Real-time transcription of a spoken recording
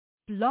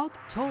Blog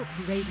Talk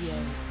Radio.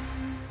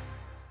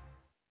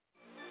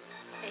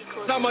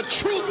 I'm a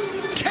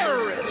truth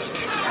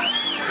terrorist.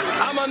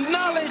 I'm a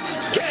knowledge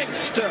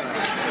gangster.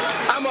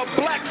 I'm a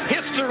black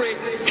history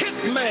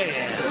hitman.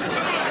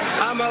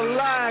 I'm a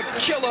lie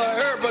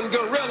killer, urban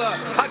gorilla.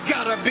 I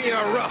gotta be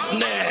a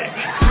roughneck.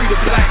 Free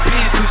the Black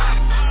Panthers,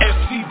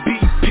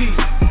 FCBP,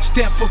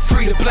 stand for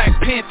Free the Black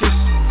Panthers.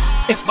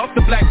 And fuck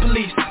the black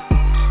police,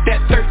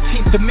 that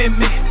 13th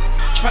Amendment,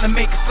 trying to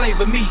make a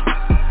slave of me.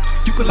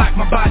 You can lock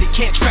my body,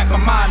 can't trap my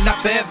mind,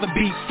 not forever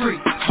be free.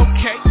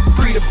 Okay,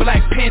 Free the Black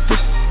Panthers,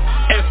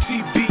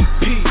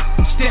 FCBP,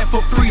 stand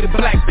for Free the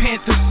Black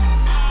Panthers.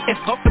 And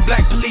fuck the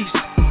black police.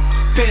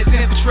 Feds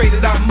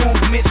infiltrated our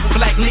movement for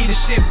black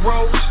leadership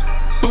roles,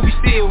 but we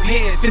still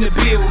here, finna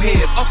build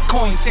here, up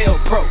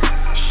COINTELPRO.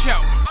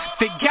 Show,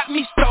 they got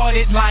me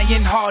started,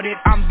 lion-hearted,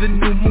 I'm the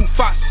new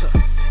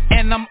Mufasa.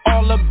 And I'm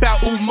all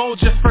about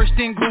Umoja, first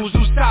in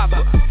Guzu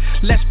Saba.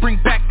 Let's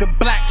bring back the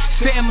black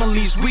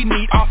families, we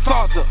need our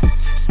father.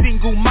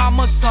 Single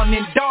mama, son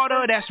and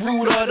daughter, that's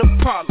root of the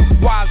problem.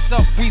 Wise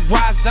up, we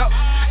rise up,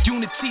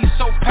 unity is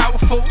so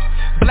powerful.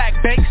 Black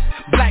banks,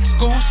 black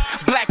schools,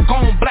 black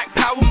on, black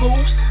power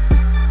moves.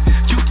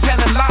 You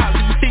telling lies,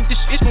 you think this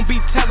shit gon' be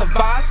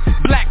televised.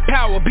 Black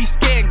power, be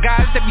scared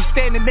guys that be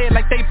standing there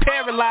like they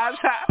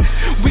paralyzed.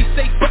 We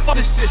say fuck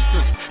the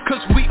system,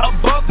 cause we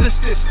above the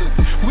system.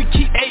 We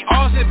keep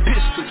ARs and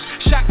pistols,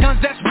 shotguns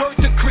that's worth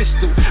the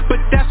crystal, but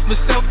that's for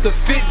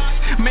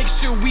self-defense. Make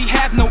sure we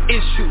have no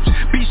issues,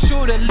 be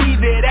sure to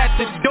leave it at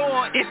the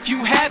door if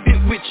you have it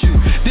with you.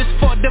 This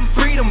for them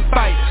freedom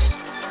fighters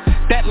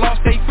that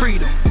lost their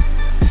freedom.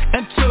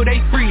 Until they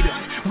freedom,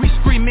 we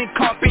screaming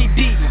carpe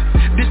diem.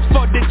 This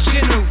for the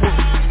general,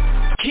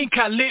 King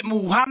Khalid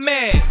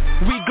Muhammad.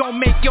 We gon'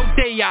 make your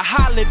day a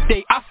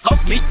holiday, I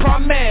fuck me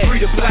promise. Free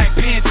the Black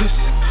Panthers,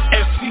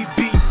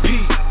 FCBP,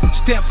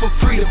 stand for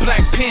Free the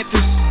Black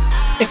Panthers.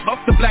 And fuck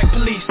the black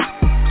police,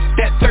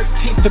 that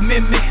 13th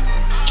Amendment,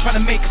 trying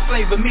to make a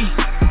slave of me.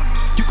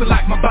 You can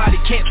lock my body,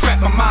 can't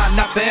trap my mind,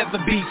 not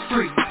forever be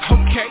free.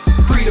 Okay,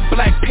 Free the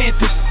Black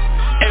Panthers,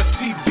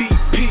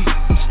 FCBP,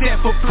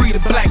 stand for Free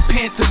the Black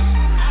Panthers.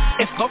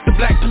 And fuck the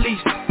black police.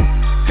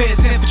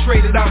 Feds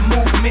infiltrated our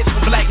movement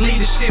for black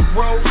leadership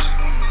roles,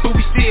 but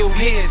we still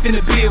here, finna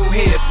build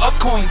here, up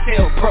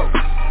COINTELPRO.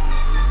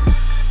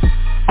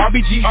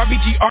 RBG,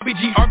 RBG,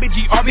 RBG,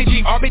 RBG,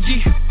 RBG,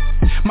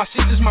 RBG. My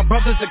sisters, my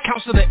brothers, the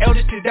council, the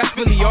elders, cause that's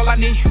really all I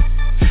need.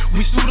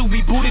 We suited,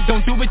 we booted,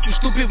 don't do it, you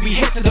stupid, we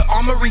head to the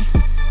armory.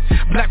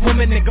 Black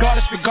women that guard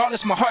us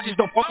regardless, my heart just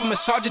don't fuck with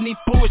misogyny,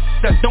 bullshit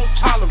that don't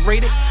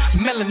tolerate it.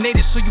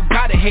 Melanated, so you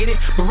gotta hate it.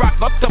 Barack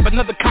fucked up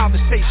another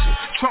conversation,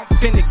 Trump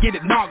finna get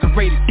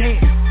inaugurated,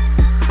 damn.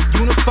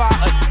 Unify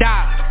or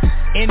die,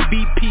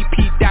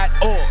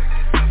 NBPP.org.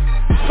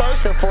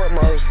 First and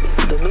foremost,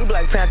 the new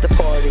Black Panther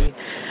Party,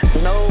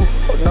 no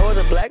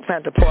other Black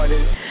Panther Party,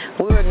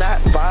 we are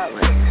not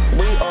violent.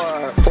 We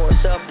are for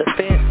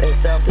self-defense and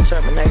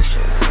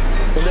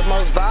self-determination. The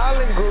most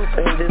violent group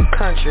in this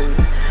country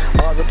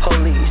are the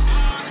police.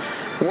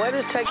 What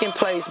is taking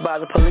place by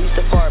the police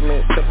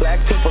department to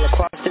black people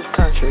across this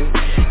country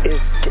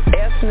is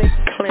ethnic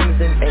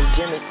cleansing and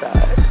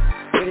genocide.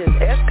 It has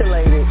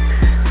escalated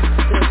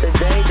since the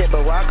day that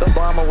Barack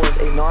Obama was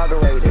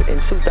inaugurated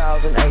in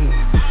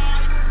 2008.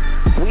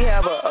 We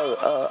have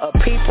a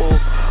people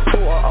who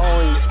are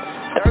only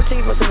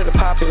 13% of the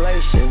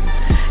population,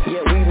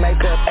 yet we make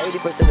up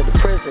 80% of the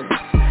prisons.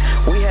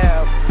 We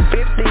have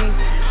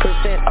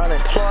 50%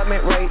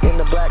 unemployment rate in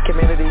the black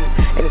community,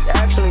 and it's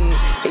actually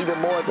even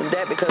more than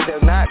that because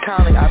they're not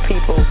counting our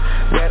people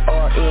that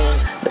are in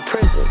the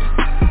prisons.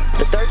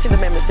 The 13th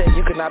Amendment says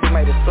you cannot be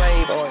made a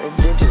slave or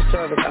indentured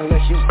servant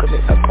unless you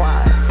commit a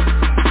crime.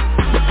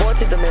 The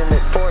 14th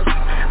Amendment forced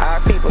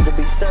our people to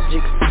be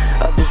subjects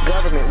of this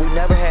government. We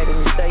never had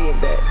any say in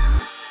that.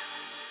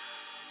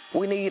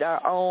 We need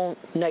our own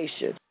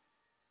nation.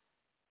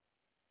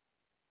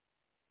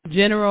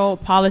 General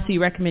policy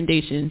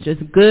recommendations,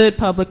 just good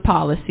public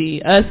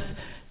policy, us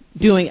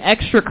doing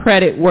extra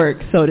credit work,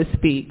 so to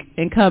speak,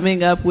 and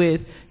coming up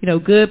with,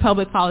 good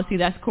public policy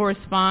that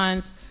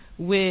corresponds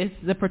with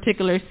the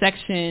particular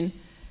section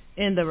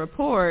in the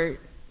report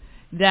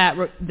that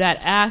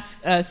asks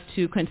us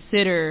to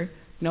consider,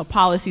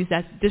 policies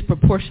that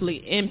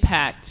disproportionately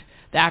impact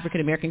the African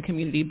American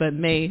community but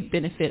may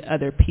benefit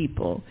other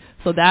people.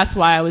 So that's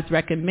why I was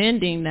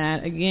recommending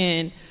that,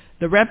 again,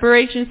 the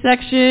reparations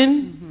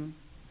section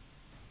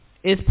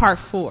is part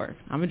 4.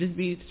 I'm going to just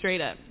be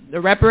straight up.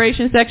 The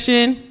reparations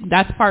section,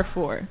 that's part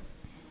 4.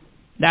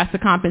 That's the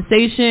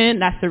compensation,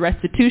 that's the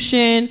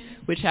restitution,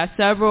 which has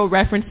several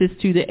references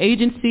to the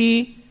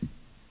agency.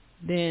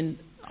 Then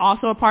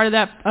also a part of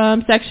that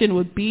section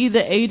would be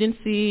the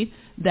agency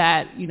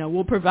that,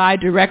 will provide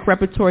direct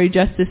reparatory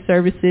justice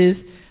services,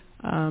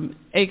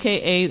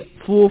 aka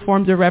full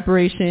forms of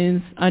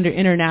reparations under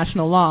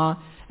international law.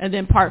 And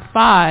then part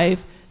 5,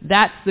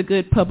 that's the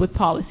good public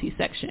policy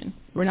section.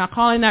 We're not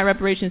calling that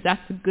reparations,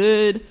 that's the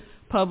good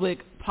public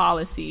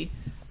policy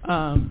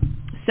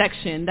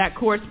section that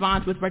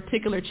corresponds with a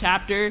particular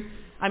chapter,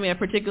 a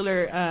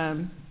particular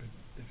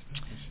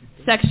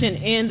section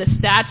in the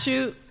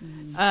statute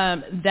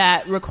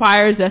that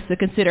requires us to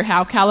consider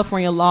how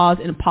California laws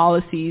and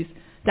policies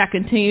that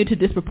continue to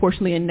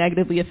disproportionately and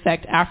negatively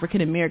affect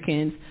African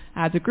Americans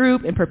as a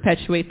group and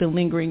perpetuate the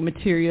lingering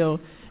material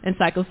and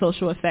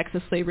psychosocial effects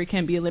of slavery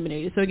can be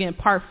eliminated. So again,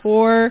 Part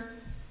 4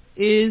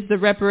 is the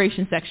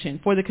reparation section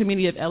for the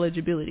community of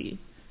eligibility.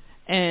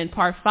 And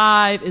Part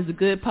 5 is the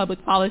good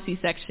public policy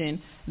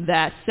section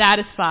that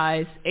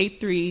satisfies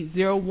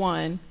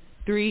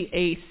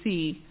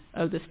 83013AC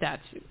of the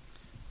statute.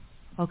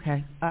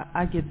 Okay,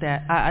 I get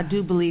that. I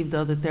do believe,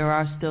 though, that there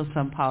are still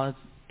some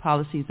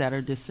policies that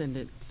are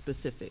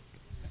descendant-specific,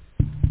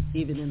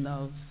 even in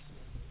those.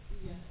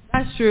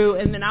 That's true.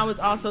 And then I was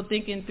also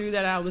thinking through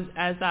that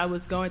as I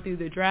was going through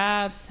the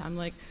drafts, I'm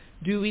like,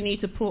 do we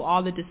need to pull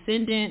all the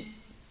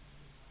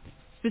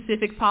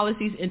descendant-specific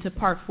policies into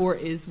Part 4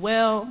 as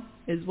well,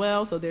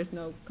 so there's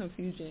no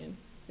confusion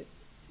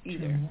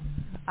either?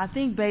 I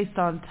think based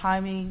on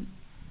timing,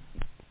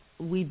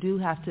 we do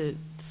have to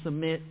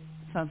submit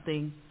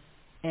something,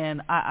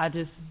 and I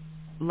just,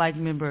 like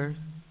Member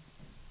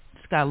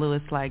Scott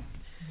Lewis, like,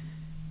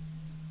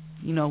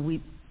 you know,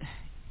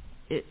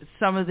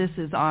 some of this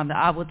is on,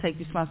 I will take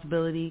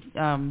responsibility,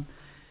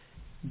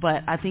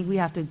 but I think we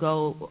have to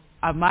go,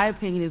 my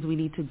opinion is we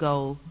need to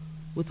go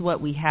with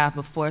what we have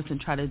before us and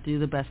try to do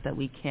the best that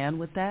we can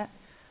with that.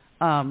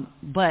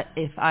 But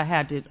if I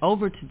had it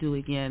over to do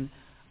again,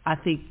 I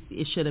think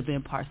it should have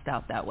been parsed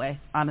out that way,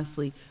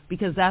 honestly,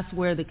 because that's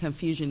where the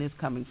confusion is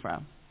coming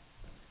from.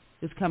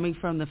 It's coming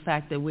from the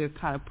fact that we're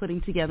kind of putting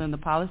together in the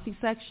policy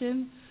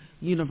section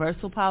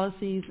universal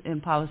policies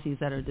and policies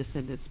that are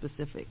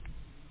descendant-specific.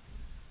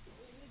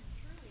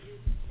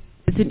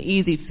 It's an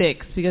easy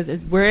fix because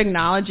we're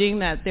acknowledging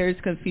that there's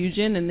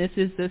confusion, and this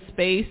is the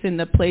space and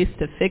the place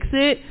to fix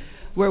it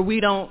where we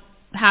don't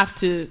have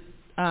to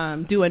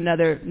do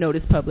another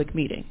notice public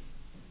meeting.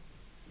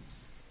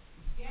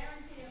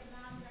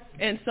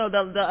 And so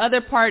the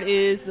other part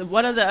is,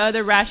 what are the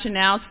other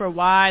rationales for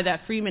why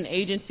that Freedmen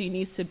agency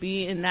needs to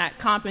be in that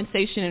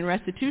compensation and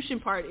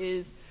restitution part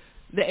is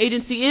the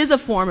agency is a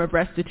form of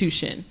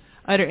restitution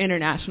under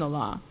international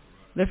law.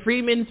 The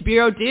Freedmen's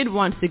Bureau did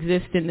once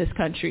exist in this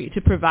country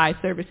to provide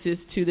services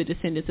to the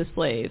descendants of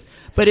slaves,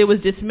 but it was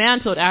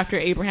dismantled after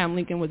Abraham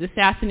Lincoln was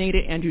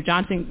assassinated, Andrew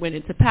Johnson went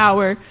into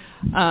power,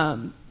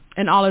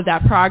 and all of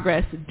that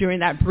progress during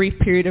that brief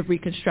period of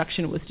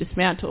Reconstruction was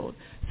dismantled.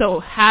 So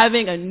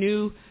having a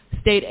new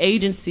state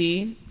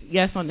agency,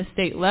 yes, on the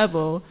state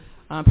level,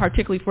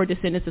 particularly for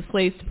descendants of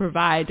slaves to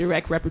provide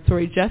direct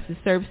reparatory justice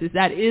services,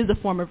 that is a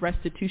form of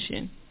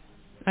restitution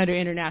under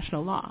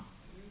international law.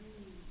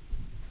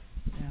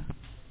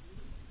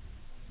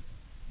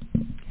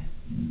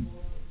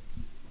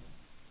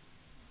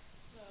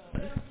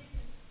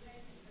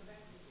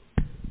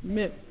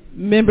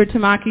 Member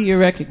Tamaki, you're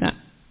recognized.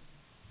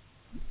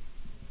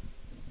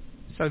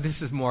 So this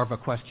is more of a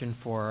question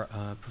for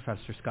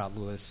Professor Scott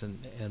Lewis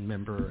and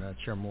Member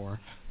Chair Moore,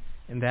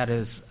 and that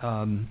is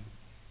on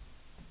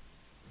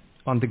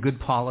the good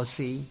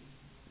policy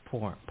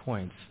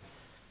points.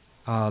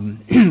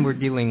 We're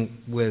dealing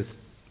with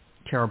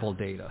terrible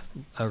data,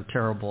 or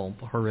terrible,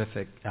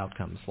 horrific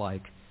outcomes,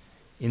 like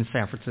in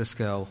San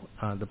Francisco,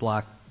 the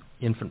black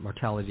infant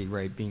mortality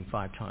rate being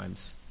 5 times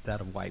that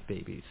of white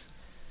babies,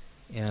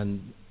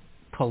 and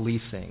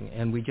policing.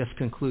 And we just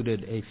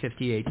concluded a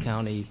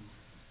 58-county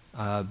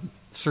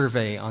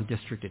survey on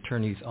district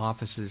attorneys'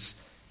 offices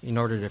in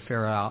order to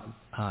ferret out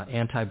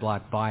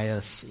anti-black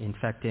bias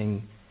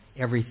infecting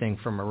everything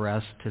from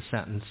arrest to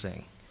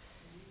sentencing.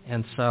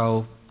 And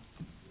so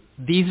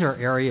these are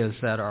areas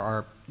that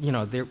are,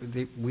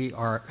 we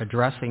are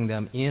addressing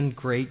them in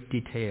great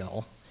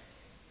detail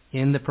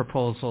in the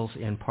proposals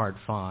in Part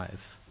 5.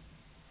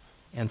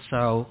 And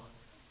so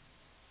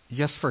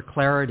just for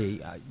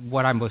clarity,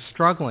 what I was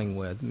struggling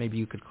with, maybe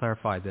you could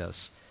clarify this,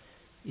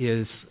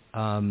 is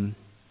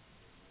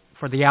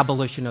for the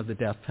abolition of the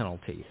death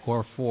penalty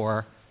or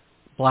for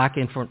black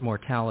infant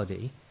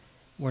mortality,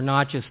 we're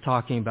not just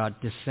talking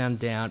about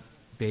descendant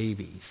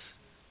babies.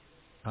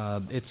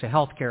 It's a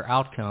healthcare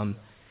outcome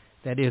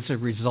that is a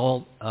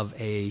result of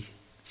a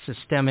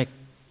systemically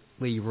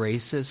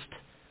racist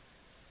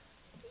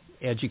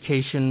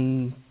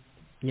education,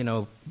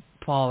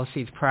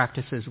 policies,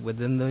 practices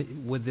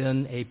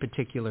within a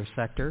particular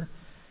sector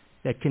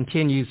that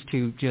continues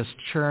to just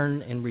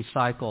churn and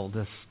recycle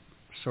this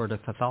sort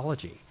of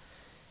pathology.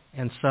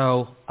 And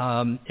so,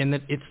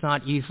 it's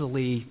not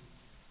easily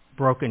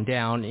broken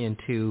down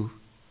into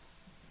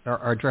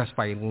or addressed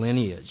by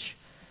lineage.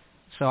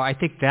 So I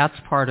think that's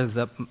part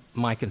of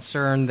my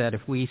concern, that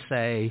if we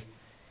say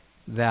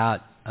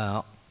that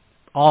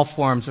all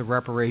forms of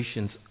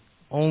reparations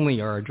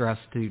only are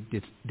addressed to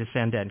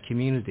descendant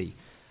community,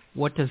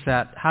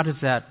 how does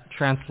that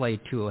translate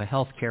to a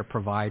healthcare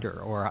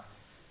provider or a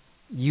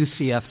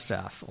UCF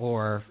staff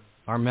or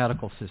our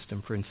medical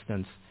system, for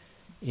instance,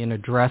 in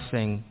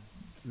addressing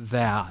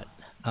that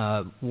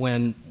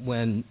when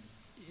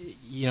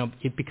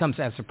it becomes,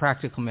 as a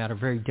practical matter,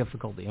 very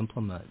difficult to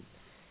implement.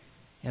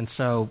 And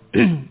so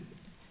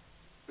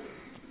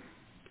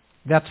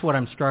That's what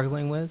I'm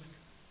struggling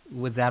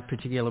with that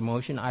particular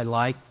motion. I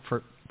like,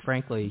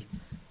 frankly,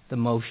 the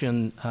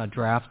motion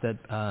draft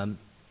that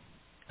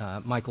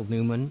Michael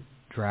Newman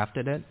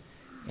drafted it,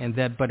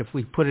 but if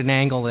we put an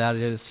angle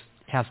that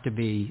has to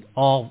be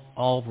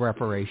all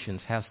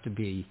reparations has to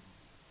be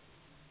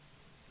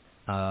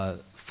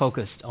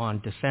focused on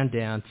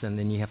descendants, and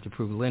then you have to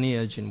prove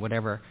lineage and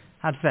whatever.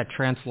 How does that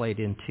translate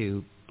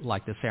into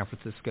like the San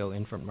Francisco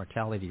infant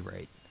mortality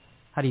rate?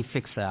 How do you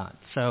fix that?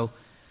 So,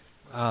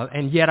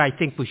 and yet I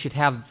think we should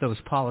have those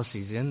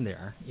policies in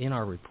there in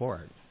our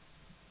report.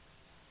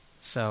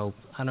 So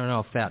I don't know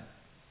if that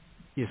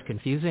is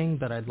confusing,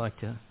 but I'd like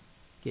to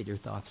get your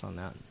thoughts on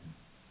that.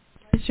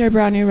 Chair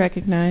Brown, you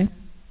recognize.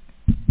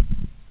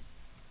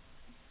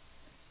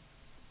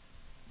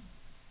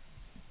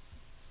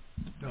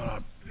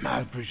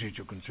 I appreciate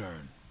your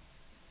concern.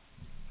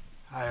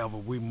 However,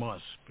 we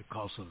must,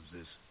 because of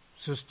this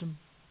system,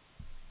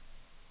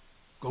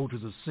 go to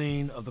the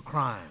scene of the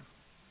crime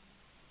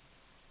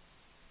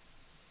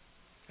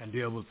and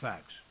deal with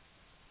facts.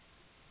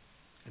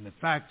 And the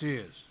fact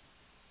is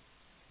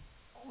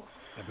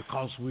that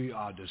because we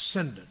are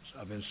descendants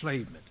of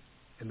enslavement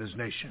in this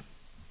nation,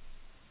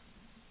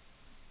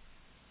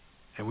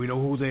 and we know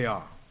who they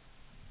are,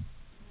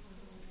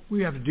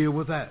 we have to deal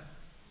with that.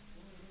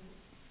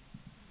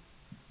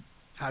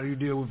 How do you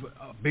deal with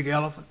a big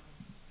elephant?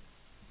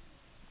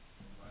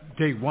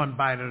 Take one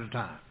bite at a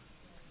time.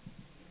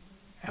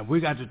 And we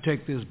got to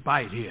take this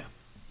bite here,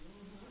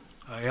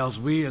 or else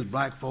we as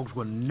black folks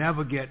will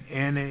never get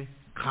any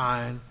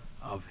kind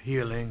of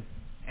healing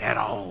at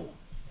all.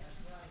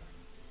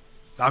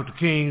 Dr.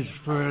 King's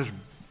first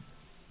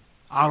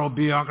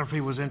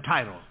autobiography was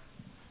entitled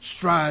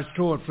Strides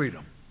Toward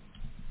Freedom,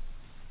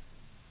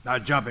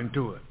 not jumping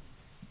to it.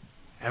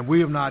 And we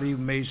have not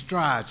even made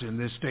strides in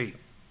this state.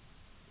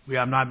 We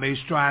have not made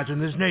strides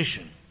in this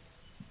nation.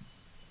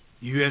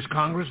 The U.S.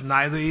 Congress,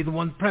 either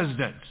one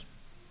presidents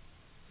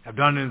have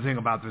done anything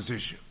about this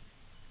issue.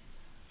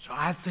 So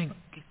I think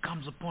it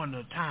comes upon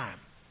a time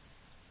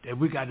that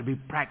we got to be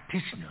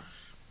practitioners.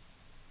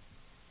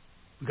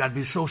 We got to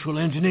be social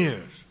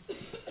engineers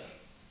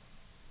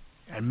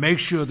and make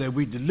sure that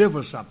we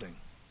deliver something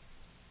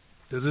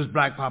to this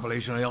black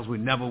population, or else we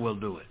never will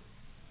do it.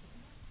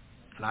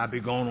 And I'll be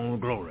going on to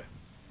glory.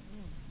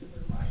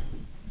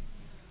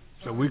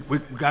 So we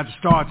got to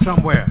start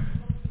somewhere.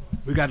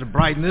 We got to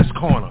brighten this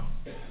corner.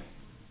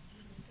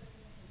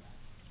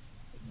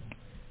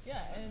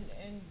 Yeah,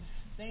 and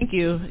thank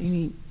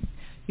you.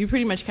 You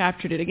pretty much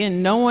captured it.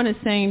 Again, no one is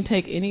saying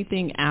take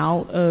anything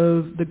out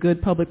of the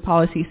good public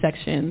policy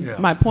section. Yeah.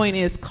 My point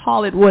is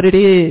call it what it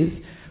is,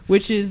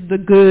 which is the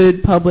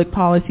good public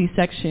policy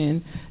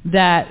section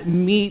that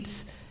meets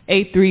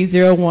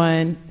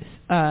 8301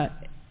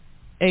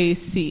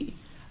 AC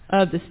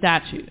of the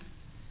statute.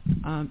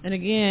 And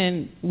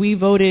again, we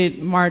voted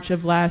March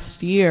of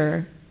last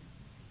year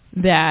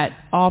that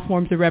all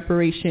forms of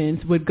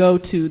reparations would go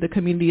to the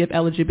community of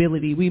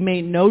eligibility. We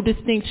made no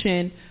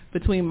distinction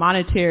between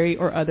monetary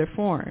or other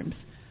forms.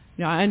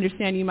 You know, I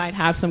understand you might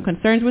have some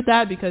concerns with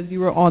that because you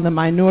were on the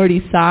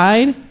minority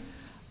side.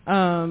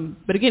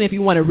 But again, if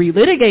you want to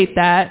relitigate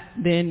that,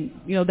 then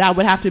that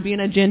would have to be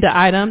an agenda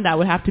item. That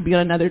would have to be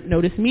on another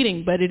notice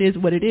meeting. But it is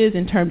what it is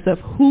in terms of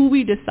who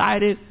we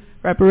decided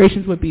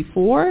reparations would be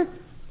for.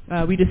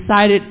 We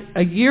decided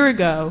a year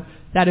ago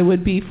that it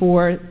would be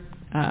for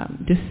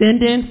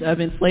descendants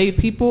of enslaved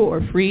people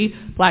or free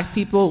black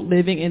people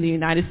living in the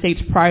United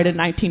States prior to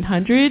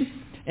 1900.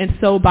 And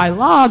so by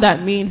law,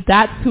 that means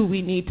that's who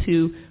we need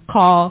to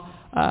call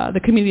the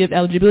community of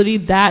eligibility.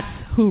 That's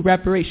who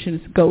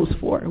reparations goes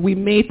for. We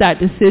made that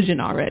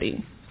decision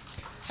already.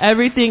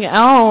 Everything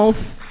else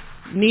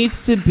needs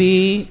to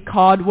be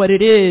called what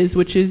it is,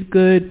 which is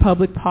good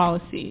public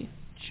policy.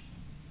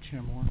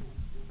 Chair Moore.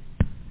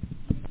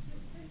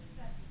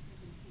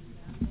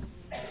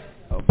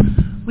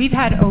 We've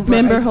had over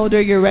Member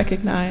Holder, you're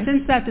recognized.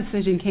 Since that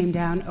decision came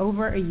down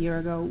over a year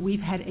ago,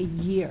 we've had a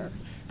year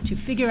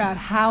to figure out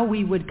how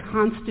we would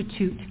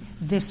constitute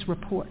this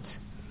report.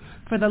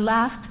 For the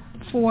last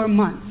 4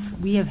 months,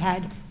 we have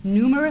had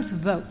numerous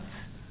votes,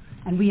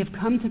 and we have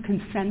come to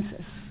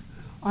consensus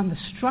on the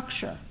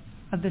structure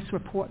of this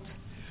report.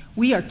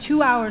 We are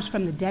 2 hours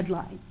from the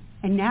deadline,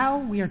 and now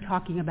we are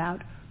talking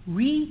about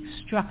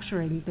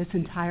restructuring this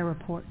entire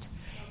report.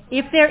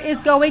 If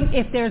there's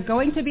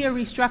going to be a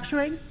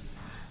restructuring,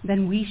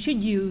 then we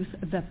should use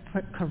the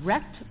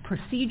correct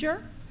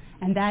procedure,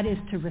 and that is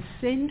to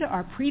rescind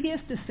our previous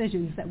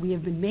decisions that we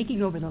have been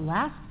making over the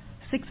last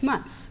 6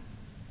 months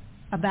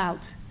about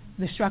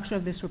the structure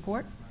of this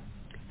report.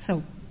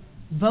 So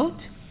move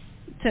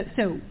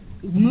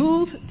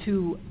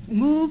to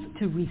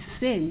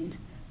rescind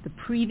the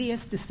previous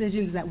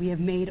decisions that we have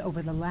made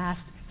over the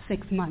last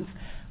 6 months.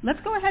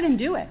 Let's go ahead and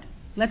do it.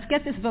 Let's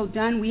get this vote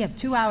done. We have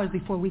 2 hours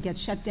before we get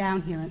shut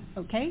down here,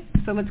 okay?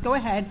 So let's go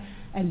ahead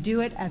and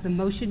do it as a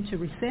motion to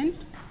rescind.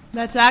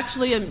 That's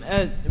actually,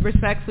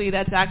 respectfully,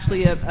 that's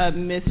actually a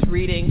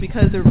misreading,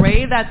 because the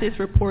way that this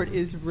report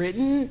is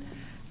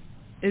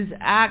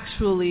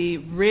actually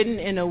written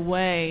in a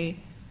way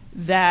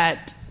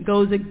that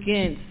goes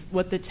against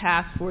what the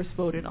task force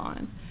voted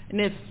on. And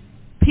if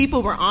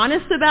people were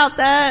honest about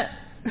that,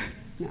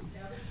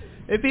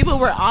 if people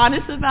were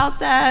honest about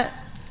that,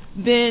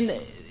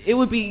 then it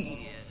would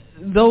be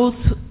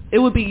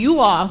you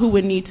all who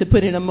would need to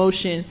put in a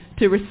motion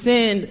to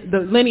rescind the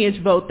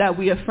lineage vote that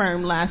we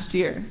affirmed last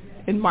year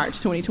in March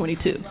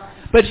 2022.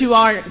 But you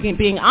aren't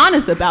being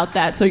honest about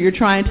that, so you're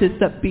trying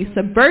to be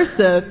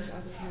subversive.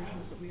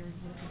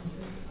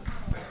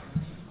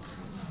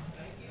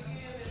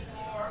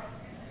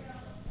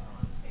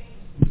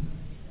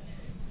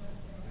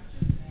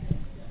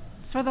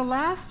 For the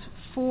last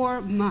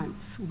 4 months,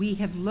 we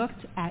have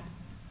looked at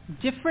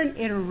different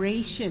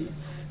iterations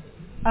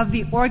of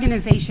the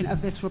organization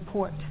of this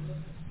report.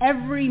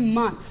 Every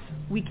month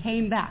we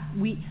came back.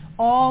 We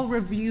all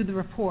reviewed the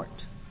report.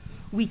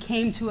 We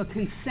came to a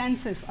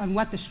consensus on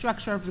what the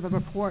structure of the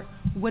report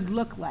would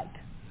look like.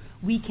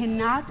 We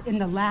cannot, in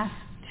the last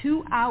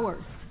 2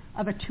 hours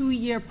of a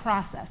 2-year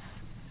process,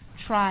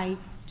 try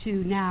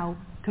to now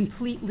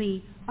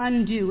completely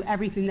undo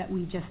everything that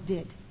we just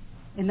did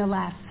in the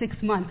last 6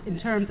 months in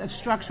terms of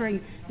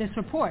structuring this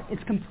report.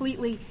 It's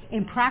completely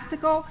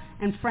impractical,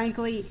 and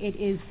frankly,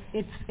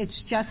 it's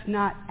just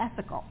not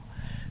ethical.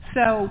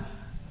 So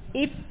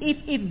if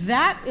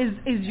that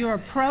is your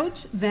approach,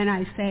 then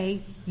I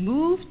say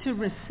move to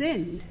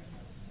rescind,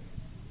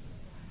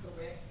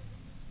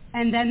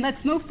 and then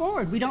let's move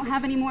forward. We don't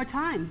have any more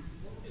time.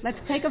 Let's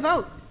take a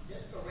vote.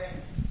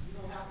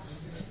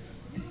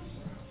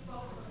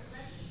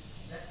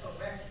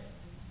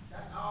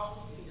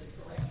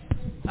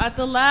 At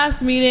the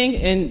last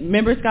meeting, and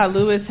Member Scott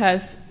Lewis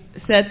has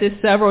said this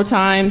several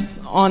times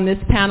on this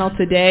panel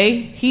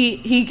today,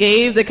 he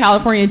gave the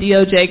California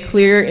DOJ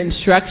clear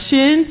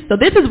instructions. So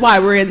this is why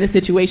we're in this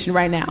situation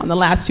right now in the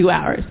last 2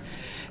 hours.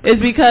 Is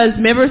because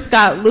Member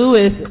Scott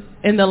Lewis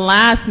in the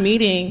last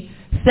meeting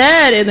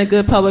said in the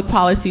Good Public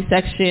Policy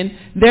section,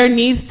 there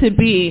needs to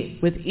be,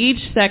 with each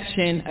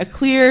section, a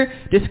clear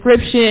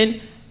description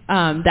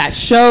that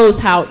shows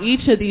how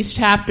each of these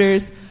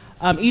chapters,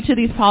 each of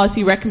these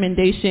policy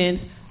recommendations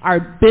are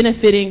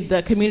benefiting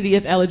the community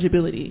of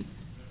eligibility.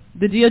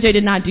 The DOJ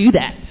did not do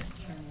that.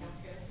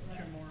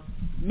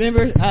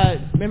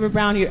 Member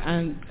Brown,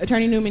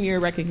 Attorney Newman, you're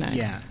recognized.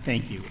 Yeah,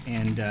 thank you.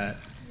 And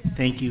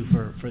thank you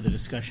for the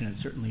discussion.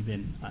 It's certainly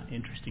been an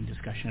interesting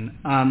discussion.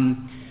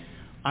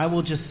 I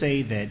will just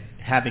say that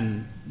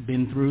having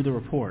been through the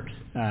report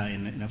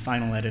in a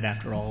final edit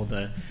after all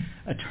the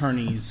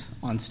attorneys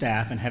on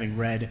staff and having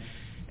read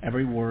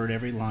every word,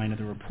 every line of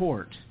the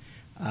report,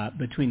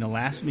 between the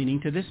last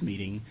meeting to this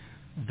meeting,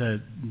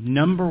 the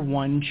number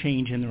one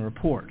change in the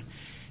report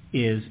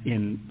is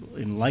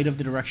in light of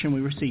the direction we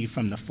received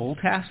from the full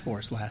task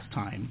force last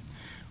time,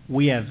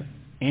 we have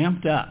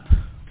amped up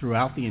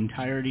throughout the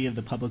entirety of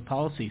the public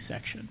policy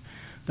section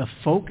the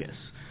focus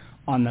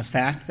on the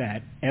fact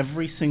that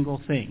every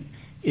single thing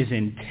is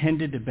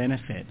intended to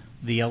benefit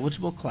the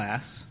eligible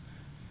class.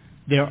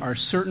 There are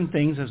certain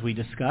things, as we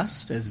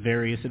discussed, as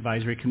various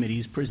advisory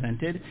committees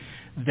presented,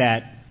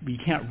 that we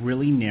can't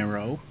really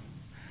narrow.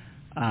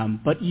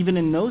 But even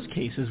in those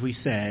cases, we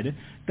said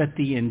that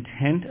the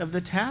intent of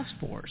the task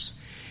force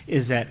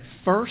is that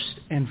first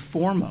and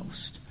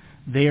foremost,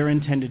 they are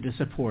intended to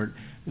support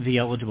the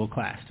eligible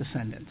class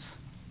descendants.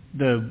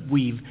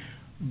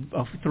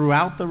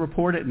 Throughout the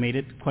report, it made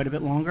it quite a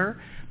bit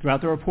longer.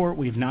 Throughout the report,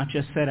 we've not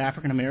just said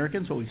African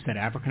Americans, but we've said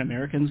African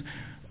Americans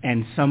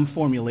and some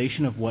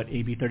formulation of what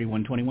AB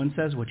 3121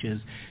 says, which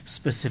is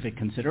specific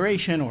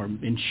consideration or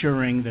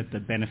ensuring that the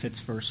benefits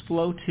first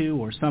flow to,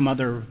 or some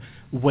other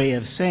way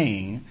of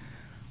saying,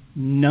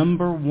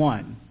 number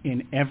one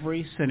in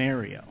every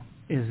scenario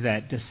is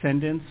that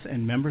descendants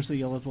and members of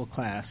the eligible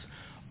class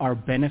are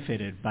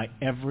benefited by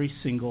every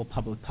single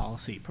public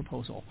policy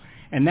proposal.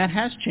 And that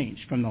has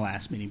changed from the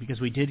last meeting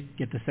because we did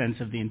get the sense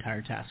of the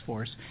entire task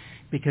force,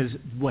 because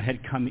what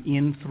had come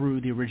in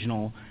through the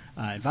original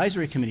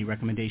advisory committee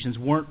recommendations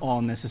weren't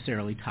all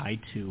necessarily tied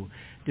to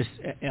this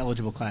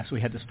eligible class. We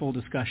had this full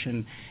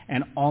discussion,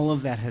 and all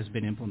of that has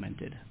been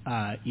implemented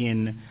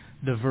in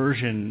the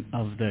version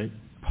of the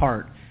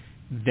part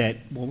that,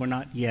 well, we're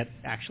not yet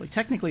actually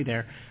technically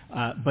there,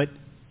 but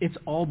it's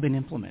all been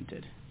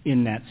implemented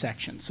in that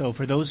section. So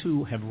for those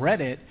who have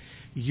read it,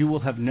 you will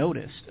have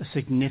noticed a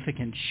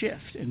significant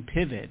shift and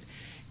pivot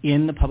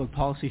in the public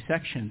policy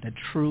section that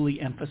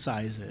truly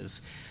emphasizes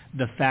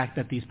the fact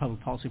that these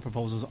public policy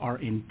proposals are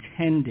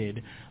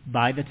intended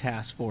by the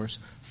task force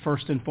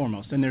first and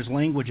foremost. And there's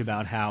language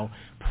about how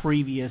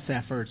previous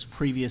efforts,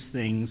 previous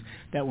things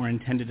that were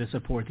intended to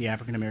support the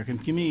African American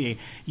community,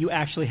 you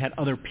actually had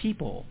other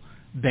people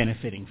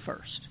benefiting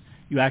first.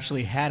 You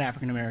actually had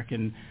African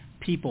American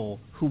people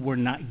who were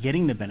not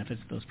getting the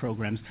benefits of those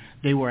programs.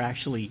 They were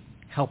actually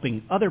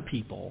helping other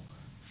people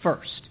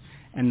first.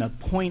 And the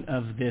point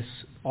of this,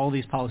 all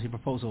these policy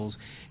proposals,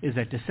 is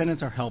that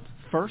descendants are helped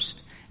first,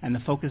 and the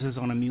focus is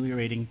on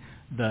ameliorating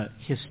the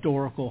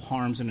historical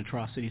harms and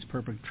atrocities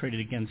perpetrated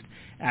against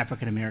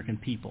African American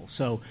people.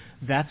 So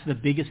that's the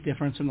biggest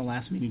difference from the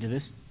last meeting to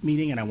this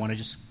meeting, and I want to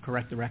just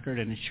correct the record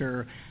and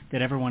ensure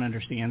that everyone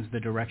understands the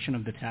direction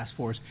of the task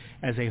force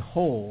as a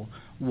whole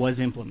was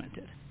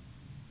implemented.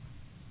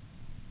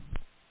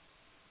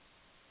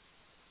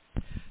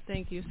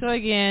 Thank you. So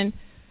again,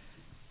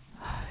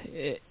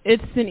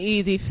 it's an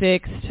easy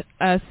fix.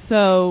 And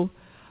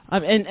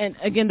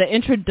again, the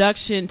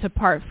introduction to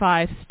Part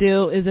 5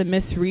 still is a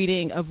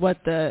misreading of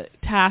what the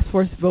task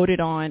force voted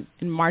on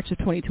in March of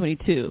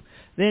 2022.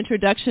 The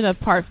introduction of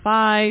Part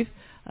 5,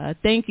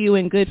 thank you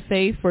in good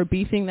faith for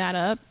beefing that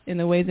up in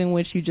the ways in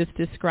which you just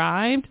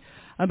described.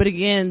 But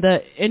again,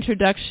 the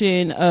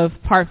introduction of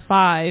Part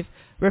 5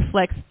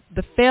 reflects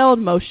the failed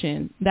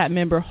motion that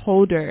Member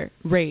Holder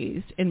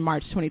raised in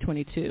March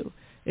 2022.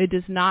 It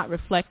does not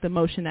reflect the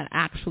motion that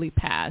actually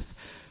passed.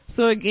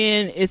 So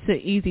again, it's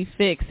an easy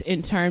fix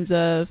in terms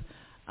of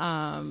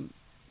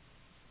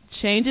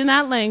changing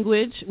that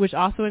language, which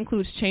also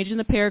includes changing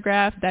the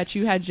paragraph that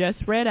you had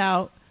just read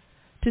out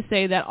to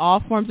say that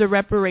all forms of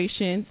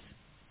reparations,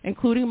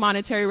 including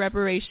monetary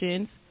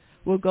reparations,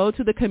 will go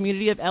to the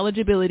community of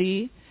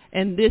eligibility.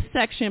 And this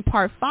section,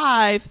 Part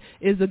 5,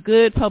 is a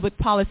good public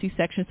policy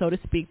section, so to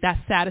speak, that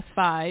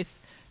satisfies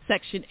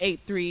Section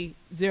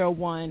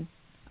 8301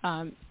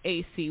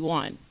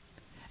 AC1.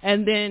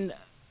 And then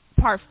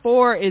Part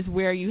 4 is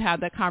where you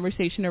have that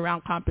conversation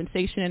around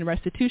compensation and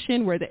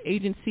restitution, where the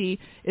agency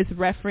is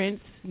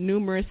referenced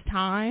numerous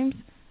times.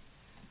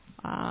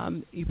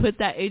 You put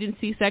that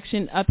agency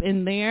section up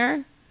in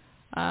there,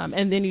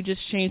 and then you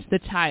just change the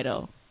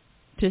title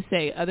to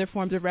say other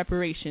forms of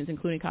reparations,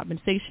 including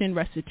compensation,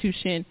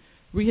 restitution,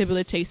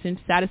 rehabilitation,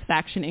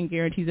 satisfaction, and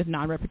guarantees of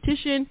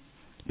non-repetition,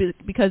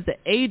 because the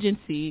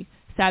agency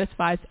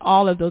satisfies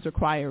all of those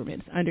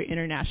requirements under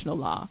international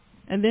law.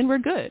 And then we're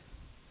good.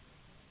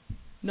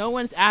 No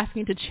one's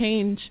asking to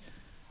change,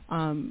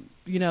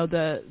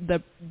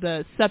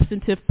 the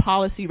substantive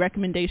policy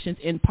recommendations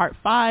in Part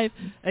 5.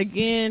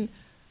 Again,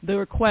 the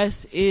request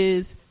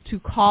is to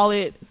call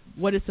it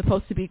what it's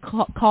supposed to be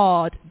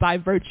called by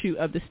virtue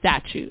of the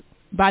statute,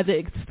 by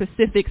the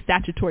specific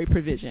statutory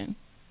provision.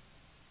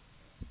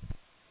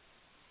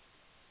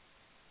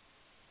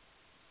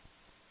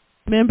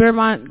 Member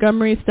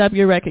Montgomery Stubb,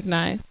 you're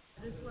recognized.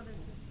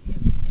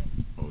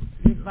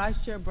 If Vice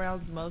Chair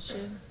Brown's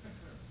motion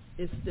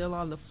is still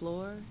on the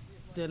floor,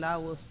 then I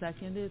will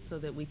second it so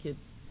that we could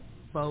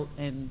vote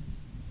and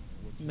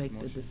make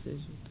the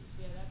decision.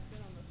 Yeah, that's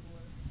been on the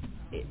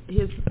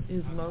floor.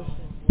 His motion.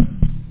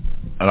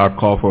 And I'll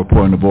call for a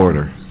point of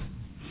order.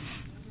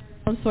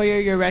 Sawyer,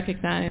 you're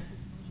recognized.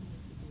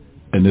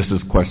 And this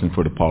is a question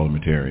for the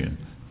parliamentarian,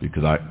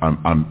 because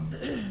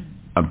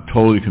I'm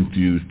totally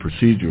confused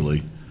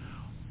procedurally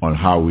on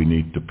how we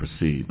need to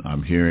proceed.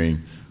 I'm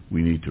hearing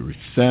we need to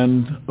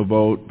rescind a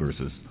vote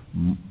versus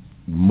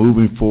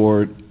moving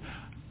forward.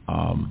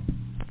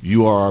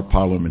 You are our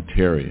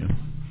parliamentarian.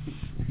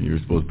 You're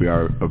supposed to be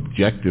our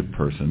objective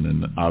person,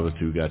 and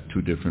obviously we got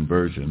two different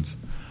versions.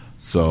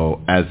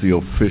 So as the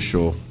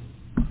official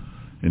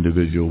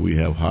individual we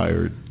have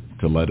hired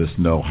to let us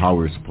know how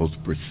we're supposed to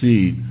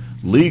proceed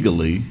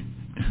legally,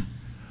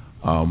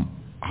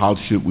 how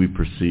should we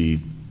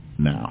proceed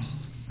now?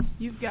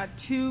 You've got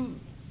two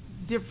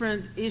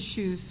different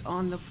issues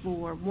on the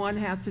floor. One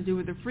has to do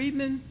with the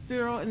Freedmen's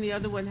Bureau, and the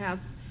other one has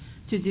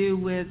to do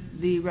with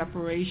the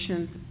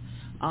reparations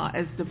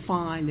as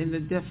defined in the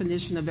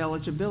definition of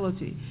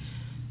eligibility.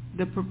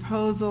 The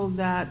proposal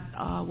that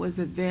was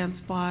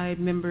advanced by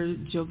Member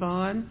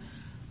Jovan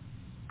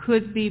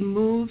could be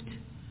moved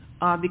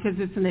because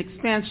it's an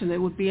expansion.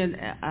 It would be an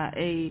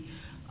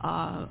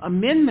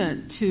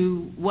amendment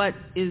to what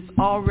is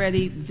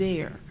already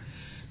there.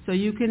 So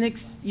you can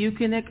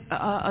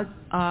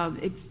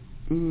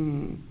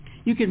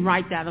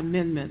write that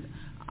amendment.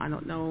 I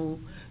don't know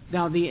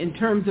now in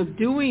terms of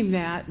doing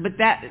that,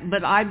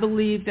 but I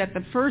believe that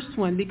the first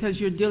one, because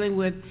you're dealing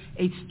with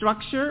a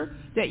structure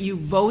that you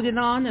voted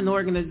on, an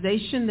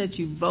organization that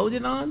you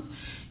voted on,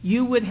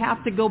 you would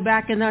have to go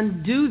back and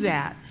undo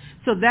that.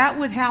 So that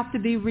would have to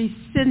be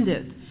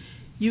rescinded.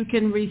 You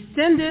can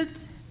rescind it,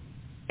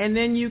 and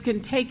then you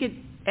can take it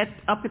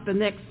up at the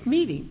next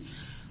meeting.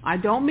 I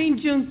don't mean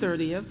June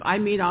 30th. I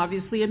mean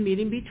obviously a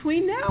meeting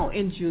between now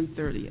and June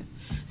 30th,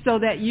 so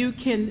that you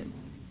can,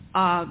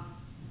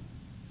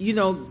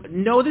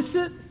 notice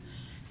it,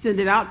 send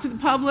it out to the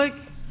public,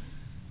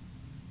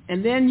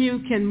 and then you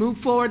can move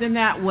forward in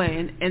that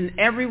way, and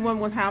everyone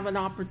will have an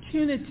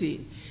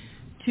opportunity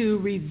to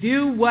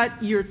review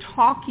what you're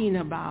talking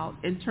about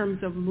in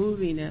terms of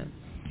moving it.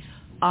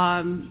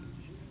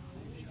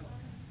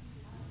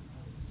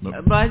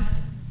 But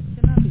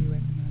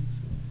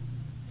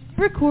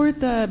record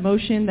the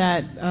motion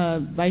that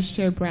Vice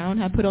Chair Brown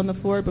had put on the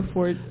floor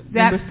before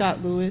Member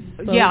Scott Lewis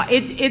spoke. Yeah,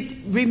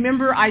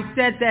 remember I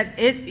said that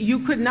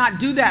you could not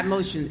do that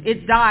motion.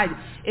 It died.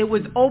 It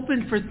was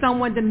open for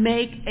someone to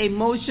make a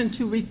motion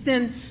to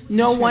rescind.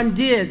 No one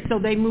did, so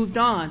they moved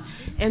on.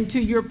 And to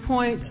your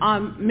point,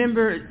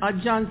 Member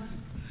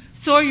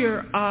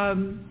Sawyer,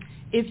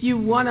 if you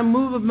want to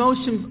move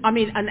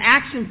an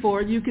action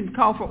forward, you can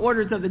call for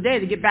orders of the day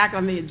to get back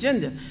on the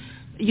agenda,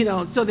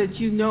 so that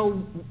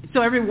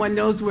so everyone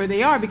knows where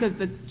they are, because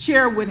the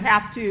chair would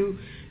have to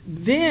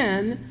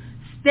then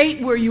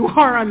state where you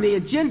are on the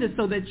agenda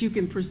so that you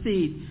can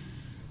proceed.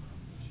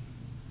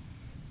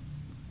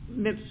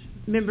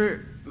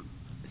 Member,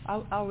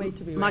 I'll wait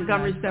to be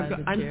Montgomery recognized by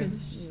Step. the I'm chair.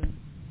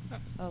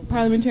 finished.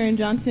 Parliamentarian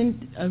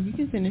Johnson, you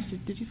can finish.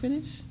 Did you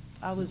finish?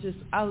 I was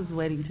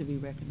waiting to be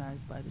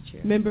recognized by the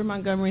chair. Member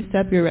Montgomery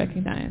Step, you're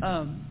recognized.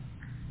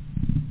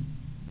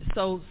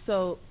 So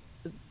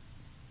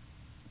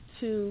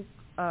to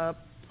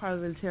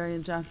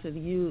Parliamentarian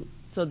Johnson,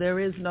 so there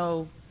is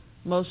no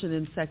motion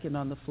and second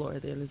on the floor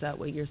then, is that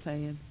what you're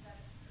saying?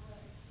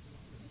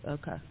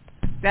 Okay.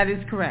 That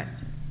is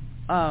correct.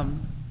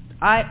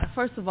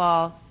 First of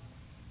all,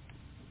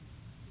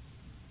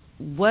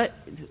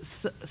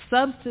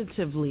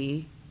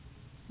 substantively,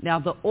 now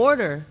the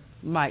order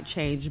might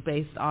change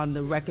based on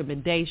the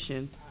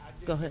recommendation.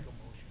 Go ahead.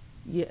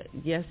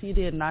 Yes, you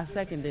did, and I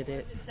seconded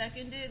it. Was it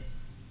seconded?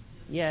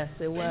 Yes,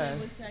 it was.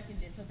 And it was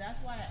seconded, so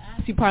that's why I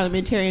asked you,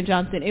 Parliamentarian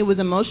Johnson. It was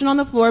a motion on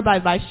the floor by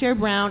Vice Chair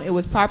Brown. It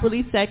was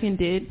properly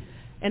seconded,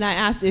 and I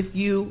asked if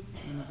you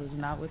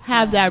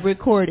have that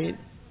recorded.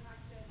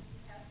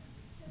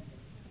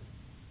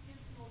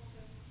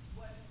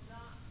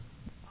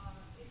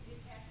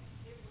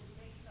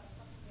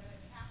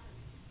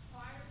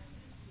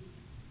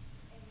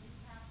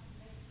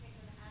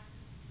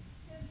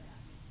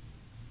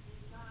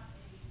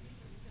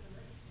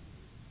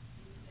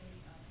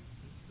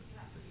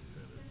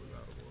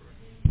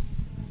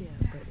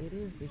 It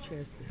is the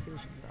chair's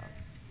decision,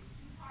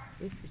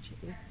 though. It's the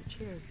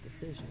chair's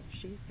decision.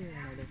 She's here in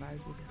an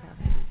advisory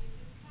capacity.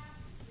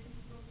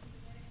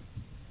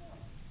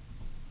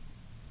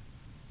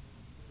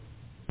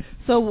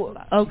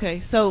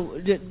 So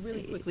just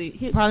really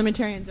quickly,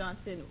 Parliamentarian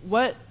Johnson,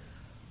 what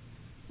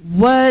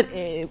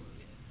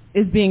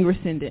is being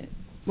rescinded?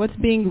 What's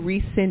being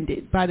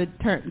rescinded by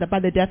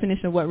the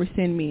definition of what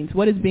rescind means?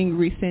 What is being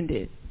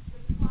rescinded?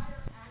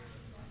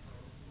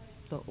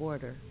 The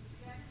order.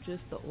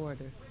 Just the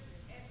order.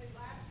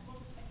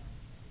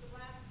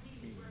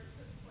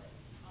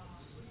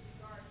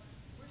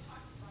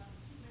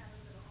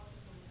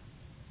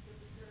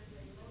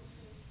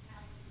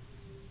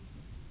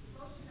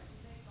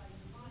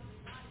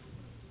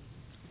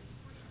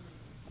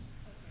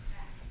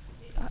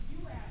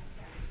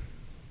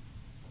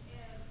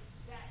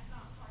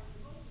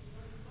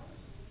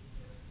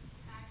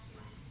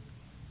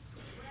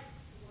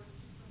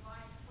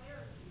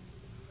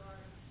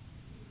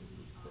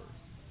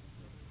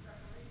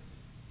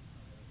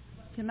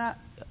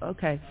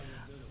 Okay.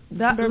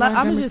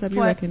 I'm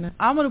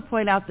going to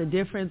point out the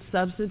difference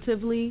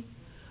substantively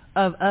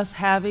of us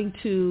having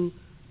to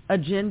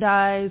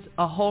agendize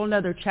a whole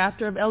other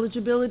chapter of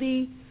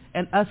eligibility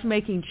and us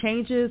making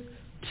changes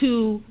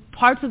to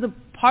parts of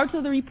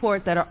the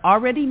report that are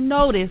already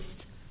noticed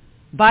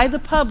by the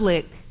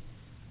public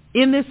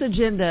in this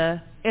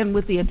agenda and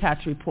with the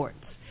attached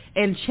reports,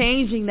 and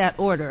changing that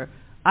order.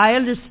 I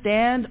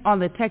understand on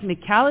the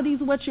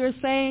technicalities of what you're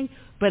saying,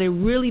 but it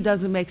really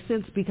doesn't make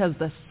sense because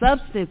the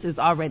substance is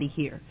already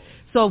here.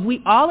 So if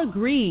we all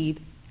agreed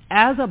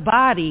as a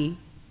body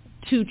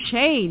to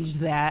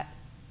change that,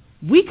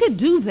 we could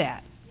do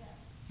that.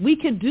 We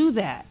could do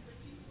that.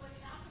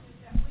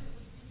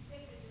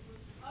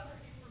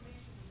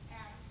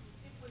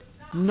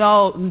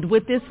 No,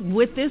 with this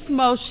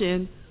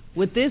motion,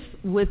 with the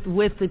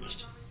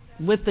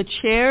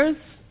chair's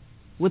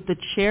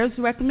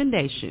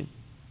recommendation,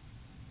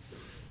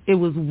 it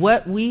was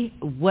what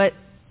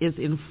is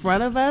in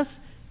front of us,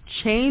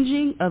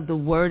 changing of the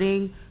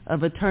wording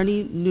of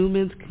Attorney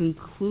Newman's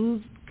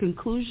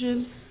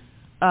conclusion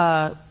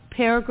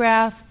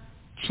paragraph,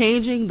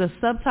 changing the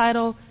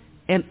subtitle,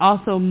 and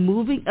also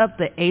moving up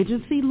the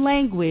agency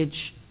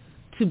language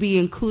to be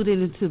included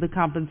into the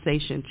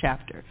compensation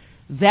chapter.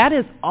 That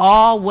is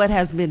all what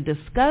has been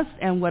discussed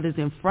and what is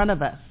in front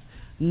of us.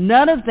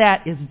 None of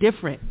that is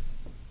different.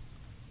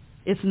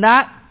 It's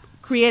not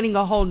creating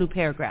a whole new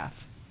paragraph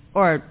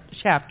or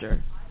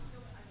chapter.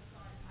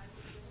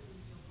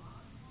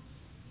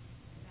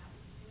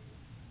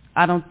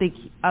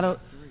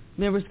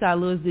 Member Scott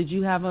Lewis, did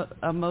you have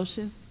a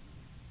motion?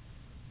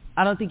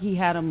 I don't think he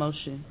had a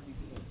motion.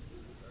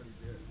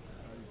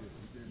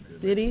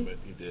 Did he?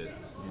 He did.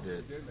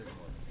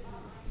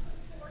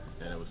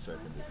 And it was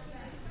seconded.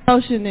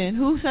 Motion then.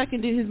 Who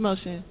seconded his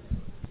motion?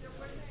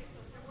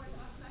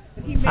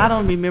 I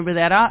don't remember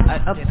that.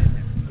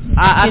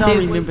 I don't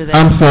remember that.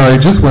 I'm sorry,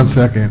 just 1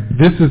 second.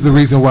 This is the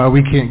reason why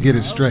we can't get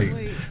it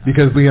straight.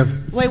 Because we have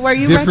were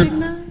you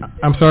recognized?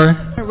 I'm sorry?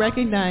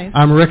 Recognized.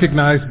 I'm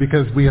recognized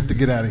because we have to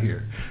get out of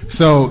here.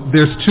 So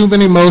there's too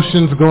many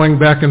motions going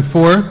back and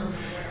forth.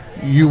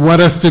 You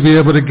want us to be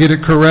able to get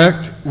it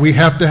correct. We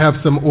have to have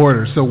some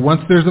order. So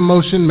once there's a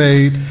motion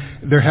made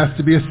there has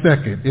to be a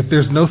second. If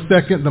there's no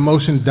second, the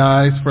motion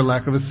dies for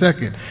lack of a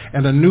second,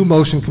 and a new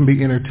motion can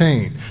be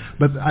entertained.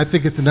 But I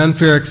think it's an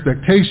unfair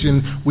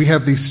expectation. We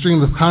have these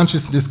stream of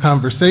consciousness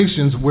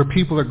conversations where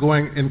people are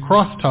going and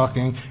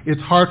cross-talking.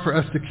 It's hard for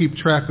us to keep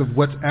track of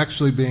what's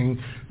actually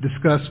being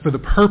discussed for the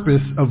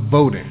purpose of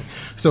voting.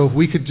 So if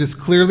we could just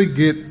clearly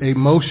get a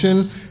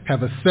motion,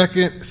 have a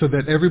second, so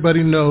that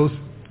everybody knows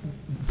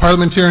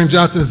Parliamentarian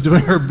Johnson is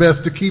doing her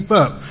best to keep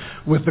up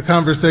with the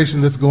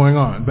conversation that's going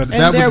on. But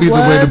that would be the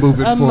way to move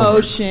it forward. There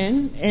was a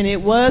motion, and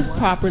it was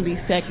properly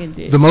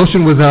seconded. The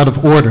motion was out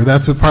of order.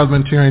 That's what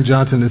Parliamentarian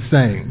Johnson is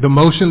saying. The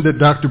motion that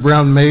Dr.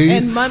 Brown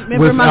made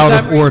was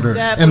out of order,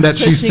 and that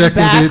she seconded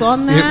back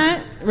on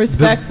that,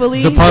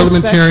 respectfully. The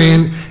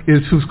parliamentarian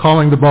is who's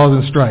calling the balls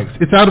and strikes.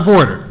 It's out of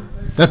order.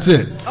 That's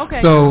it.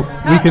 Okay. So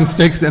we can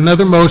take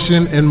another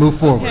motion and move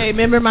forward. Okay,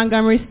 Member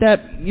Montgomery,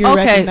 you're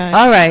recognized.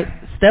 All right.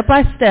 Step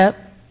by step,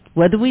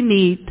 what do we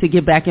need to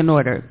get back in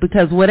order?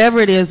 Because whatever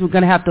it is, we're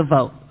going to have to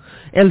vote.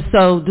 And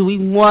so do we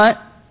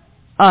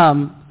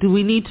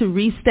need to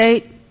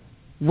restate?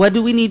 What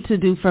do we need to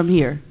do from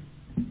here?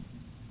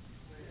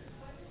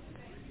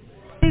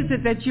 What is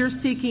it that you're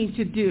seeking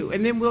to do?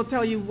 And then we'll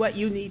tell you what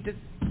you need to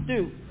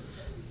do.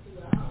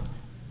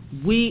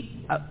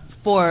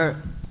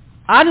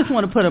 I just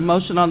want to put a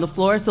motion on the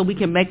floor so we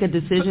can make a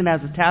decision as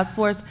a task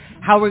force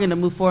how we're going to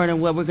move forward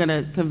and what we're going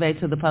to convey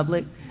to the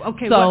public.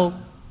 Okay. So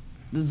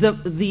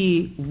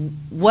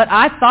what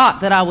I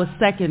thought that I was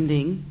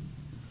seconding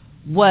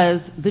was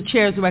the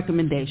chair's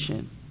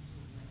recommendation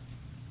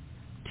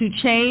to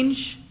change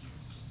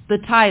the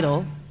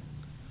title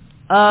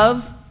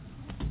of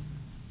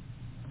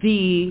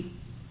the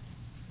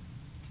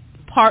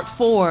Part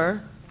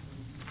 4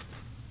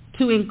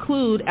 to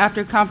include,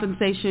 after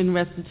compensation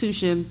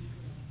restitution,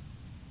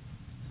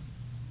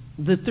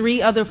 the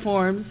 3 other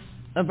forms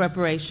of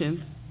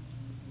reparations,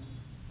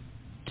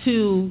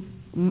 to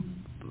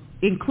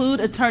include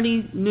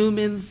Attorney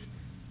Newman's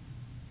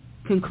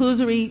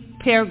conclusory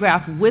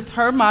paragraph with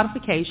her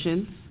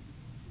modifications,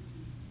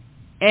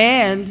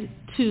 and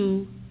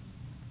to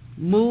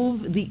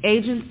move the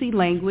agency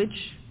language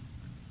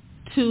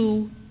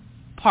to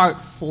Part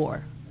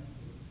 4.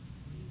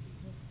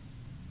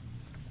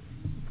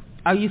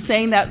 Are you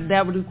saying that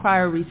that would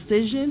require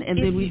rescission and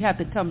then we'd have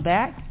to come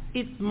back?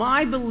 It's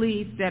my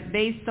belief that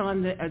based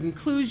on the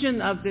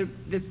inclusion of the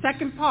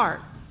second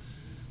part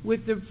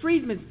with the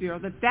Freedmen's Bureau,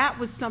 that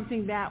was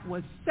something that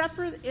was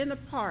separate and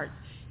apart,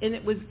 and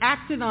it was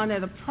acted on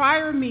at a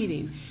prior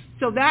meeting.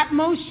 So that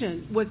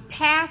motion was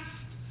passed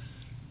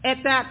at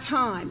that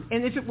time.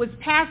 And if it was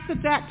passed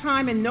at that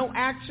time and no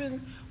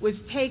action was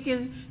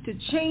taken to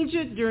change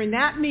it during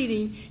that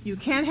meeting, you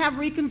can't have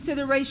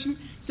reconsideration.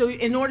 So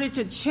in order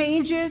to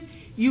change it,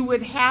 you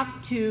would have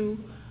to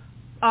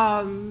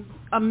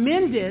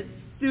amend it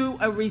through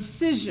a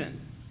rescission.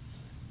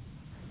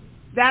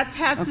 That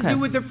has to do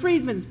with the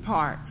Freedmen's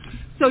part.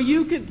 So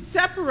you could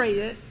separate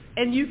it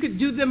and you could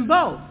do them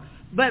both.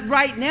 But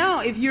right now,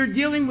 if you're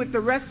dealing with the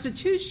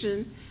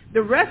restitution,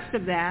 the rest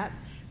of that,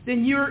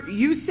 then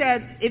you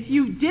said if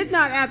you did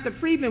not add the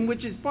Freedmen,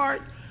 which is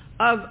part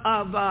of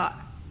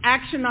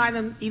action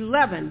item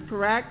 11,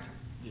 correct?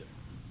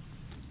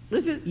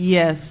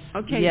 Yes.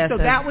 Okay, yes, so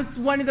that was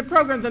one of the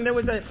programs, and there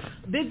was a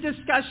big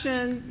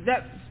discussion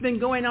that's been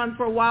going on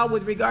for a while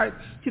with regard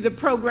to the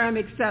program,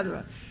 et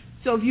cetera.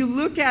 So if you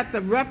look at the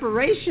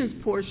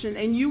reparations portion,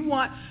 and you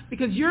wanted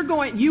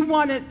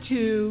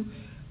to,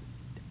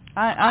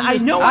 I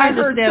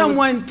heard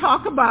someone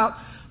talk about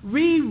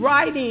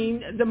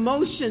rewriting the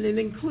motion and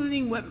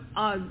including what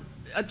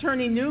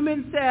Attorney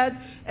Newman said,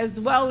 as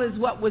well as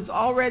what was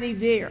already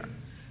there.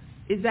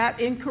 Is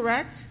that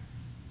incorrect?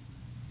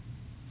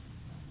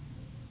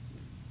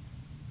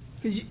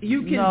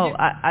 You can no,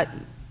 I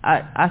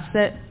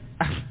said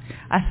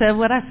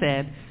what I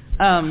said.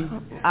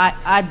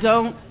 I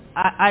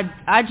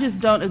just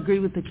don't agree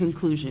with the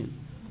conclusion,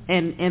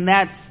 and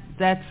that's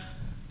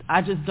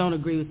I just don't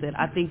agree with it.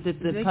 I think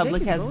that the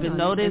public has been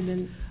noticed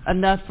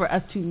enough for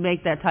us to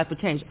make that type of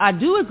change. I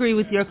do agree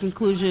with your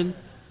conclusion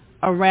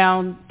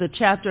around the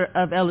chapter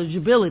of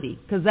eligibility,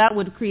 because that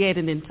would create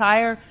an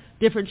entire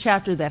different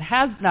chapter that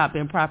has not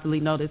been properly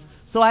noticed.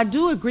 So I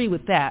do agree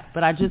with that,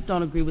 but I just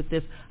don't agree with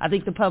this. I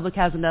think the public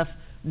has enough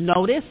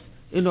notice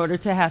in order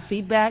to have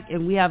feedback,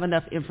 and we have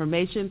enough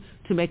information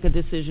to make a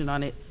decision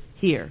on it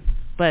here.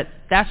 But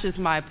that's just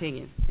my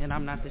opinion, and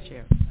I'm not the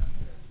chair.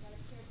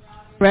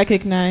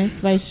 Recognize,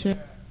 Vice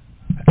Chair.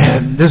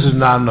 And this is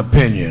not an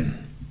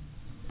opinion.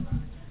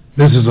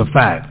 This is a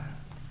fact.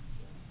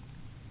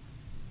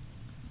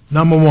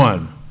 Number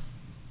one,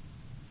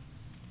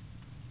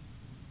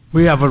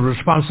 we have a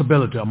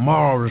responsibility, a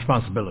moral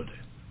responsibility,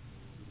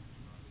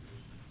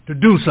 to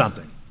do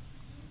something.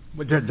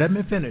 But let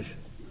me finish.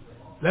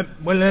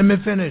 Let me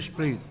finish,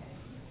 please.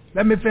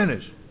 Let me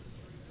finish.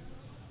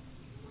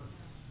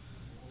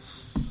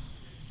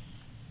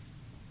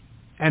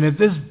 And if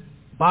this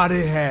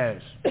body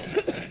has,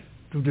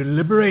 through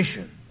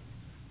deliberation,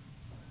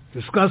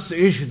 discussed the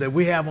issue that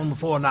we have on the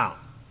floor now,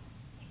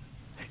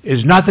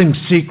 is nothing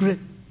secret,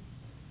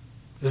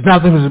 There's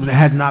nothing that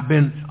had not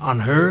been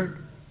unheard.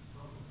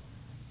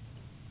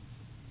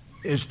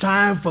 It's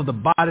time for the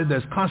body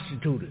that's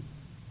constituted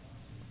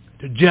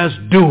to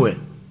just do it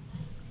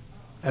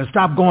and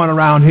stop going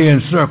around here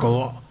in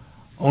circle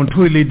on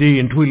Tweedledee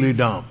and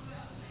Tweedledum.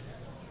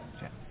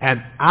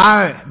 And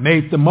I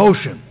made the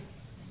motion,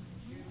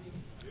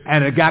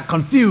 and it got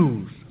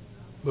confused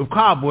with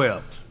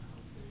cobwebs.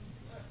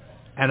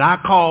 And I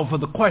called for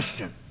the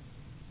question.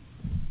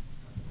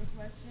 The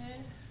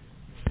question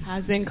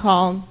has been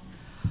called.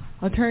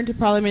 I'll turn to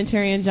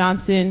Parliamentarian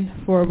Johnson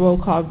for a roll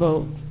call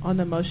vote on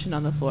the motion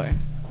on the floor.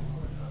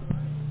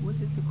 What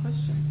is the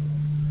question?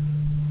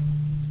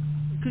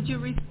 Could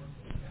you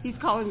he's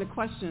calling the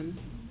question.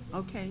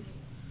 Okay.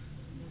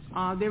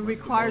 There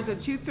requires a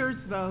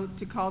 2/3 vote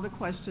to call the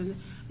question.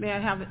 May I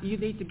have, you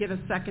need to get a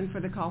second for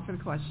the call for the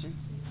question.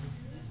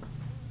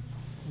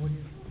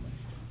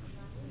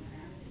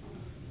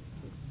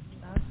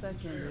 I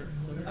second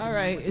it. All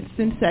right, it's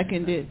been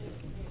seconded.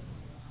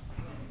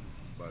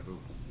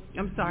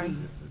 I'm sorry.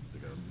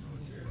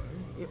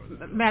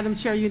 Madam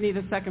Chair, you need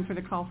a second for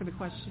the call for the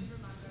question.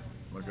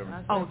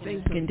 Oh,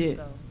 thank you.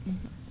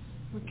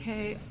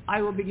 Okay,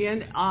 I will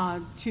begin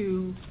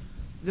to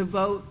the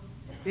vote.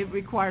 It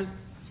requires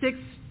 6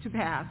 to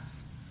pass.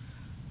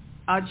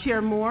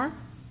 Chair Moore?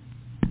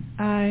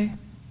 Aye.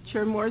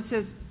 Chair Moore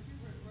says...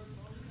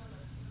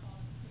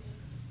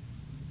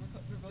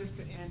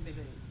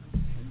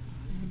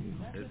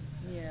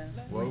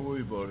 What were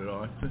we voted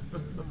on?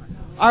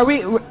 Are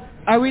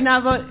we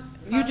not voting?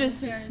 You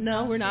just,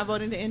 no, we're not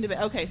voting to end debate.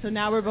 Okay, so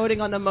now we're voting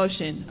on the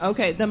motion.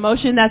 Okay, the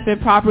motion that's been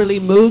properly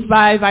moved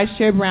by Vice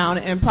Chair Brown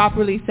and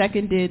properly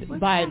seconded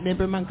by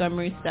Member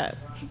Montgomery Stepp.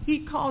 He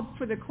called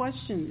for the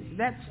question.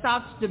 That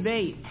stops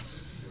debate.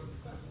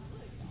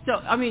 So,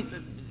 I mean,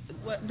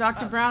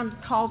 Dr. Brown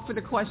called for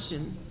the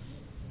question.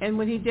 And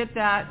when he did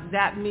that,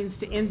 that means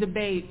to end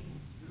debate,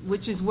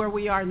 which is where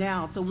we are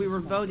now. So we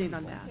were voting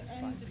on that.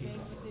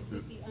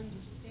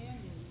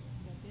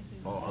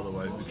 Oh,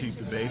 otherwise we keep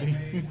debating?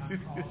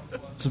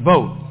 It's a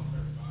vote.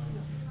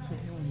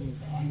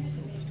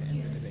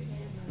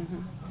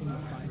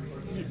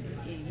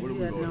 What are we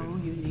voting? No,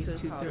 you need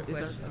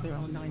 2/3. There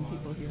are 9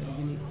 people here.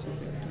 You need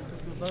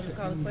 2/3. Vote to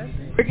call the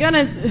question? We're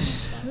gonna,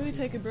 should we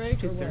take a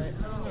break or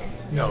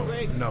what? No.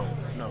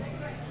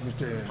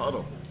 Mr. Hold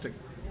on.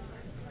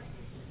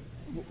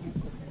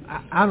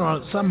 I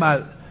don't know.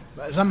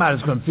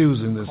 Somebody's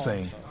confusing this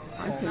thing.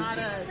 Not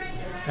us.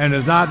 And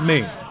it's not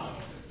me.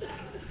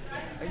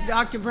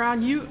 Dr.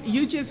 Brown,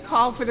 you just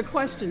called for the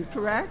question,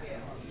 correct?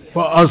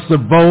 For us to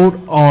vote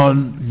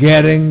on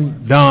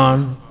getting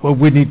done what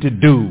we need to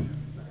do.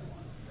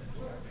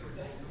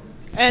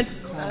 And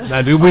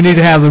Now, do we need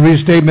to have the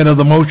restatement of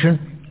the motion?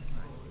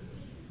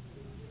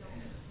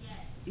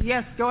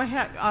 Yes, go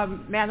ahead,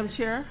 Madam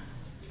Chair.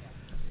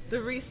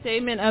 the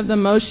restatement of the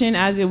motion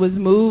as it was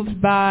moved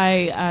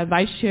by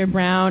Vice Chair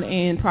Brown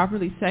and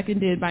properly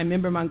seconded by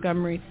Member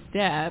Montgomery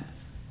Stepp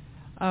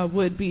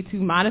would be to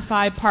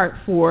modify Part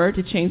 4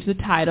 to change the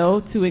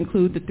title to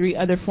include the 3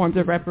 other forms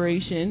of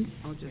reparations,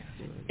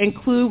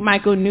 include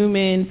Michael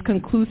Newman's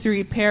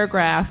conclusory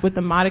paragraph with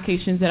the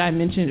modifications that I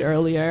mentioned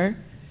earlier,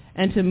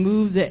 and to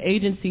move the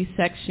agency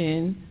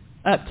section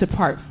up to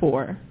Part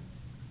 4.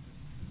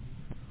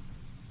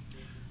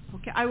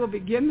 Okay, I will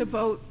begin the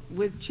vote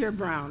with Chair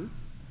Brown.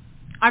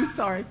 I'm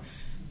sorry,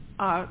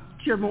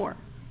 Chair Moore.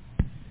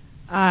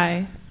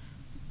 Aye.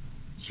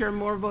 Chair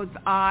Moore votes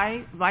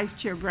aye. Vice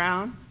Chair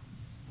Brown?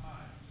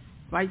 Aye.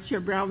 Vice Chair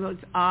Brown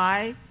votes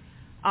aye.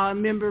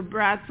 Member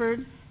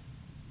Bradford?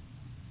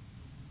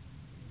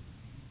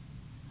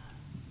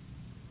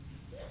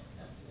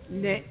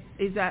 Nay.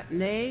 Is that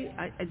nay?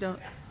 I don't...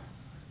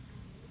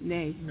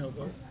 Nay. No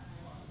vote.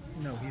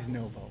 No, he's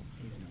no vote.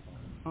 He's no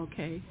vote.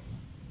 Okay.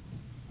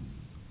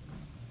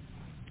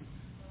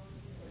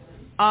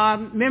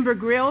 Member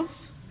Grills?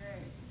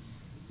 Nay.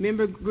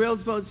 Member Grills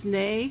votes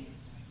nay.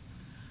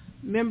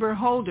 Member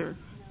Holder?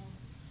 No.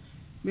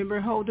 Member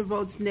Holder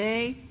votes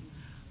nay.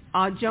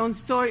 Jones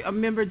Sawyer,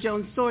 Member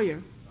Jones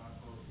Sawyer?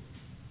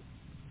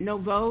 No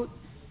vote.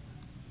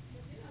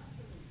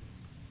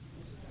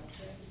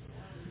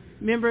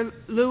 Member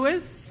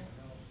Lewis?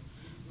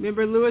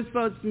 Member Lewis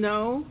votes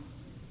no.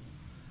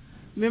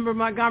 Member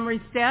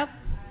Montgomery Stepp?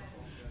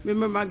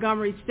 Member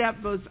Montgomery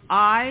Stepp votes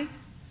aye.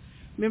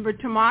 Member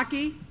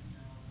Tamaki?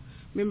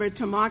 Member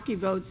Tamaki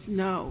votes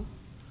no.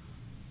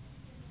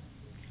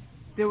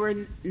 There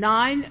were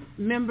 9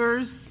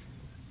 members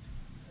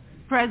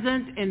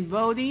present and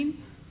voting.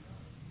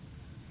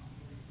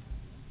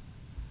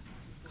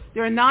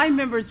 There are 9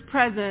 members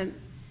present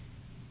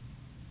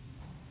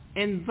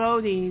and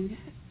voting.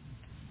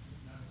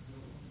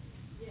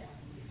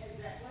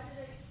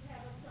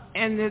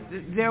 And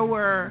there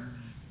were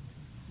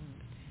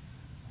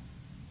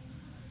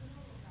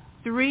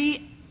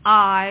 3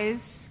 ayes,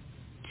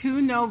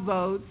 2 no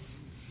votes,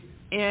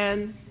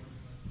 and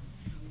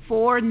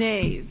 4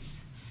 nays.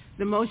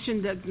 The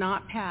motion does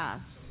not pass.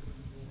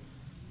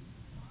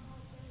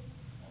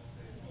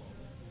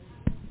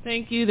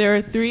 Thank you. There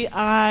are 3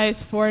 ayes,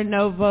 4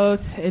 no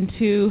votes, and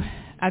 2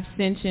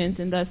 abstentions,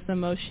 and thus the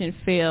motion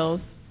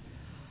fails.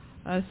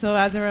 So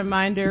as a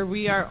reminder,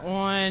 we are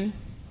on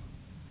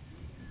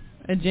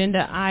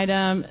agenda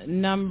item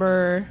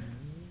number...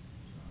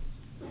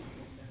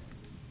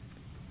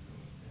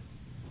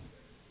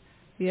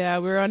 Yeah,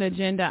 we're on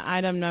agenda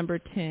item number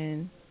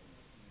 10.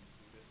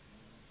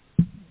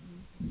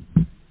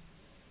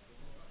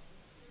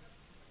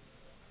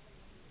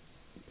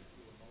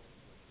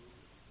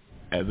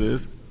 As is?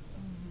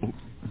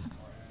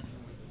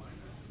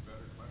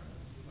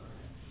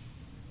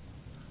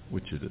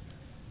 Which is it?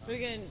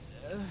 Again,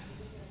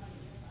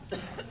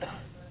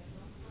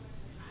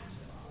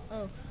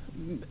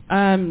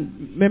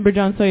 Member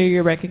John Sawyer,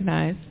 you're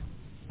recognized.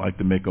 I'd like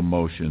to make a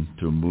motion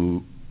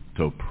to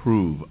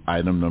approve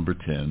item number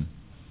 10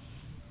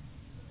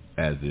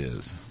 as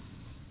is.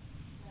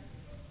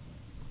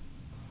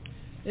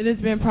 It has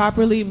been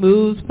properly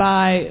moved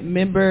by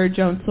Member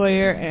Jones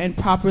Sawyer and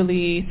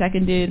properly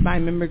seconded by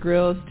Member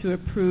Grills to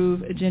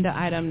approve agenda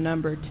item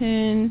number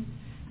 10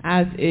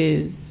 as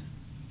is.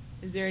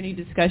 Is there any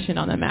discussion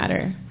on the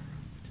matter?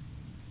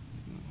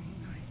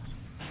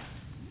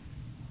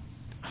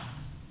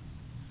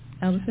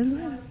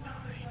 Ellison?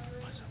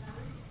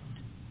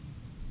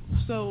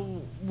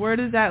 So where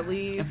does that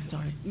leave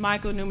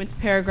Michael Newman's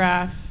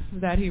paragraph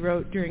that he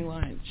wrote during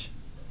lunch?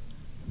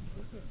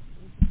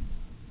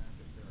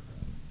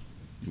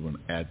 You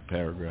want to add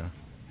paragraph?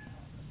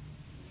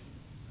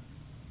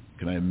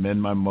 Can I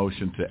amend my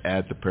motion to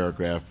add the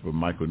paragraph for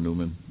Michael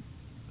Newman?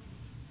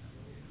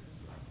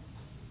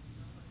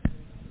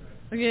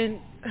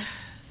 Again,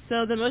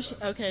 so the motion,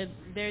 okay,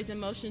 there's a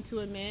motion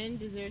to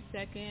amend. Is there a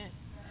second?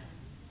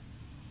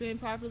 It's been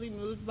properly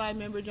moved by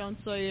Member Jones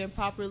Sawyer,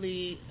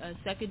 properly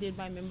seconded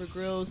by Member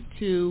Grills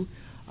to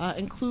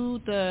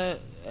include the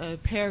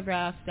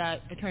paragraph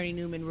that Attorney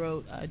Newman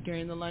wrote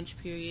during the lunch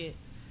period.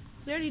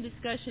 Is there any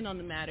discussion on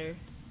the matter?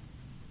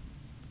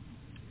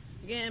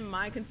 Again,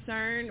 my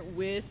concern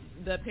with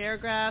the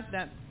paragraph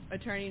that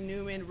Attorney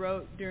Newman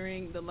wrote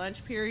during the lunch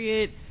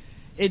period,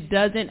 it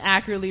doesn't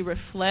accurately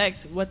reflect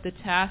what the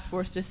task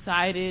force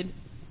decided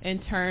in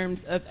terms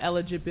of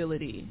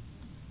eligibility.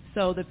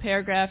 So the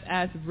paragraph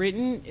as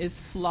written is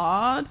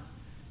flawed.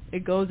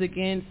 It goes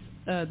against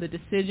the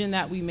decision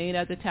that we made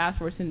as a task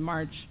force in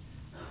March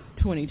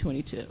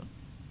 2022.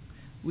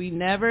 We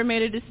never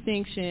made a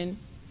distinction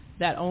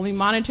that only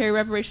monetary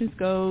reparations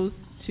goes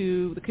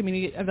to the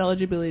community of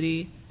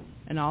eligibility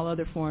and all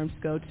other forms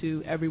go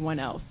to everyone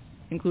else,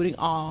 including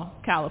all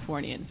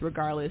Californians,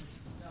 regardless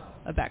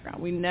of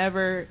background. We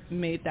never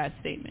made that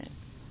statement.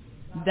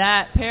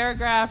 That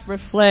paragraph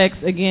reflects,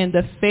 again,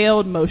 the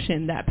failed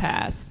motion that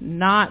passed,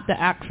 not the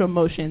actual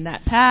motion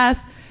that passed,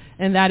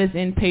 and that is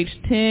in page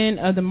 10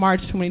 of the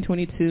March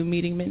 2022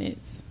 meeting minutes.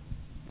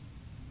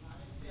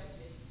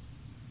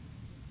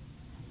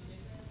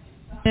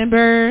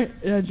 Member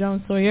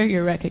Jones Sawyer,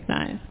 you're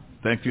recognized.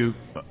 Thank you.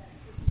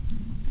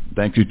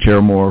 Thank you,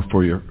 Chair Moore,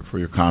 for your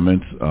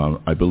comments.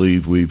 I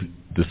believe we've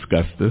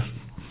discussed this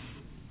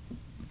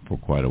for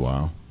quite a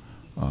while.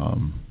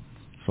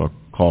 So I'll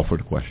call for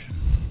the question.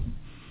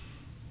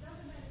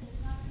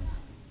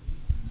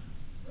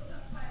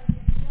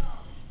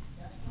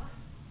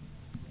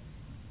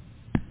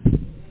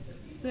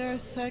 Is there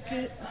a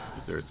second? Is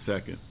there a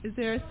second? Is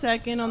there a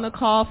second on the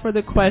call for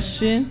the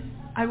question?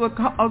 I will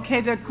call, okay,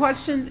 the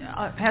question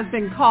has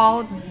been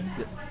called.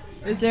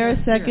 Is there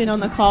a second on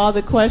the call of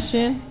the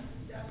question?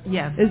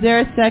 Yes. Is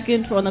there a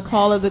second on the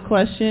call of the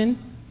question?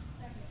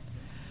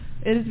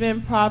 It has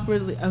been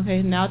properly,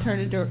 okay, now turn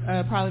it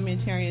to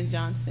Parliamentarian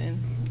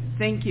Johnson.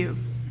 Thank you.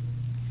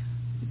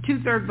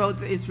 2/3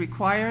 vote is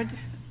required.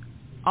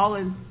 All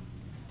in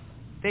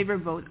favor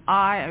vote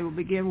aye. I will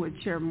begin with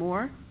Chair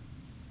Moore.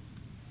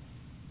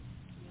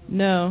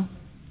 No.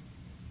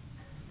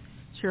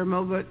 Chair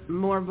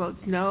Moore votes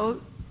no.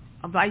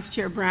 Vice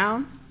Chair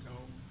Brown? No.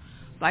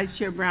 Vice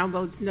Chair Brown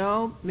votes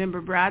no.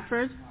 Member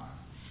Bradford?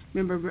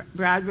 Member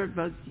Bradford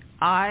votes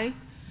aye.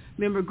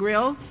 Member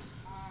Grill?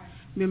 Aye.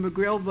 Member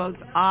Grill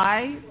votes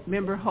aye.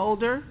 Member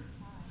Holder?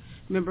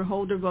 Aye. Member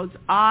Holder votes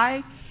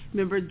aye.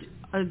 Member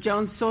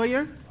Jones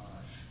Sawyer?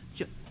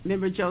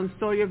 Member Jones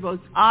Sawyer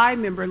votes aye.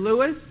 Member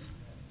Lewis?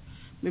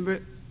 Member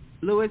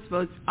Lewis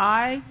votes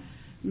aye.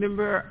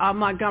 Member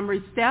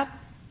Montgomery Stepp?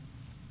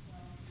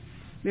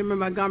 Member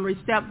Montgomery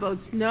Stepp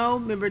votes no.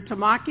 Member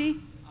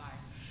Tamaki? Aye.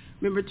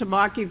 Member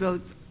Tamaki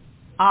votes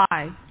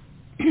aye.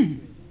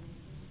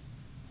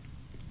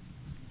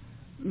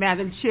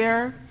 Madam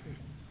Chair,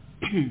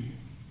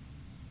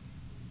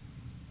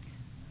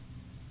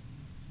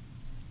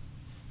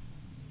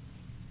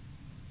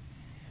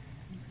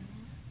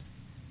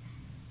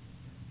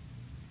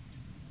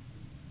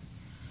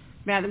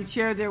 Madam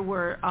Chair, there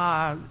were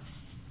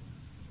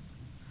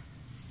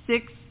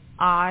 6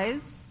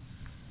 ayes.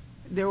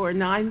 There were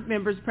 9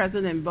 members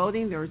present and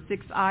voting. There were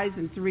 6 ayes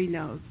and 3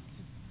 noes.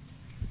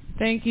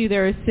 Thank you.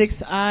 There are 6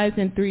 ayes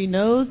and 3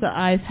 noes. The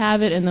ayes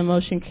have it and the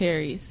motion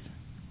carries.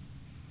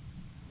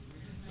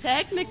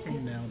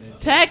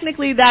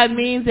 Technically, that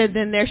means that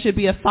then there should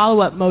be a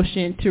follow-up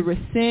motion to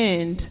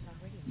rescind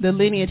the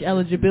lineage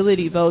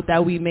eligibility vote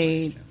that we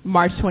made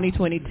March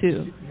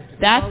 2022.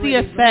 That's the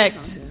effect.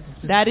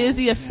 That is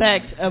the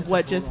effect of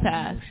what just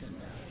passed.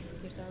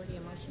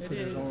 It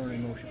is already a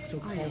motion. So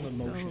call the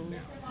motion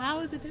now.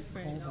 How is it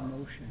different? Call the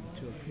motion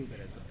to approve it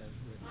as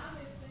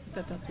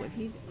written. That's what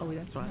he. Oh,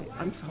 that's right.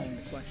 I'm sorry. Calling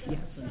the question.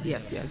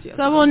 Yes.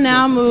 So we'll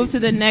now move to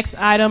the next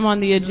item on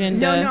the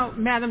agenda. No,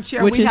 Madam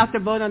Chair, we have to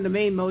vote on the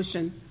main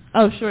motion.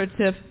 Oh, sure,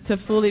 to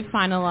fully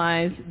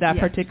finalize that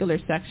particular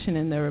section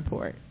in the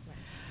report.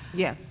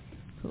 Yes.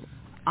 Cool.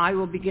 I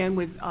will begin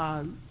with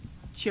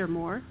Chair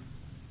Moore.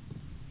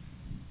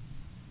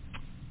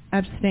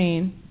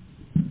 Abstain.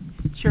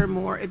 Chair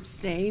Moore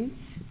abstains.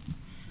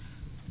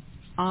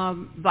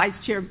 Vice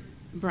Chair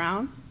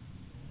Brown.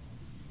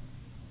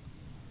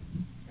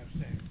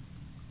 Abstain.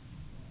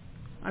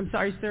 I'm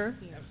sorry, sir.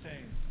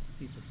 Abstain.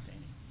 He's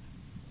abstaining.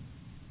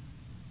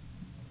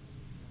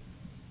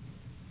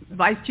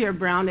 Vice Chair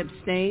Brown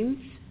abstains.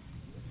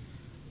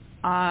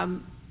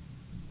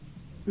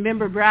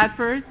 Member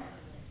Bradford.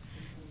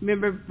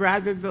 Member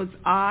Bradford votes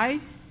aye.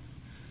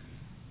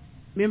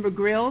 Member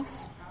Grill.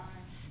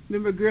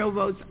 Member Grill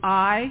votes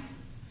aye.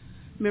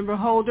 Member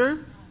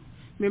Holder.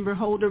 Member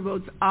Holder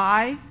votes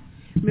aye.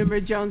 Member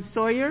Jones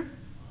Sawyer.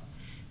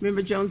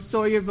 Member Jones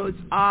Sawyer votes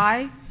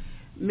aye.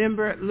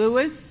 Member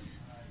Lewis.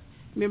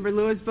 Member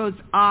Lewis votes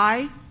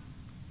aye.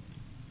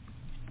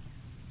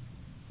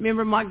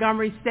 Member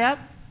Montgomery Stepp.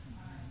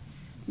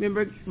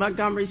 Member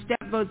Montgomery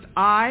Stepp votes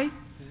aye.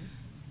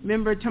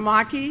 Member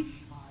Tamaki.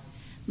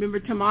 Member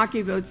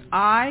Tamaki votes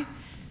aye.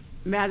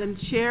 Madam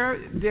Chair,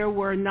 there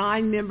were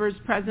 9 members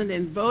present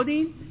and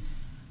voting.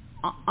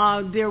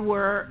 There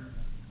were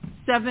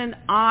 7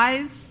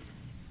 ayes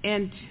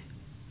and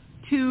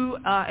 2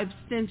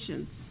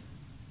 abstentions.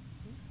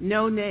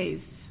 No nays.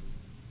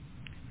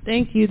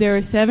 Thank you. There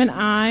were 7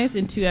 ayes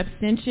and 2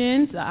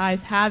 abstentions. The ayes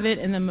have it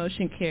and the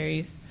motion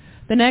carries.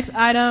 The next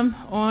item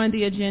on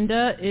the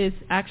agenda is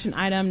action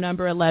item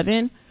number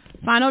 11,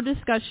 final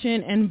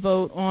discussion and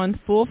vote on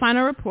full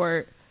final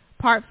report,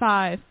 Part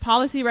 5,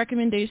 policy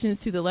recommendations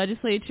to the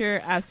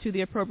legislature as to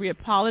the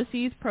appropriate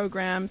policies,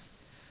 programs,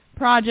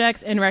 projects,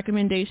 and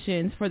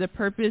recommendations for the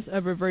purpose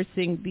of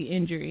reversing the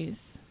injuries.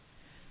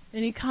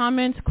 Any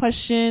comments,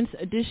 questions,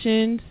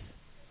 additions?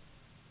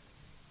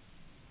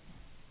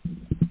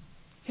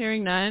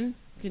 Hearing none,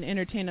 you can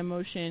entertain a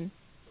motion.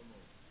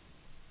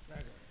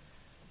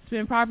 It's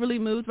been properly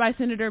moved by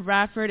Senator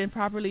Bradford and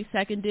properly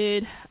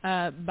seconded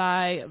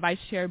by Vice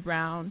Chair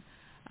Brown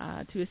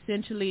to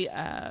essentially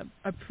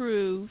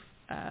approve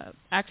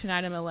action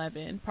item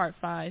 11, Part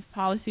 5,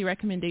 policy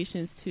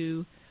recommendations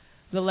to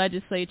the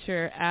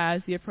legislature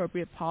as the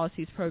appropriate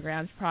policies,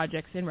 programs,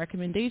 projects, and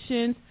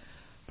recommendations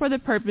for the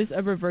purpose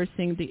of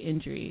reversing the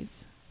injuries.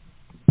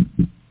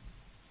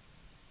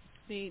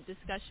 The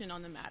discussion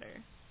on the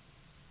matter.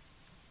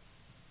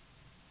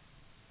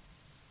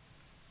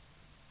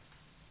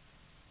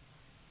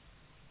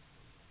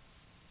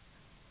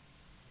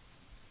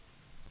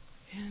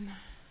 And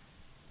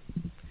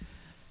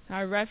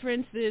I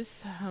referenced this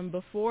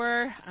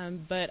before,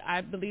 but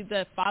I believe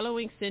the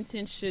following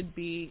sentence should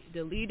be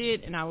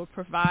deleted, and I will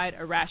provide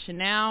a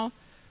rationale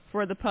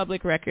for the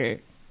public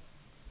record.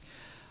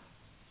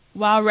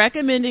 While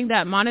recommending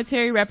that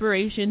monetary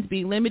reparations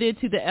be limited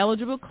to the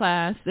eligible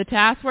class, the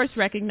task force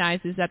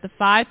recognizes that the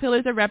 5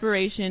 pillars of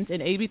reparations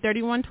in AB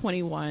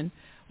 3121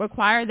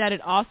 require that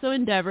it also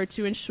endeavor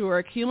to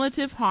ensure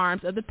cumulative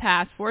harms of the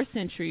past 4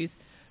 centuries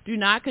do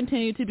not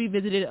continue to be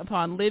visited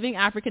upon living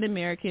African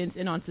Americans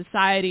and on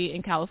society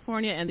in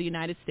California and the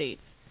United States.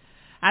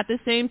 At the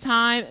same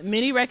time,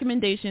 many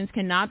recommendations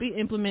cannot be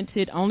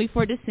implemented only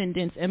for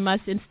descendants and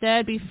must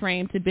instead be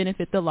framed to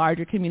benefit the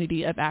larger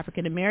community of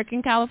African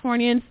American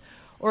Californians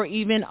or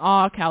even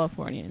all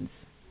Californians.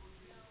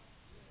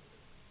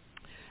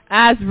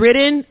 As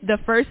written, the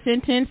first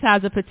sentence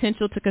has the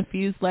potential to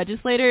confuse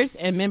legislators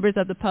and members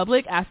of the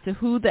public as to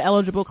who the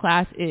eligible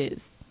class is.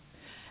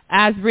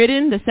 As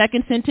written, the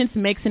second sentence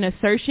makes an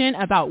assertion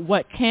about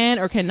what can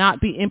or cannot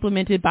be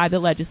implemented by the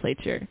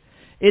legislature.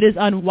 It is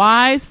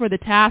unwise for the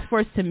task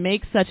force to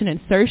make such an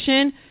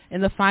insertion in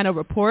the final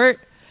report,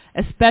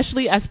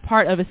 especially as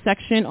part of a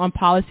section on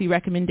policy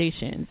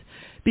recommendations,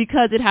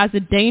 because it has a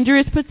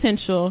dangerous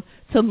potential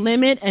to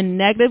limit and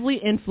negatively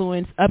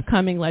influence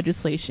upcoming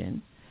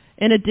legislation.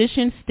 In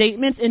addition,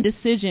 statements and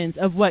decisions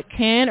of what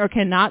can or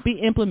cannot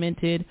be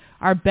implemented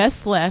are best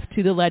left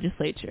to the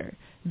legislature.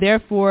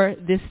 Therefore,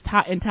 this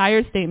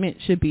entire statement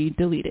should be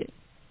deleted.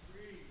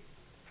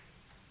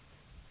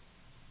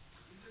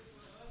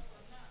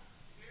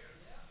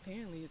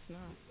 Apparently it's not.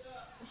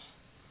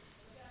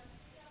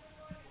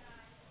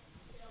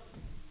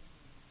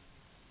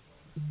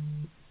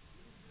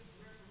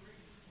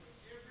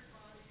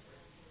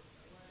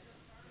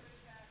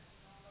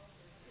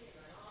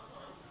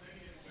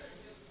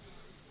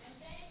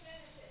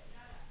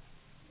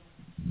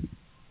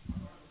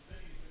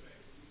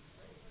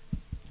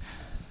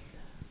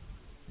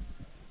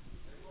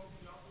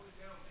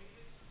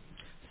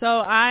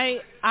 So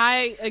I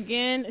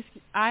again,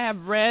 I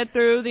have read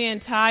through the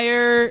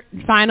entire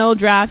final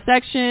draft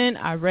section.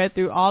 I've read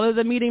through all of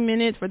the meeting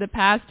minutes for the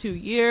past 2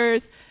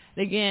 years.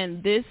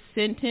 Again, this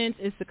sentence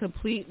is a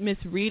complete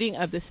misreading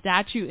of the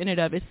statute in and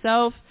of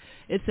itself.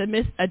 It's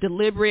a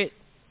deliberate,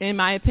 in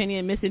my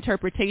opinion,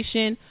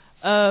 misinterpretation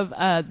of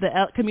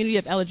the community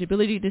of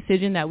eligibility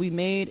decision that we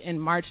made in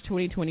March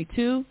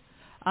 2022,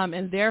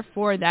 and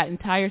therefore that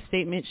entire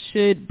statement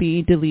should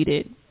be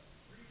deleted.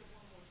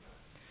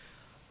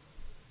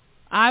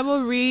 I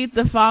will read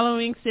the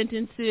following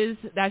sentences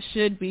that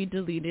should be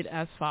deleted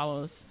as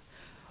follows.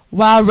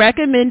 While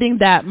recommending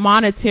that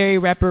monetary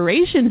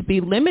reparations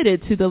be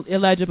limited to the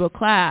eligible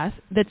class,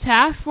 the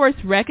task force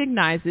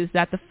recognizes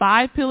that the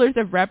 5 pillars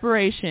of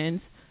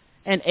reparations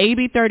and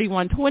AB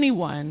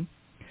 3121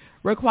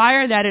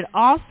 require that it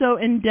also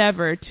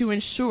endeavor to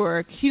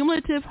ensure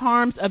cumulative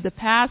harms of the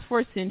past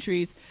 4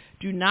 centuries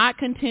do not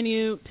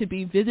continue to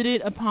be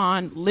visited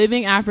upon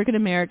living African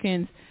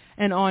Americans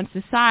and on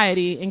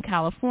society in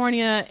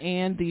California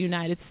and the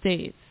United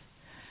States.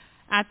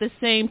 At the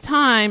same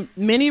time,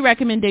 many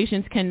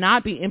recommendations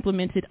cannot be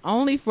implemented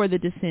only for the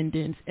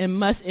descendants and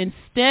must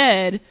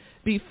instead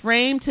be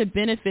framed to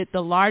benefit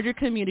the larger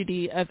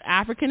community of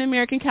African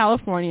American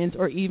Californians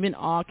or even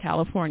all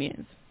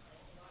Californians.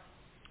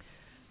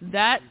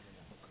 That,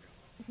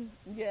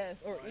 yes,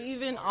 or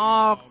even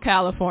all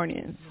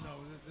Californians.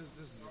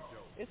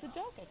 It's a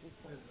joke at this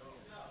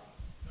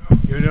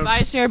point.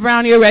 Vice Chair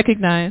Brown, you're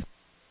recognized.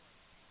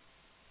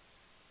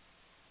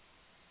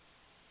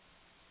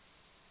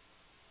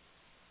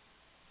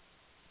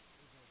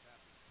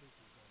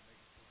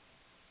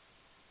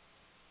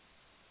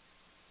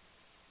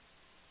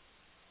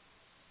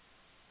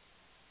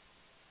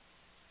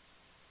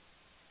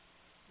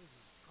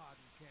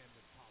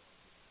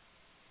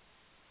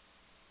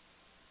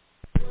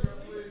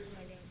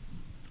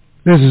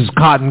 This is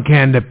cotton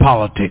candy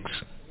politics.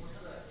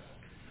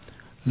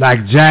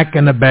 Like Jack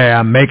and the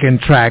Bear making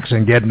tracks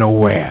and get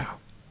nowhere.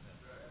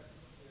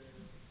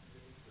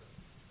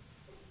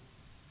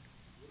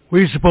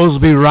 We're supposed to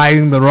be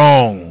righting the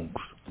wrongs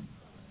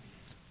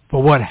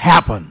for what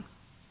happened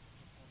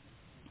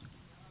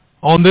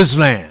on this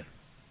land.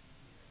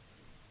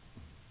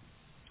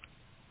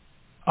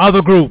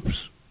 Other groups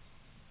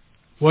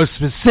were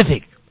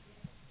specific,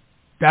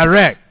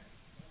 direct.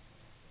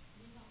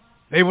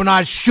 They were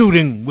not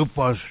shooting with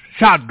a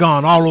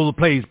shotgun all over the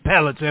place,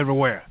 pellets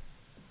everywhere.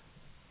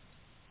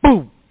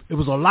 Boom! It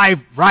was a live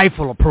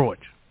rifle approach.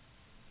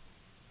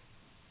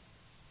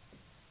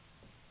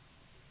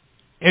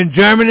 In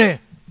Germany,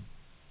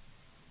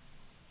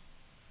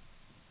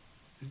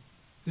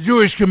 the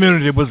Jewish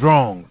community was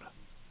wronged.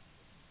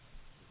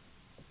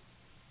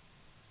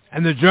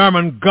 And the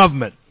German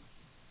government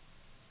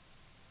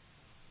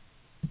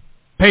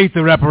paid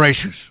the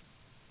reparations.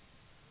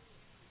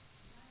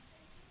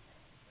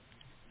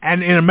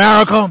 And in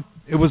America,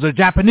 it was a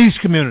Japanese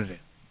community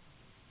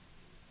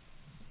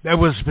that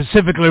was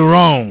specifically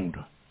wronged.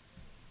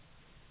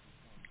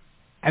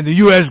 And the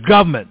U.S.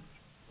 government,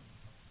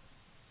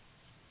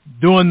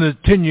 during the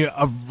tenure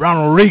of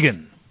Ronald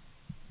Reagan,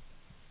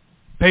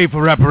 paid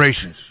for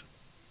reparations.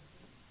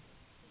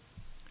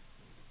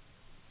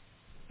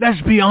 Let's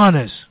be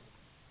honest.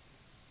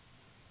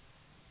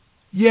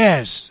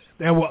 Yes,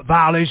 there were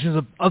violations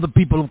of other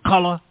people of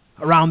color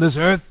around this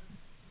earth.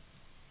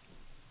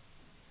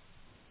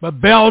 But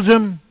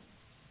Belgium,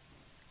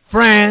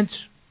 France,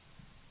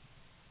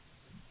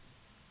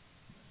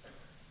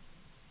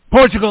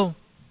 Portugal,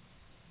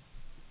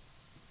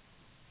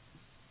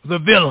 the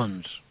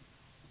villains,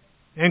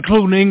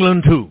 including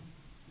England too.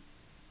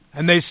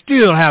 And they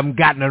still haven't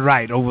gotten it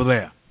right over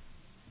there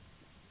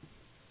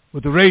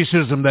with the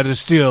racism that is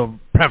still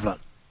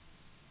prevalent.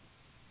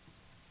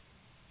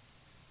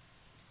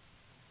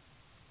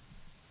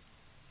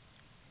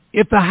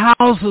 If the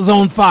house is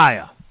on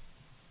fire,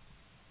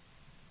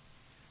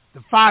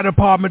 the fire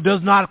department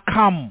does not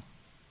come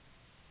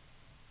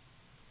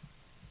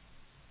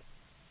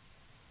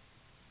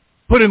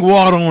putting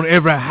water on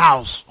every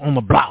house on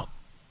the block.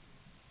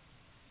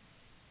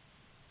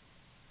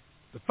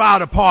 The fire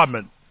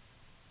department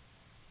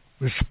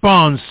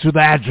responds to the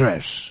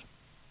address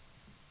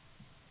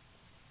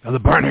of the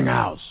burning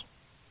house.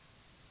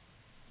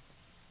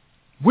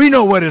 We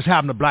know what has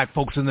happened to black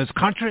folks in this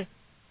country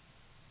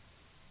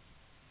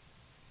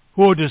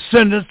who are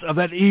descendants of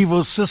that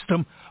evil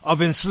system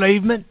of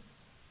enslavement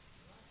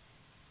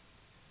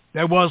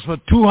that was for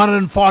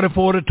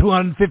 244 to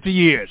 250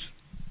 years.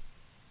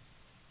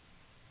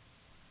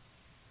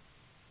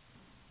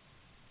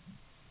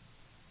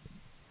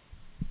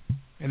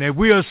 And if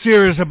we are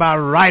serious about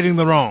righting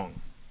the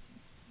wrong,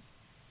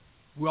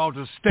 we ought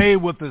to stay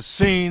with the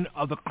scene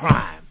of the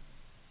crime,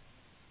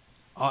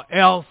 or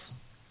else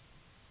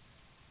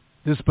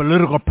this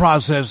political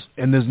process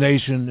in this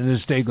nation, in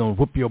this state, going to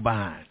whoop your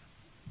behind.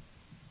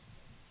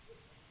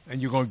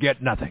 And you're going to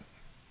get nothing.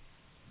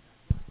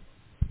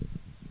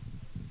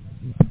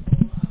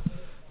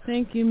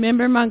 Thank you.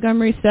 Member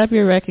Montgomery Stepp,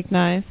 you're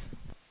recognized.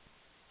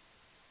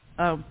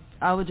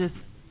 I would just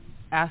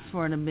ask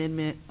for an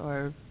amendment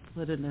or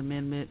put an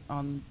amendment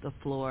on the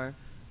floor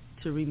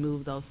to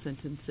remove those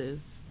sentences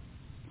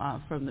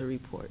from the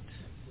report.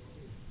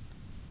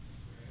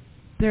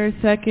 Is there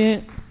a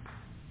second?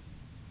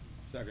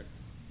 Second.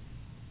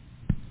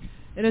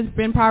 It has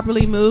been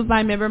properly moved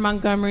by Member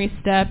Montgomery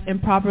Stepp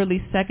and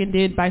properly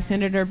seconded by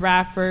Senator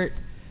Bradford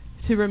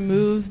to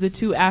remove the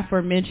two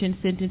aforementioned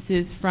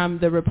sentences from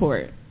the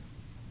report.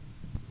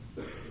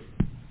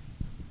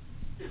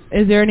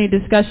 Is there any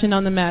discussion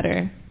on the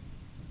matter?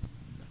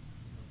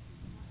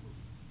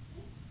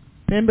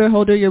 Member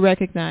Holder, you're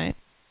recognized.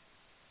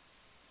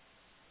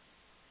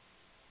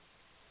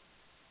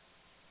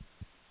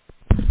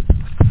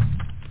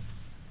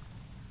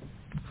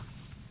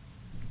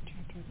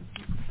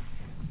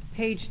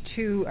 Page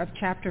 2 of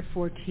Chapter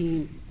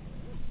 14.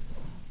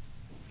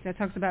 That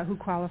talks about who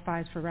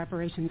qualifies for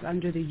reparations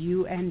under the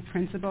UN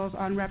principles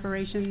on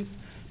reparations,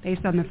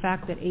 based on the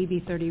fact that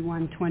AB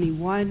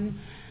 3121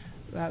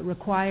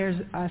 requires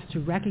us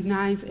to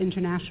recognize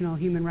international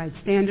human rights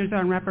standards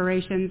on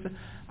reparations.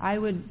 I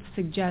would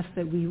suggest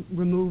that we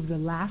remove the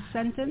last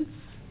sentence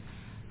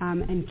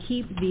and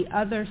keep the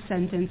other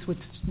sentence,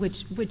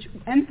 which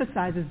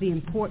emphasizes the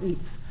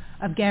importance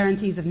of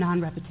guarantees of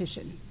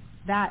non-repetition.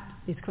 That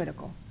is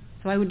critical.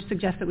 So I would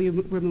suggest that we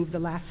remove the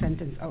last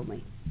sentence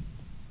only.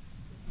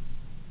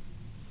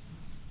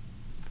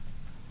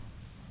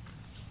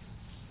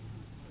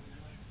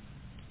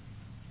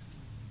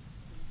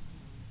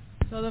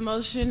 So the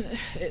motion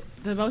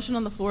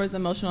on the floor is the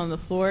motion on the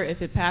floor.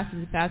 If it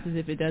passes, it passes.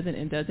 If it doesn't,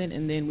 it doesn't,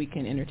 and then we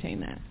can entertain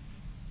that.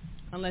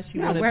 Unless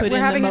you want to put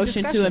in the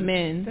motion to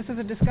amend. This is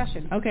a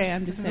discussion. Okay,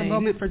 I'm just saying. This is a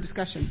moment for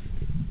discussion.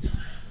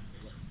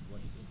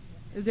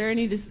 Is there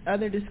any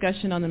other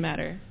discussion on the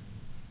matter?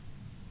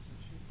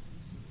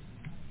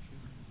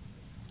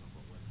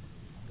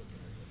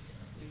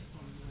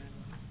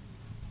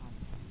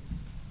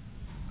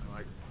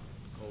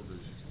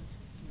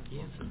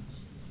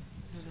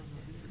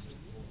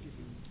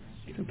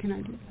 So can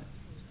I do that?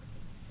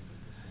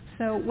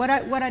 So what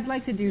I'd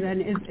like to do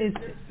then is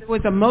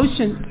with a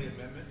motion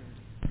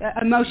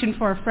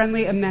for a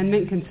friendly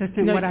amendment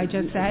consistent with what I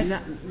just said.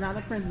 Not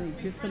a friendly,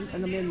 just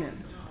an amendment.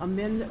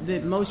 Amend the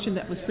motion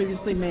that was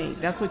previously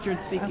made. That's what you're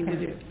seeking to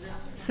do.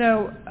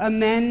 So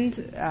amend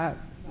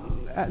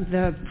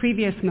the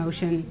previous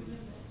motion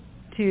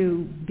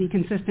to be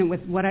consistent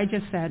with what I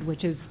just said,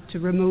 which is to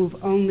remove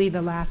only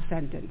the last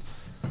sentence.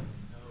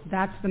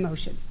 That's the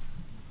motion.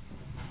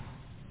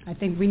 I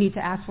think we need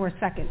to ask for a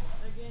second.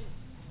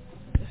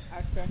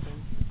 I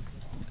second.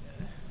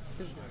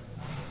 Is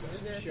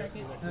there a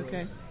second?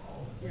 Okay.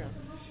 Yeah.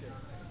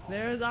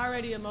 There is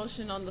already a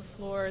motion on the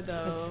floor,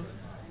 though,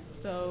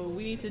 so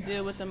we need to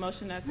deal with the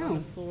motion that's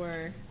on the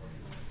floor.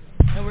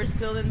 And we're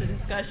still in the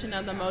discussion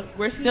on the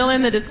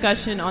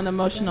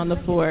motion on the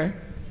floor.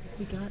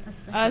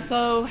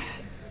 So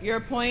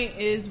your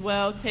point is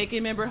well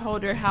taken, Member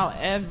Holder.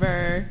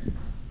 However,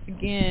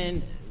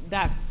 again,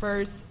 that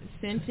first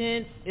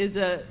sentence is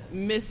a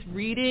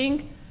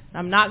misreading.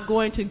 I'm not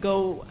going to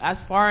go as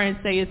far and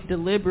say it's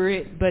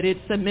deliberate, but it's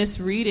a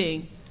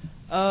misreading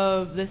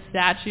of the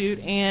statute.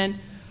 And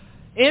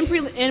in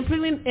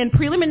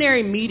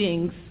preliminary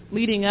meetings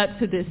leading up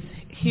to this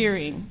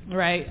hearing,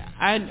 right,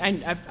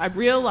 I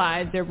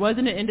realized there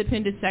wasn't an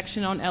independent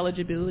section on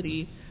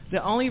eligibility.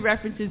 The only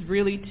references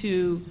really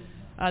to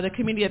the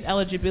committee of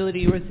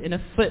eligibility was in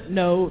a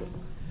footnote,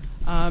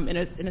 in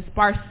a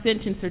sparse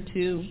sentence or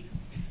two.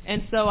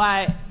 And so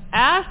I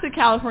asked the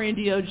California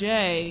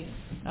DOJ,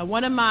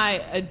 one of my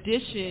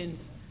additions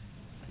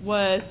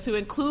was to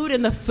include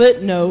in the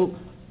footnote,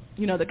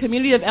 the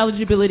community of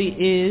eligibility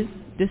is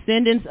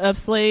descendants of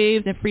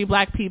slaves and free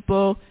black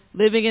people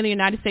living in the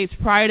United States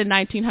prior to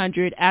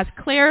 1900 as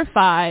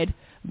clarified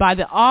by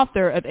the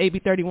author of AB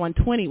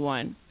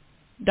 3121,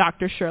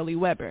 Dr. Shirley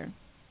Weber.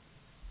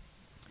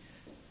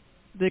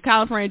 The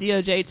California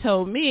DOJ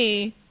told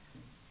me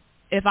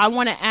if I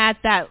want to add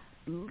that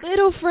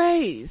little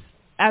phrase,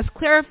 as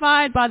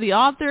clarified by the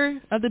author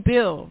of the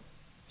bill,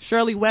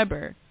 Shirley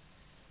Weber,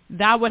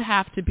 that would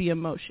have to be a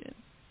motion.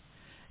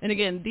 And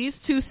again, these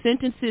two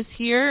sentences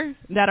here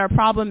that are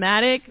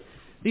problematic,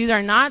 these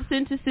are not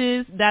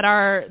sentences that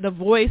are the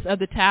voice of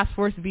the task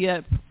force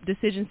via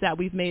decisions that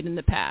we've made in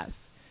the past.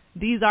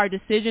 These are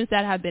decisions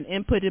that have been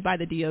inputted by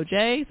the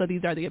DOJ, so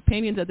these are the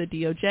opinions of the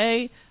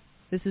DOJ.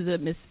 This is a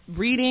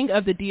misreading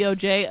of the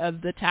DOJ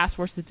of the task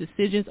force's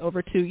decisions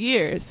over 2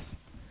 years.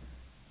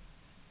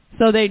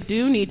 So they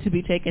do need to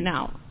be taken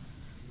out.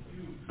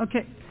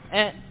 Okay.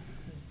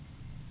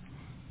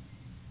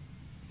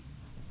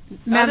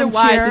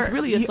 Otherwise, Chair, it's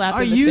really a slap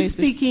are in the you face.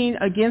 speaking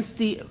against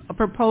the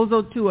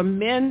proposal to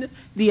amend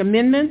the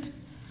amendment?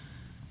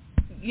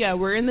 Yeah,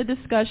 we're in the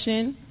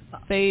discussion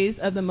phase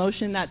of the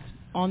motion that's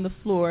on the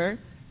floor.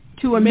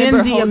 To amend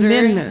Member the Holder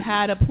amendment.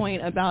 had a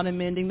point about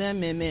amending the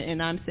amendment,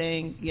 and I'm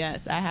saying, yes,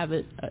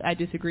 I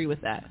disagree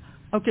with that.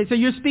 Okay, so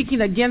you're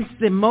speaking against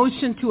the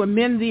motion to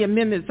amend the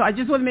amendment. So I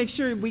just want to make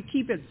sure we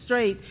keep it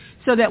straight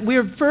so that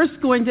we're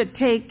first going to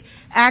take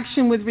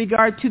action with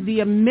regard to the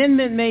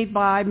amendment made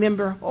by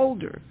Member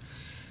Holder.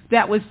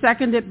 that was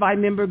seconded by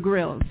Member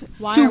Grills.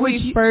 Why are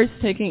we first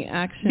taking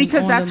action?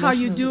 Because on that's the how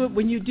you motion? do it.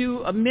 When you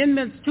do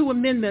amendments, two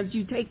amendments,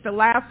 you take the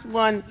last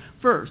one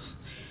first.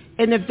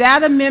 And if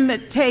that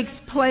amendment takes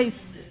place,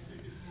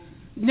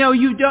 no,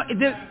 you don't.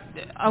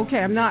 Okay,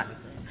 I'm not.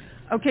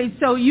 Okay,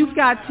 so you've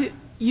got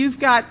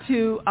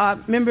to,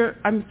 member,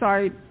 I'm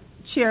sorry,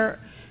 Chair.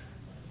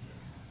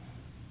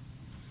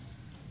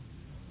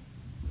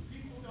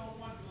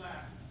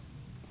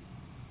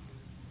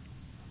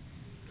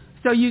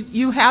 So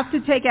you have to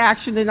take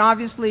action, and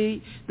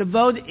obviously the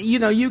vote,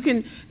 you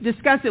can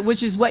discuss it,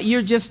 which is what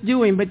you're just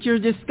doing, but you're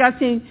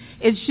discussing,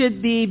 it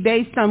should be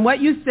based on what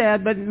you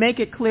said, but make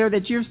it clear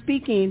that you're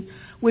speaking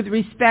with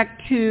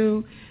respect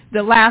to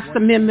the last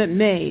amendment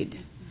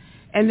made.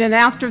 And then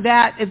after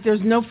that, if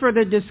there's no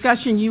further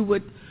discussion, you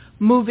would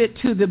move it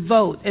to the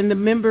vote, and the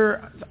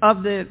member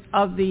of the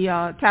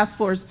task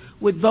force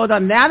would vote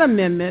on that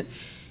amendment.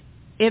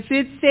 If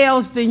it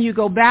fails, then you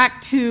go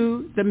back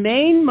to the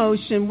main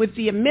motion with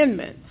the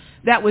amendment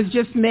that was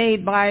just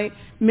made by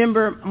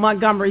Member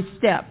Montgomery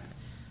Stepp.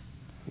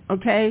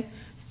 Okay?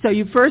 So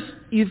you first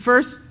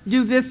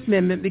do this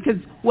amendment, because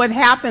what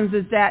happens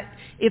is that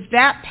if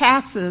that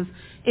passes,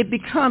 it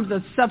becomes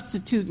a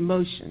substitute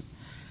motion.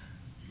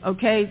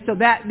 Okay? So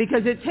that,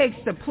 because it takes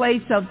the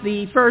place of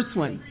the first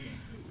one.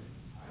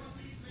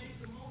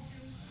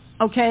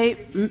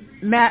 Okay?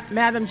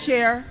 Madam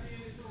Chair?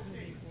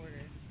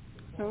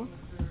 Huh?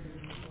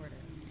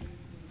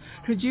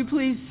 Could you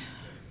please?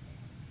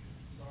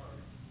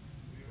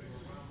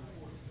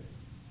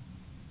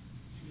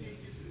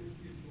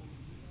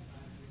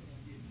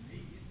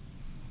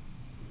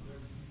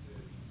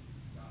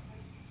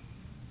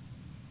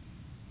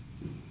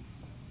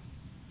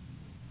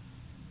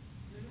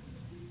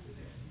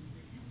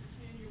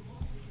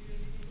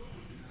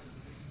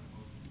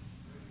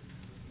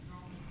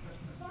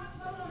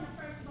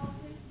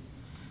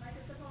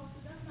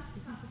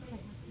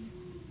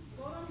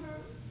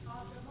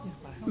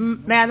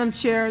 Madam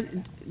Chair,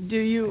 do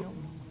you?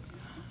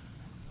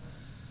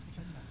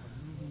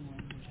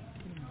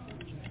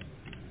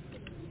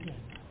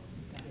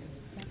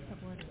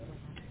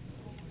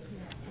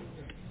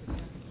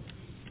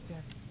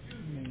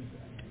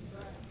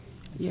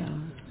 Yeah.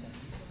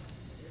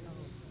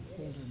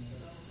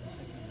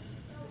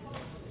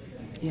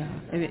 Yeah.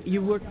 And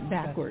you work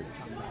backwards.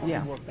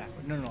 Yeah. Work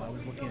backward. No, I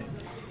was looking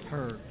at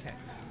her text.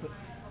 But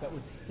that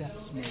was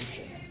Stepp's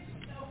motion.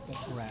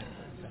 That's Bradford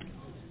second.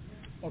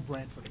 Or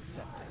Bradford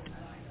accepted.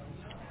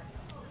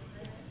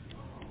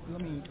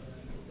 Let me.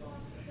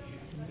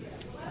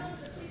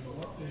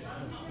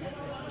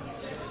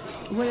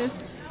 What is?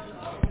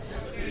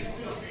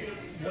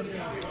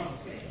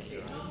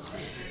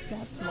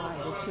 That's why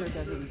the chair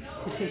doesn't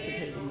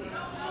participate in it.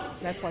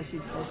 That's why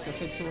she's supposed to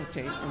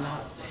facilitate and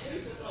not.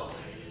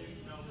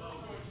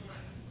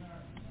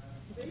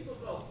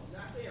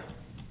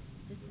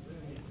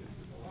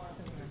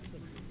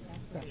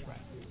 That's right.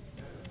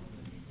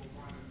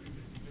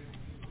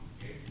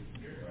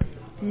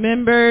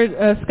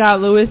 Member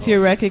Scott Lewis, you're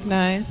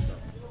recognized.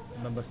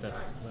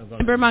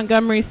 Member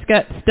Montgomery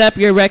Stepp,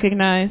 you're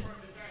recognized.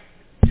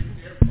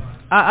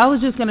 I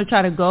was just going to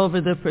try to go over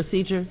the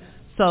procedure.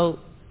 So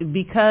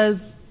because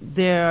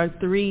there are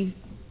three,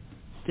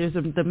 there's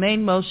the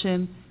main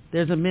motion,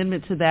 there's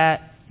amendment to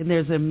that, and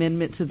there's an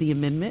amendment to the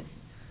amendment.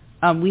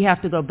 We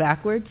have to go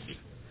backwards.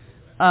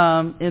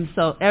 And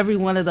so every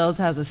one of those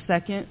has a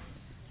second.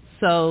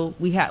 So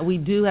we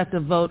do have to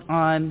vote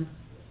on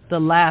the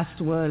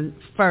last one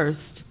first,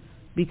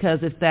 because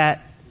if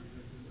that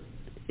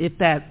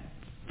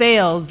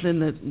fails,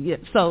 then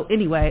so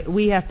anyway,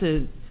 we have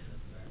to.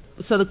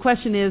 So the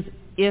question is,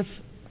 if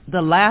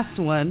the last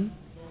one,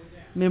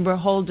 Member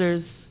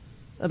Holder's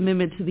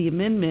amendment to the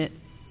amendment,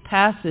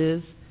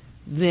 passes,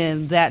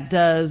 then that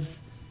does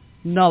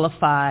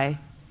nullify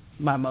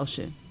my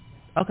motion.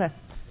 Okay.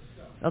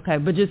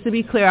 But just to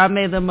be clear, I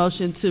made the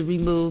motion to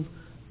remove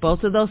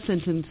both of those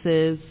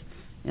sentences,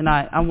 and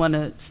I want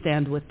to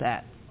stand with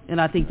that. And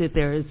I think that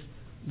there is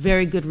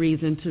very good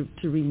reason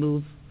to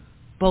remove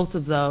both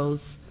of those,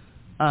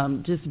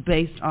 just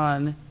based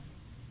on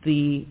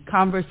the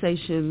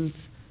conversations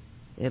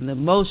and the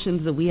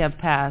motions that we have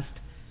passed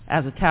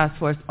as a task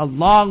force,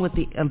 along with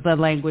the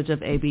language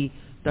of AB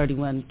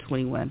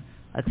 3121.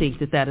 I think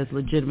that is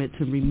legitimate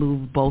to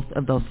remove both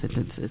of those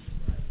sentences.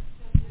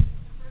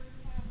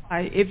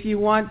 If you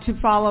want to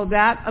follow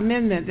that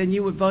amendment, then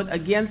you would vote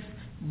against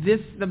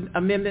the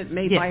amendment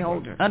made by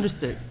Holder.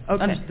 Understood.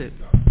 Okay. Understood.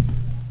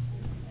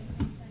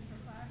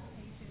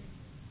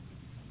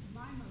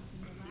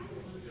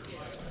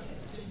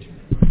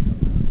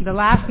 The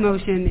last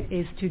motion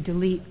is to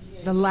delete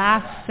the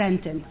last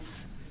sentence.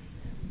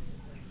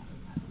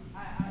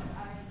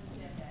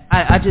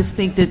 I just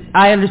think that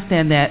I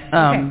understand that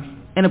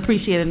and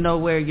appreciate and know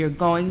where you're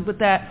going with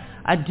that.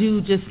 I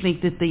do just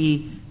think that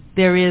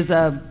there is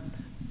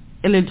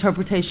an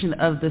interpretation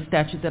of the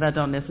statute that I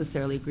don't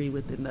necessarily agree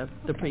with in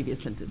the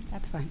previous sentence.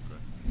 That's fine.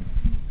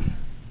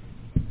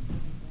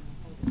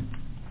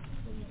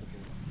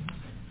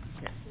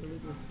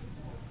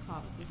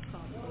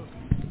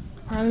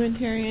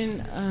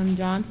 Parliamentarian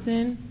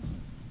Johnson.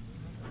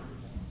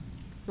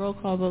 Roll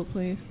call vote,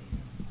 please.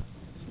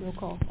 Roll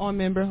call. On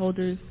member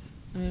holders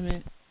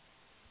amendment.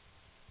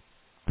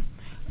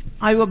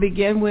 I will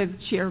begin with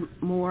Chair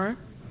Moore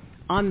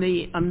on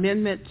the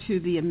amendment to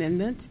the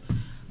amendment.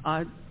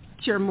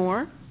 Chair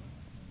Moore?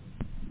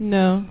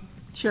 No.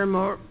 Chair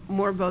Moore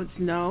votes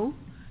no.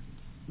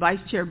 Vice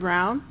Chair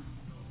Brown?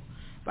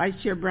 Vice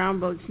Chair Brown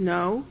votes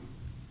no.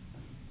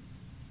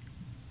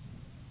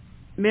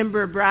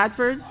 Member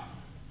Bradford?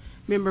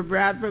 Member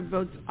Bradford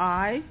votes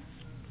aye.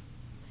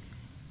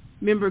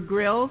 Member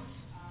Grills?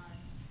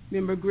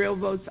 Member Grill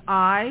votes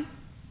aye.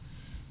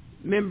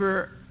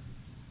 Member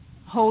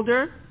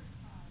Holder?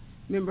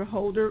 Member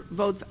Holder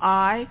votes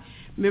aye.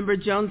 Member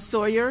Jones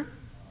Sawyer?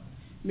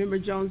 Member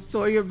Jones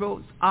Sawyer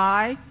votes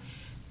aye.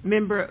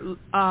 Member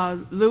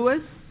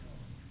Lewis?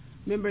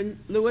 Member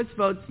Lewis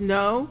votes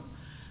no.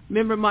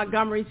 Member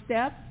Montgomery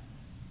Stepp?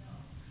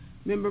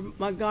 Member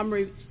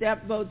Montgomery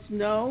Stepp votes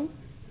no.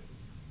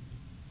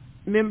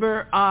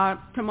 Member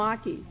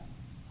Tamaki?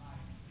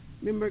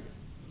 Member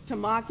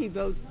Tamaki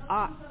votes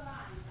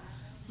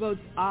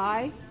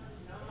aye.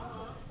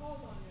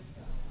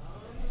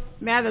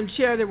 Madam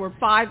Chair, there were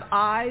 5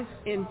 ayes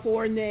and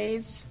 4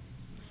 nays,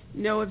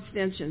 no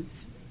abstentions.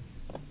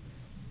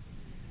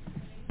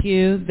 Thank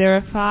you. There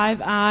are 5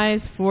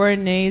 ayes, 4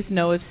 nays,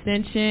 no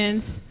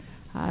abstentions,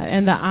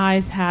 and the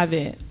ayes have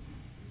it.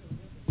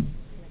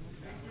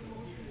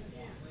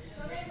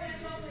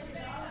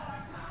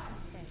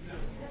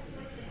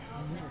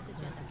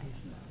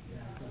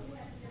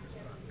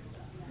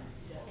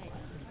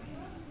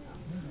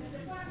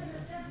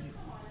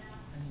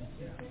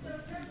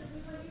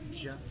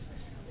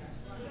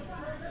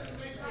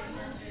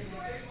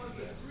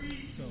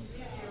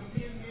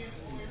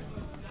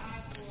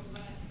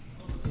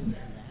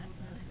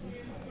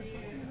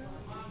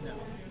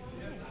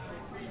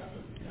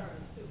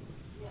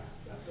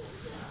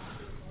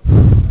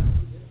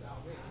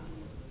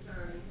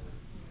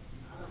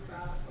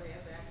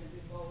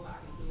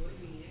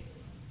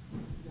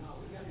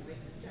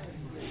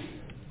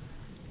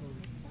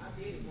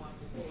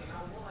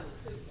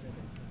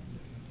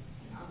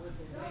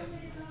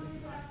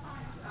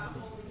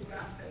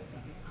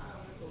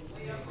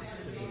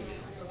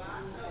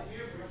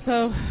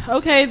 So,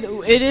 okay,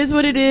 it is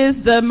what it is.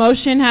 The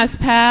motion has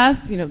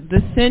passed. You know,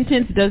 the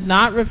sentence does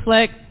not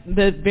reflect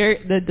the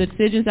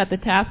decisions that the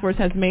task force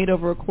has made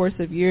over a course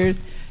of years,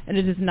 and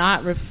it does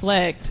not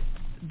reflect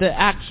the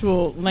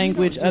actual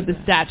language of the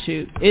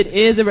statute. It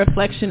is a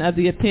reflection of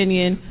the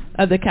opinion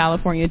of the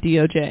California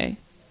DOJ.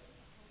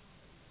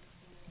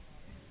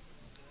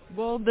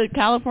 Well, the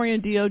California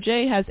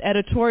DOJ has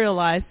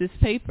editorialized this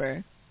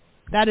paper.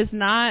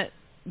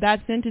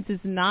 That sentence is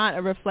not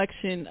a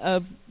reflection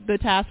of the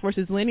task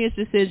force's lineage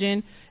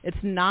decision. It's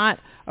not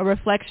a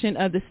reflection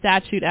of the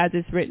statute as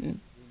it's written.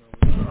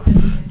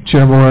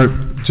 Chair Moore,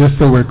 just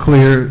so we're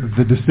clear,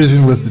 the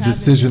decision was the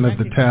decision of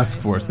the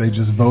task force. They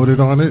just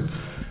voted on it.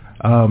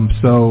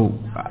 So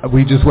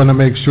we just want to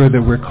make sure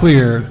that we're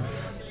clear.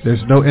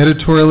 There's no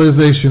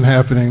editorialization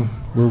happening.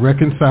 We're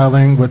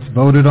reconciling what's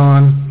voted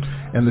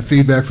on and the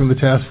feedback from the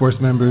task force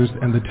members,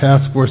 and the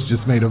task force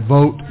just made a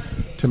vote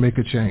to make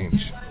a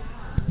change.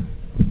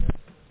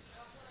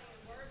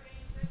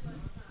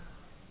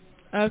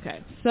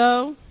 Okay,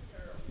 so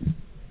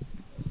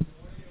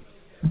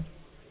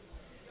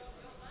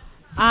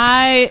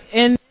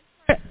in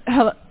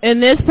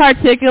this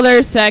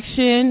particular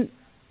section,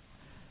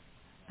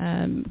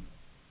 I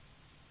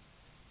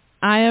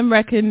am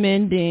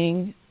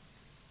recommending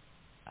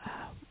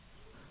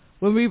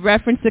when we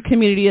reference the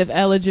community of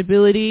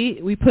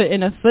eligibility, we put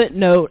in a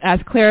footnote as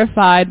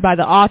clarified by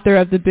the author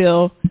of the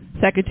bill,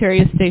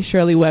 Secretary of State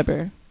Shirley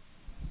Weber.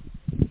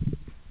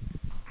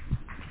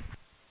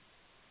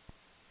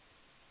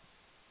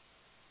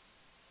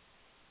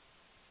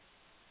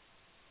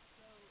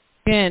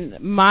 Again,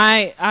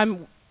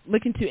 I'm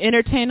looking to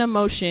entertain a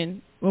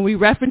motion when we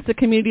reference the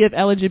community of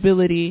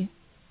eligibility,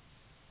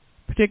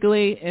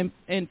 particularly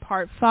in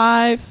Part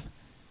 5,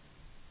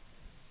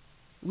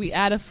 we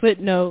add a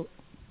footnote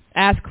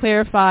as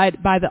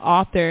clarified by the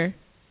author,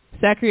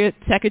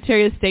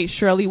 Secretary of State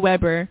Shirley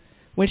Weber,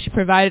 when she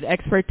provided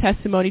expert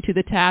testimony to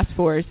the task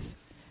force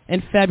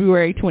in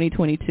February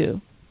 2022.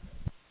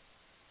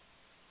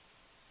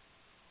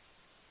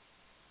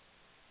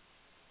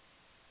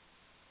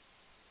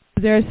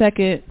 Is there a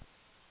second?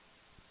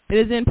 It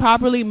has been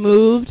properly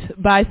moved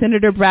by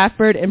Senator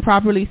Bradford and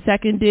properly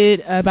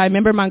seconded by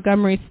Member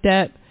Montgomery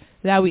Stepp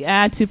that we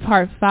add to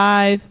Part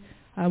 5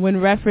 when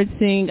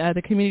referencing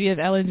the community of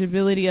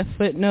eligibility a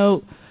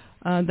footnote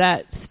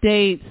that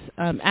states,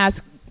 as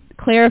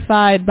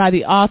clarified by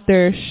the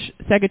author,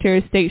 Secretary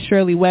of State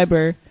Shirley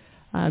Weber,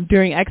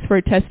 during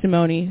expert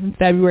testimony in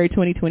February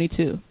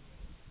 2022. Is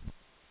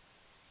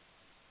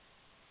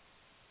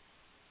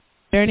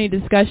there any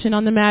discussion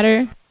on the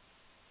matter?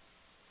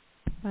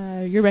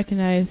 You're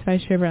recognized,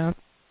 Vice Chair Brown.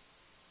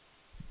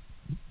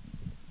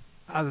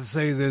 I would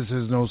say this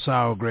is no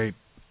sour grape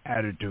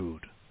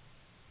attitude,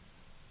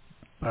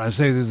 but I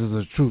say this is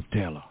a truth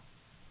teller.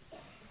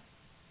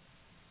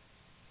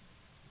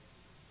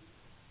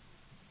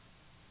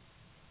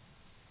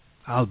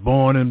 I was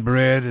born and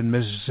bred in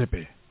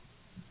Mississippi.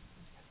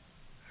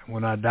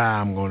 When I die,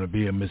 I'm going to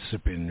be a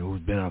Mississippian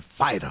who's been a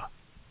fighter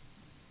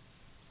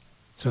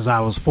since I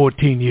was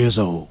 14 years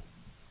old.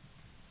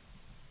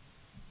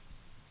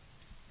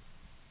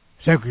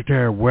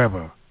 Secretary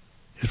Weber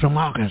is from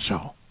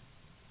Arkansas.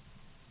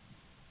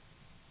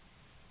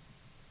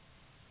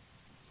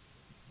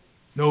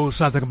 Knows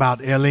something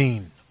about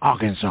Aileen,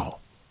 Arkansas,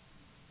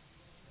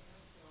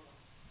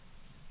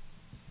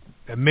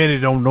 that many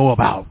don't know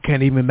about,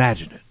 can't even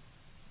imagine it.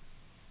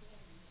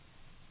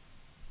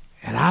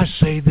 And I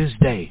say this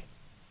day,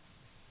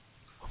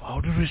 with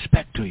all due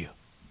respect to you,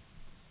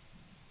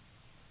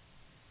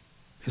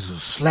 is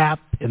a slap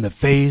in the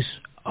face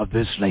of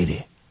this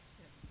lady.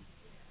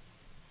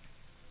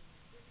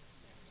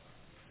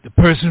 The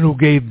person who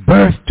gave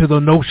birth to the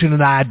notion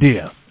and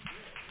idea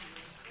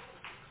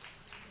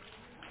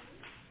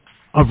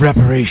of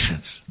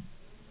reparations.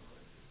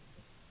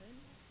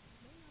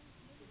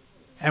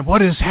 And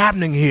what is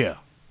happening here?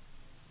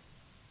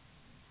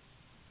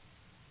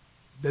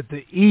 That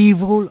the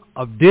evil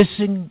of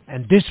dissing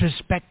and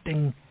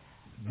disrespecting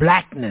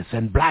blackness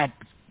and black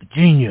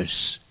genius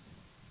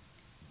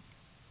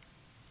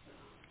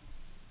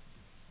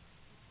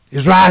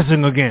is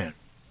rising again.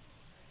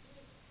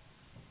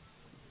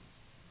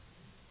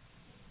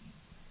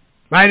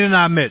 Right in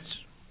our midst.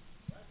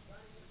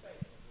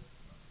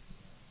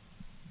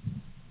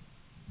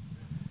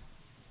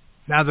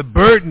 Now the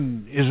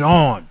burden is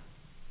on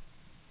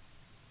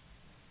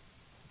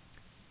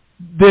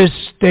this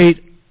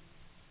state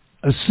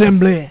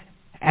assembly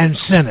and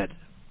senate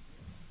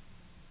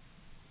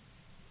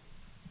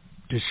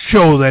to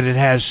show that it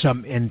has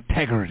some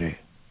integrity,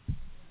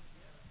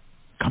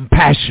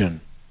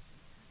 compassion,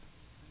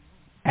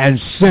 and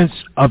sense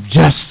of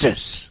justice.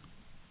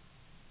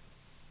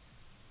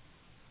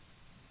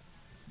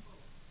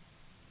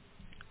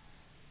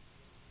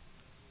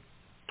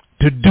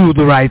 To do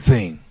the right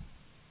thing.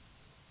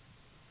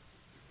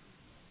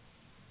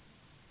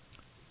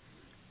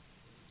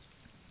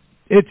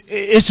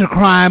 It's a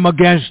crime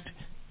against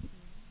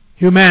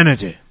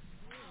humanity.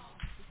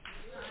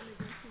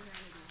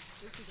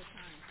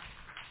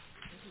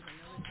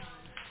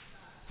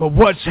 But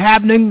what's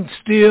happening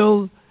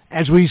still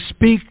as we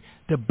speak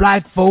to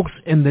black folks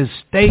in this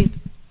state,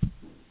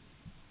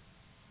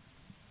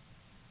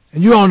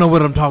 and you all know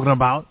what I'm talking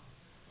about,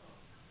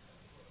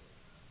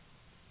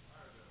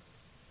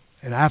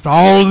 and after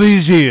all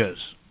these years,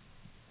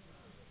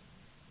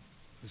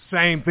 the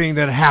same thing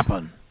that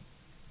happened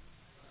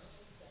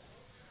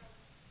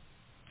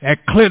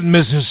at Clinton,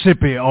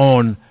 Mississippi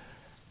on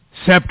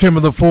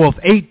September the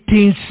 4th,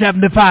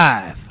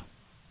 1875,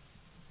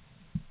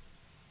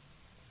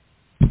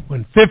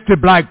 when 50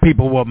 black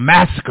people were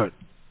massacred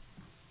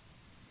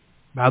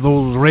by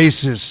those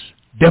racist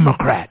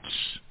Democrats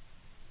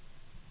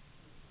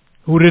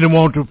who didn't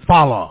want to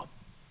follow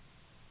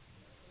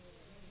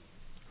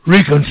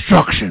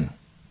Reconstruction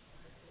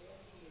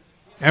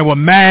and were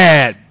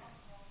mad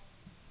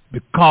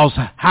because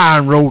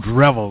Hiram Rhodes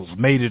rebels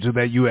made it to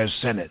that U.S.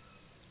 Senate.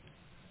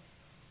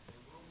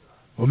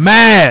 Were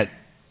mad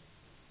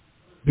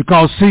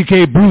because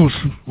C.K. Bruce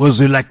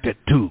was elected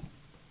too.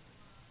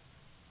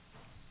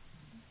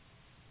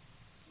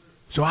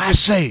 So I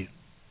say,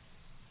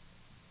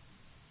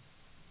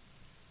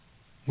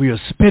 we are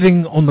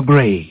spitting on the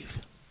grave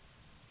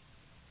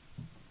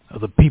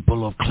of the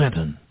people of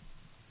Clinton,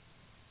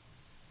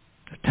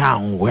 the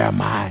town where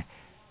my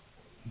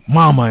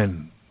mama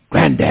and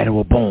granddaddy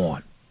were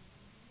born.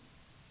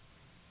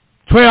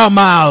 12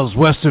 miles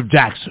west of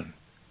Jackson.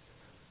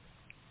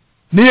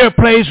 Near a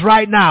place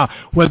right now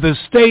where the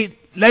state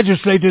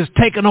legislature has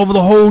taken over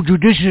the whole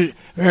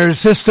judiciary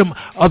system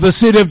of the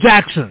city of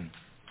Jackson.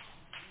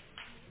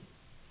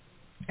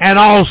 And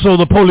also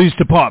the police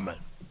department.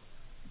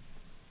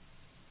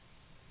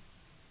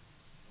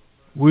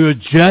 We're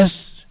just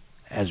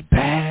as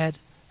bad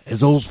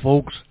as those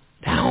folks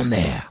down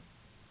there.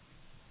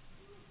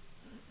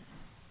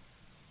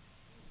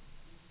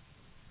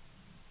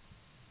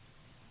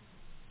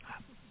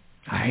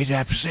 I hate to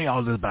have to say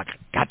all this, but I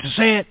got to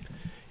say it.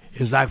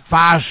 It's like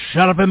fire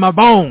shut up in my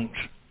bones.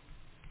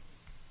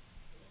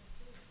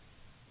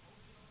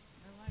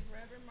 Like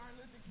Reverend Martin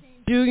Luther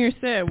King Jr.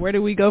 said, where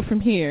do we go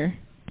from here?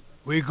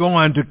 We're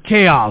going to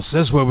chaos.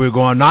 That's where we're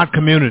going, not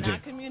community.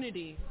 Not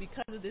community,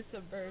 because of this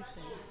subversion.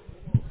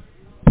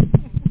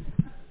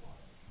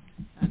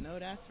 I know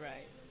that's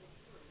right.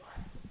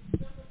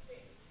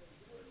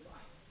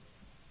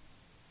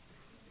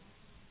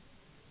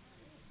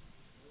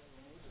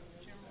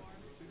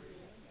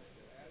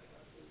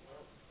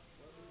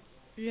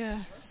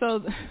 Yeah,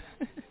 so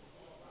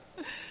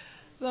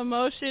the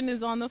motion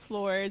is on the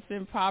floor. It's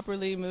been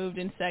properly moved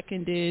and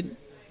seconded.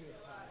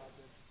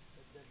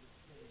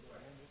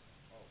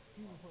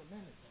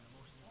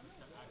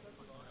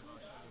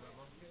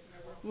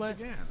 What?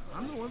 Again,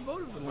 I'm the one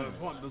voted for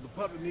the the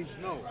public needs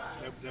to know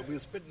that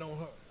we're spitting on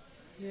her.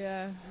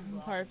 Yeah,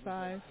 part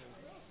 5.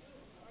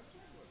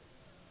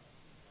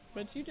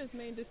 But you just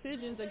made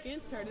decisions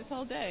against her this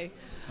whole day.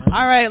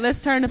 All right,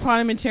 let's turn to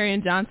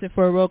Parliamentarian Johnson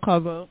for a roll call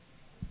vote.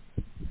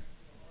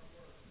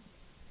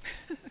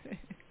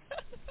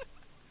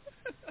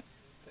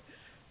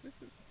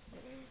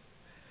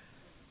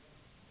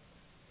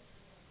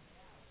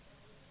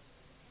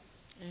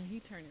 he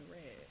turning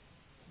red.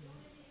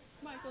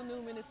 Michael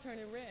Newman is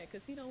turning red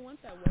because he don't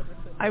want that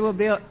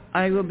weather.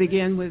 I will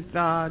begin with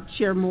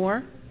Chair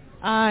Moore.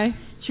 Aye.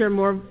 Chair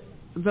Moore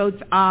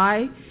votes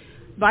aye.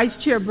 Vice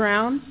Chair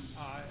Brown.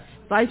 Aye.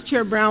 Vice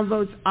Chair Brown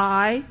votes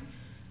aye.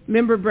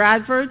 Member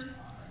Bradford.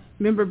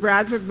 Member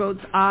Bradford votes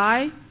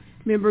aye.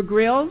 Member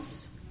Grills.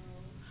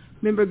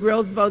 Member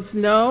Grills votes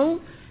no.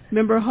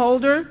 Member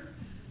Holder.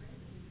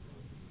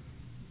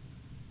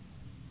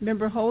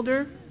 Member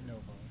Holder.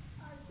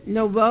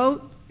 No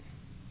vote.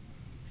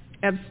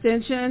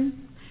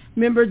 Abstention.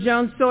 Member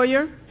Jones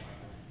Sawyer.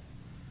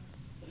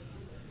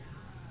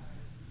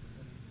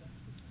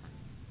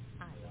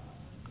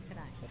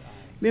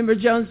 Member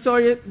Jones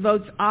Sawyer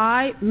votes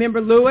aye.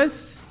 Member Lewis.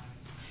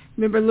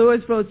 Member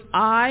Lewis votes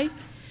aye.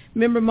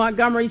 Member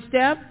Montgomery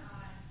Stepp.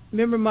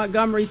 Member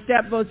Montgomery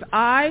Stepp votes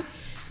aye.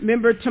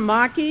 Member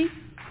Tamaki.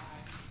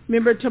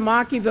 Member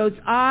Tamaki votes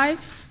aye.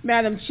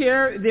 Madam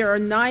Chair, there are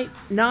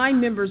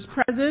nine members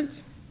present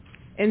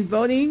and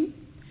voting.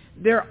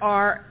 There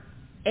are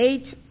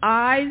 8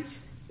 ayes,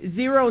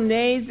 0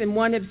 nays, and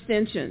 1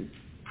 abstention.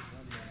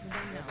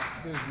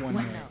 There's one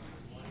no.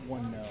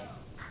 One no.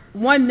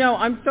 One no.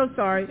 I'm so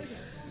sorry.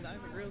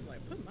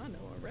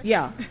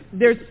 Yeah.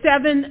 There's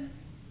 7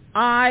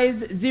 ayes,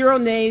 0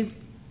 nays.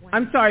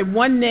 I'm sorry,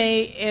 1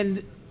 nay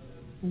and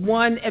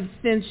 1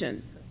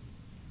 abstention.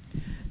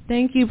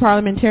 Thank you,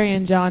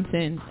 Parliamentarian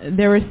Johnson.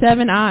 There were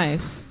 7 ayes,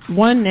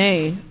 1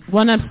 nay,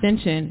 1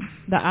 abstention.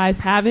 The ayes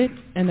have it,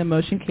 and the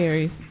motion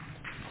carries.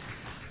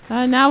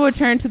 Now we'll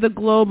turn to the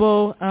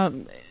global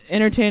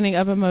entertaining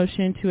of a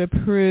motion to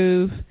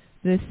approve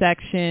this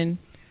section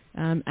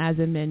as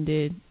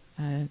amended,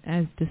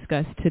 as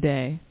discussed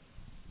today.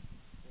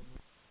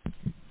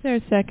 Is there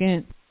a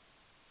second?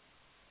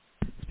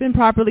 It's been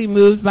properly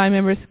moved by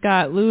Member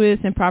Scott Lewis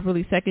and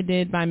properly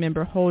seconded by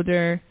Member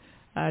Holder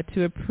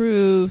to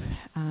approve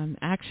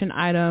action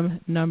item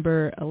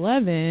number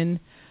 11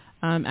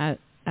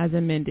 as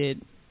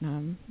amended.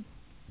 Is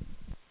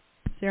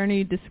there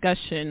any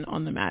discussion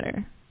on the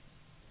matter?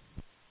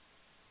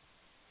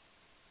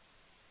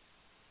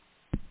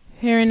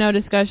 Hearing no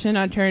discussion,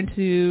 I'll turn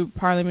to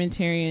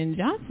Parliamentarian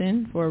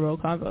Johnson for a roll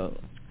call vote.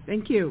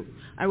 Thank you.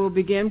 I will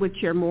begin with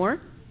Chair Moore.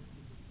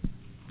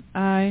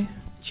 Aye.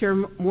 Chair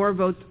Moore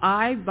votes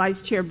aye. Vice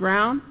Chair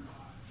Brown.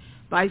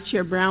 Vice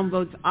Chair Brown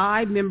votes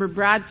aye. Member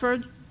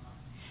Bradford.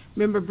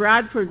 Member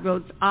Bradford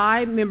votes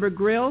aye. Member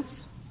Grills.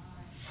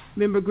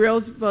 Member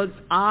Grills votes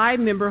aye.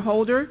 Member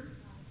Holder.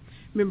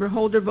 Member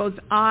Holder votes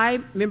aye.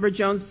 Member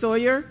Jones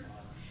Sawyer.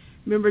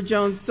 Member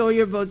Jones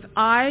Sawyer votes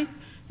aye.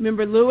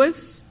 Member Lewis.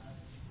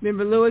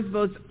 Member Lewis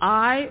votes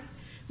aye.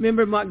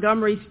 Member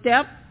Montgomery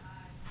Stepp.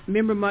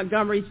 Member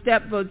Montgomery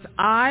Stepp votes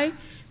aye.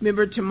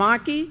 Member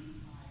Tamaki.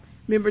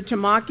 Member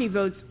Tamaki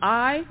votes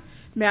aye.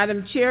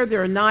 Madam Chair,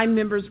 there are 9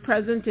 members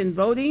present and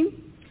voting.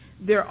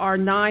 There are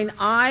 9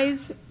 ayes,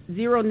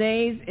 0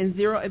 nays, and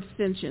 0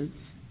 abstentions.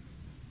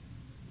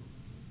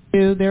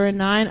 There are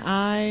 9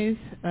 ayes,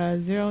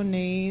 0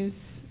 nays,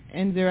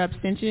 and 0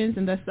 abstentions,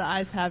 and thus the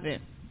ayes have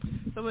it.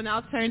 So we'll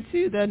now turn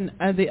to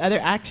the other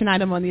action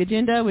item on the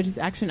agenda, which is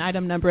action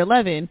item number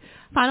 11,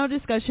 final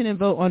discussion and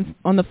vote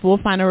on the full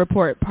final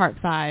report, Part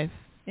 5.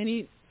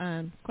 Any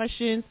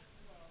questions?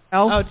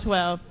 12.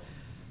 12.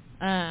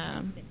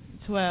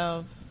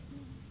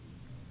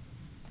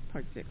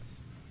 Part 6.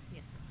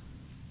 Yes.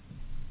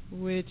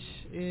 Which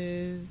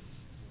is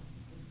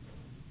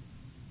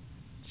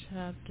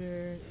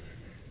chapter...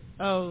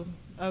 Oh,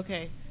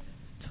 okay.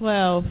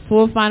 12,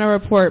 full final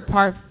report,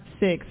 Part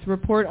 6,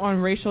 report on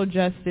Racial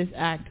Justice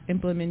Act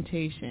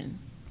implementation.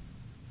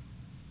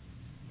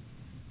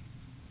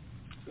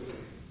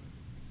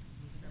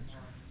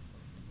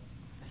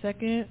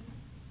 Second.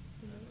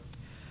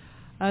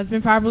 It's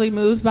been properly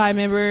moved by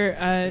Member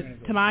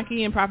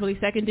Tamaki and properly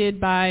seconded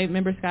by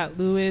Member Scott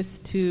Lewis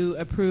to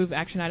approve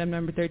action item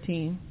number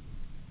 13.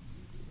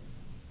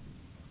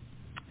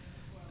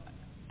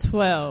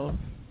 12.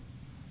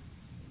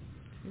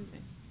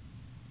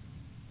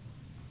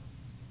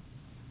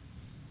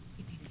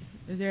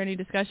 Is there any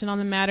discussion on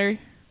the matter?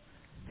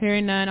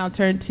 Hearing none, I'll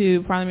turn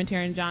to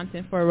Parliamentarian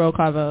Johnson for a roll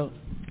call vote.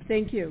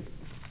 Thank you.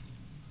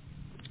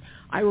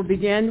 I will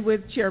begin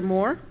with Chair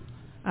Moore.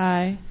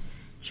 Aye.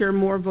 Chair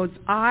Moore votes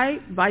aye.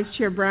 Vice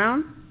Chair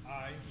Brown.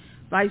 Aye.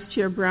 Vice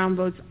Chair Brown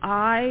votes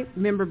aye.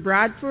 Member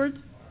Bradford.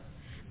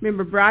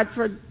 Member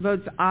Bradford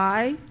votes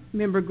aye.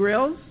 Member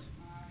Grills.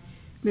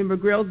 Member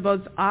Grills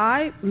votes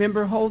aye.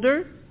 Member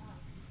Holder.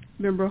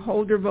 Member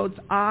Holder votes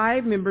aye.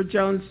 Member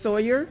Jones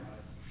Sawyer.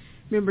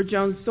 Member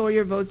Jones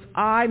Sawyer votes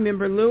aye.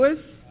 Member Lewis.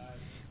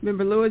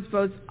 Member Lewis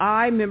votes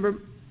aye. Member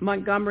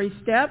Montgomery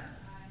Stepp.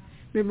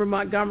 Member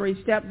Montgomery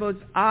Stepp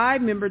votes aye.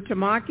 Member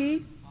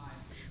Tamaki.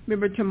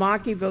 Member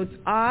Tamaki votes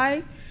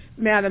aye.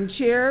 Madam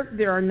Chair,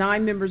 there are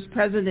 9 members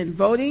present and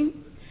voting.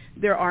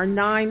 There are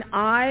 9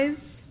 ayes,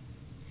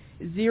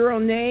 0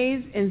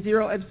 nays, and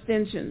 0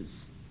 abstentions.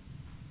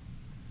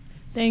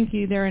 Thank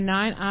you. There are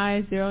 9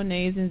 ayes, 0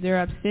 nays, and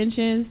 0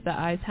 abstentions. The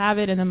ayes have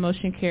it, and the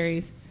motion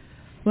carries.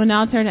 We'll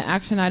now turn to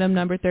action item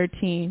number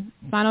 13,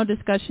 final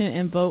discussion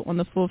and vote on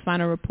the full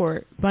final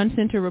report, Bunch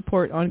Center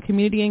report on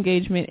community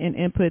engagement and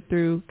input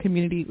through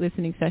community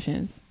listening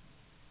sessions.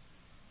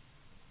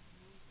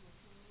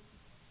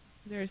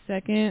 Is there a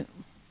second?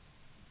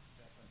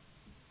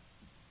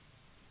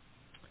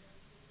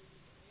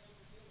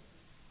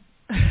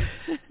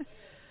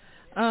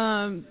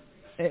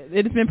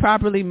 It has been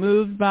properly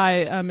moved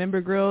by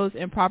Member Grills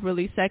and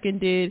properly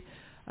seconded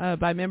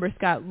by Member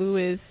Scott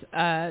Lewis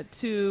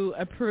to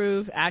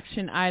approve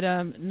action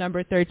item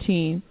number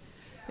 13.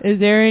 Is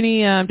there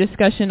any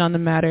discussion on the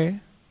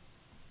matter?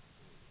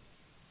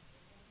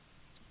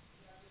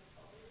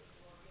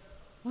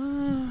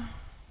 I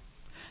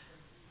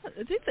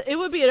think it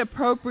would be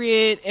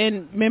appropriate,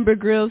 and Member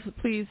Grills,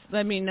 please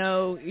let me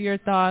know your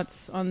thoughts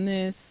on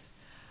this,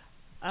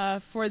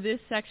 for this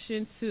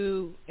section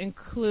to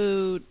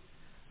include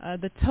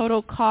the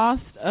total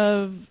cost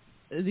of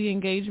the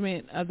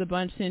engagement of the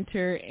Bunch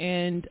Center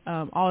and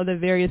all of the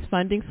various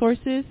funding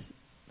sources.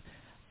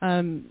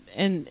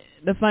 And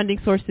the funding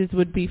sources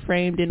would be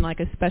framed in like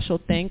a special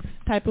thanks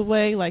type of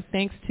way, like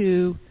thanks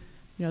to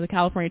the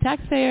California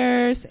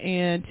taxpayers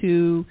and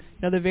to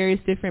the various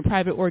different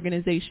private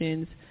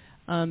organizations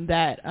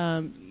that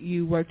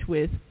you worked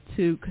with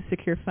to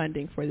secure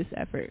funding for this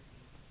effort.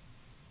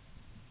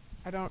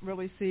 I don't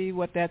really see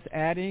what that's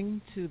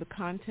adding to the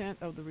content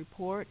of the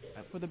report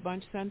for the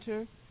Bunch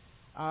Center.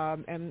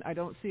 And I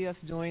don't see us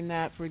doing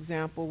that, for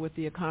example, with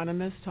The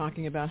Economist,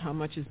 talking about how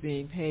much is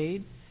being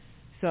paid.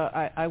 So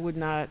I would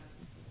not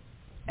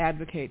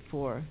advocate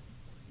for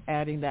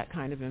adding that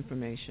kind of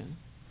information.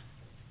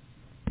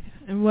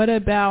 And what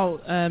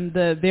about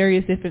the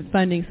various different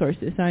funding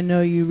sources? I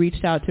know you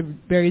reached out to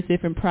various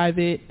different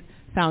private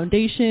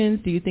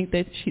foundations. Do you think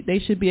that they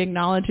should be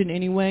acknowledged in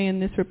any way in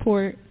this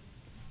report?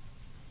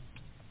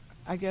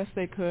 I guess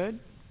they could.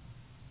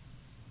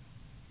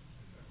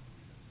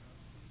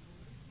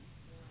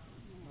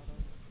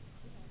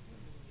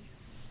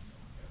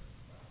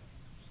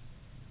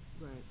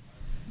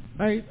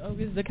 Right.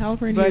 Is the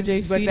California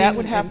DOJ but that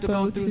would have to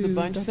go through the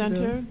Bunch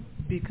Center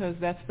because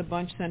that's the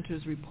Bunch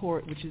Center's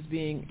report, which is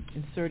being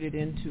inserted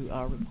into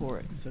our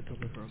report.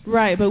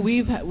 Right, but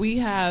we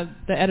have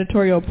the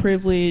editorial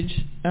privilege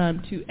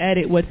to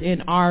edit what's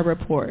in our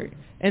report.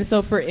 And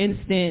so, for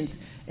instance,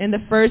 in the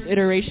first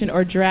iteration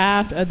or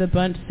draft of the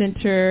Bunch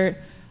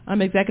Center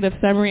executive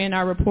summary in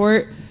our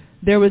report,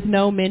 there was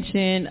no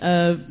mention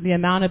of the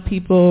amount of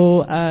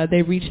people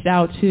they reached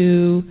out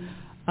to,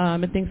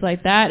 and things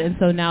like that, and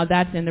so now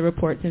that's in the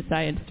report since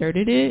I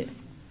inserted it.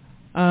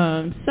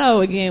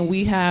 So again,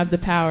 we have the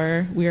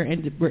power. We're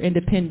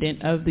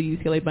independent of the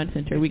UCLA Bunch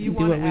Center. We can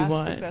do what we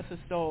want. Professor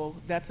Stoll,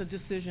 that's a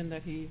decision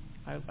that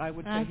I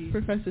would say he.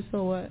 Professor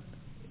Stoll what?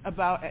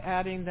 About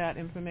adding that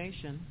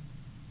information.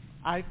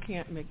 I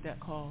can't make that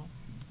call.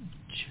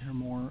 Chair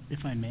Moore,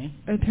 if I may.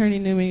 Attorney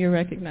Newman, you're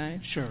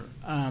recognized. Sure.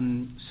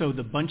 So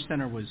the Bunch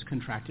Center was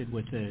contracted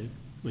with the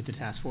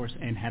task force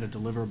and had a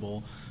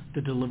deliverable. The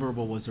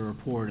deliverable was a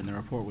report, and the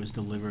report was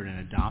delivered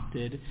and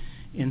adopted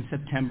in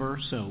September.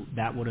 So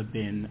that would have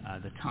been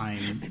the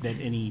time that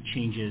any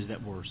changes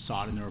that were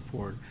sought in the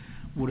report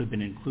would have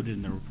been included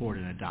in the report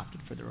and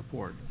adopted for the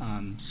report.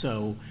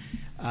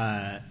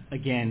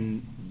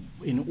 Again,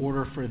 in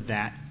order for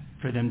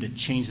them to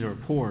change the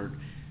report,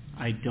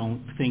 I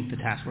don't think the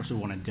task force would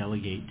want to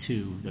delegate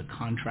to the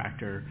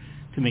contractor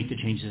to make the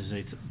changes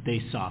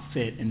they saw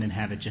fit and then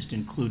have it just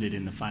included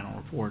in the final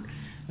report.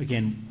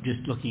 Again,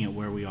 just looking at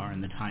where we are in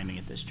the timing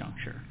at this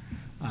juncture.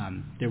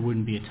 There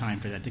wouldn't be a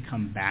time for that to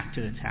come back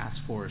to the task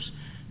force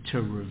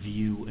to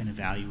review and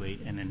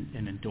evaluate and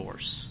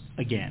endorse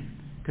again,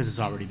 because it's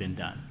already been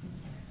done.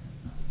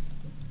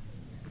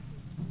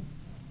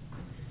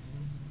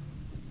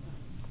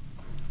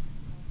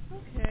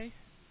 Okay.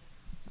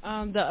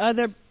 The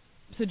other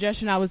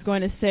suggestion I was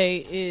going to say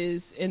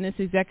is in this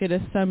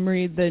executive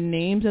summary, the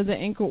names of the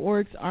anchor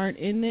orgs aren't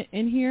in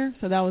here,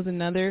 so that was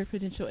another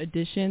potential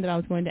addition that I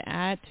was going to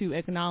add to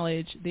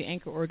acknowledge the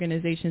anchor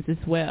organizations as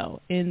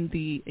well in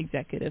the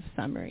executive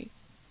summary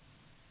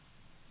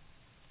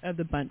of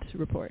the Bunch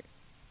report.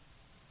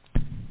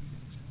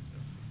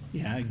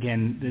 Yeah,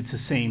 again, it's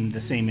the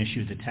same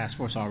issue. The task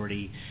force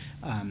already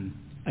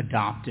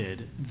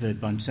adopted the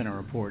Bunch Center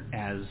report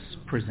as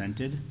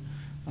presented.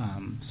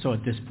 So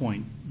at this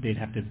point, they'd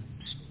have to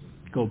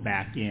go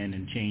back in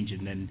and change it,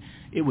 and then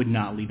it would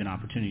not leave an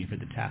opportunity for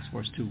the task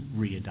force to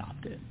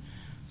re-adopt it.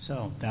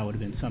 So that would have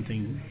been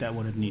something that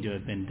would have needed to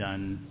have been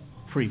done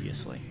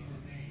previously.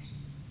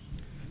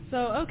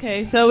 So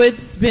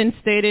it's been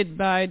stated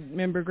by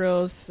Member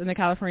Grills and the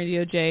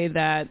California DOJ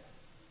that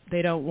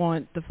they don't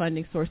want the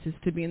funding sources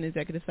to be in the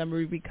executive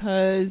summary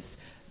because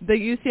the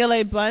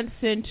UCLA Bunch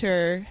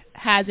Center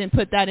hasn't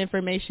put that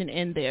information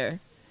in there,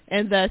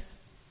 and thus.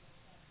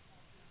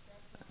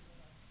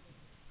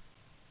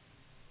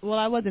 Well,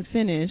 I wasn't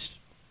finished,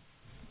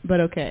 but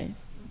okay.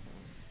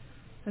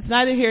 That's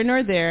neither here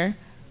nor there.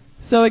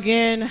 So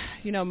again,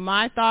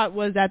 my thought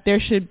was that there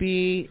should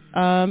be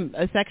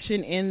a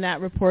section in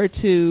that report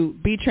to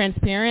be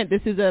transparent.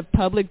 This is a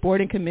public board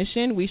and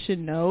commission. We should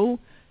know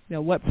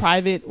what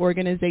private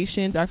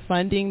organizations are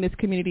funding this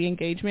community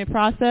engagement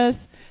process.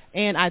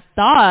 And I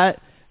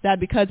thought that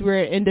because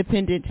we're an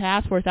independent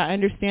task force, I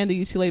understand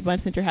the UCLA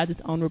Bunch Center has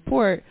its own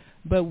report,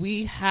 but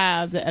we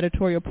have the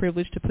editorial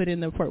privilege to put in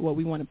the report what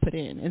we want to put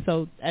in. And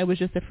so it was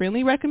just a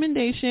friendly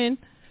recommendation,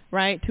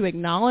 right, to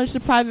acknowledge the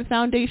private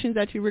foundations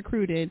that you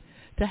recruited,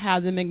 to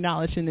have them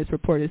acknowledged in this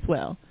report as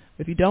well.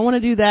 If you don't want to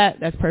do that,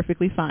 that's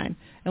perfectly fine.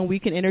 And we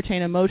can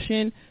entertain a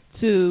motion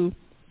to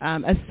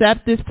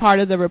accept this part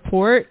of the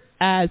report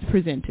as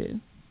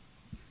presented.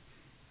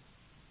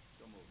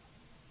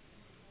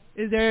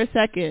 Is there a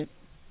second?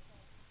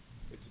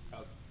 This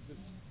is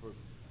for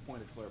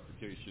point of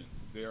clarification.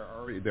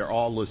 They're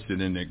all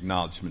listed in the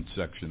acknowledgement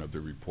section of the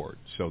report,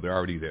 so they're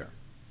already there.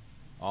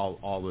 All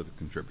of the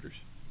contributors.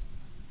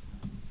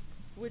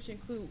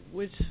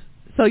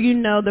 So you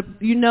know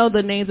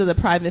the names of the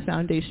private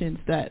foundations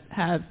that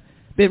have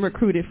been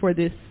recruited for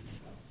this.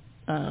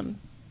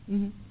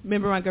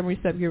 Member Montgomery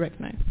Stepp, you're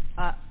recognized.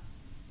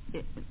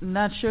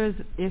 Not sure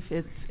if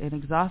it's an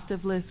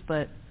exhaustive list,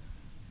 but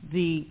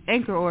the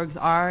anchor orgs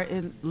are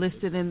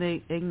listed in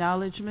the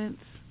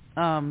acknowledgments.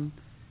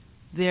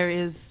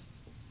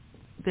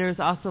 There's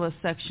also a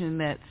section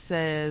that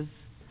says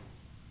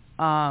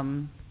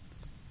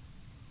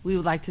we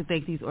would like to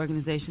thank these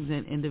organizations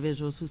and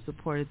individuals who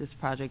supported this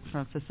project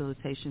from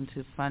facilitation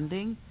to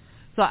funding.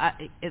 So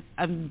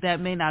that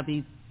may not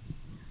be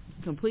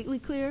completely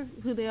clear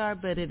who they are,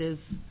 but it is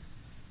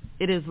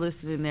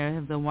listed in there. I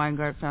have the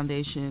Weingart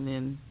Foundation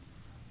and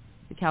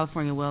the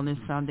California Wellness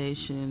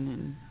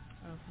Foundation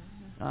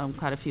and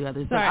quite a few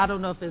others. Sorry. But I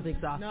don't know if it's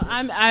exhaustive. No,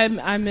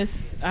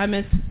 I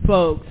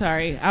misspoke.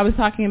 Sorry, I was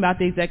talking about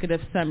the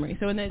executive summary.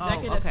 So in the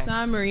executive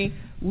summary,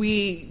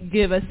 we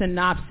give a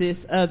synopsis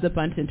of the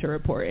Bunch Center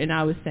report, and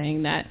I was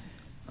saying that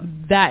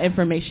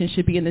information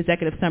should be in the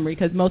executive summary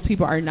because most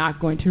people are not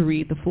going to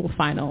read the full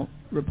final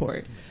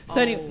report.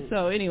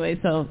 So anyway,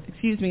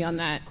 excuse me on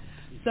that.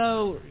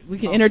 So we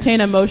can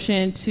entertain a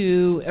motion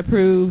to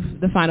approve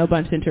the final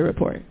Bunch Center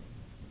report.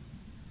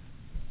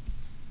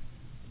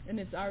 And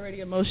it's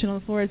already a motion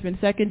on the floor. It's been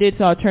seconded,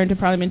 so I'll turn to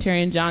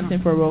Parliamentarian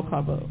Johnson for a roll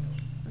call vote.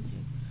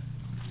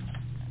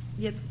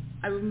 Yes,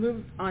 I will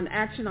move on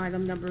action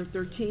item number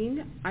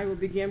 13. I will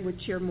begin with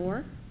Chair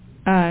Moore.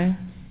 Aye.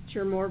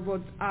 Chair Moore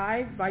votes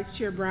aye. Vice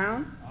Chair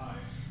Brown? Aye.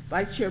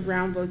 Vice Chair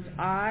Brown votes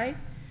aye.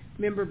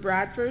 Member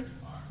Bradford?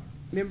 Aye.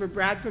 Member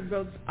Bradford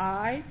votes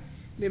aye.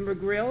 Member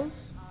Grills?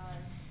 Aye.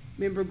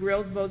 Member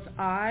Grills votes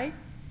aye.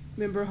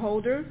 Member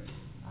Holder?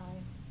 Aye.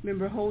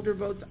 Member Holder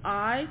votes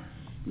aye.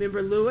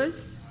 Member Lewis?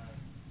 Aye.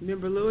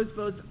 Member Lewis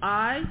votes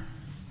aye.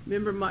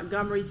 Member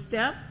Montgomery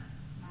Stepp?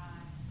 Aye.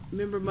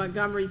 Member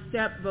Montgomery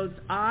Stepp votes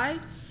aye.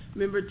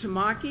 Member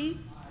Tamaki?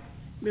 Aye.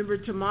 Member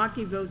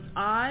Tamaki votes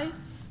aye.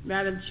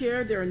 Madam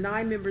Chair, there are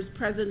 9 members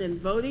present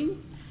and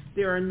voting.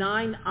 There are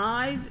 9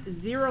 ayes,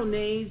 0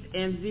 nays,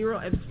 and 0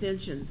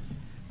 abstentions.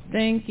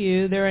 Thank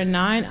you. There are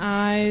 9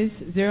 ayes,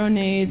 0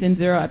 nays, and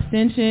 0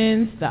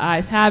 abstentions. The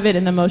ayes have it,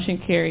 and the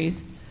motion carries.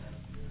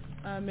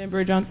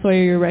 Member John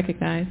Sawyer, you're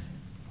recognized.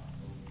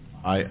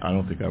 I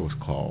don't think I was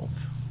called.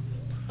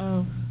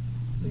 Oh,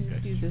 please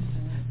excuse us.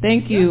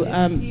 Thank you.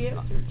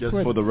 Just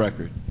for the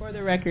record. For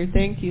the record,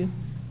 thank you.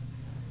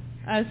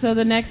 So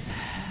the next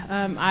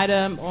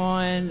item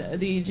on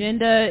the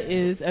agenda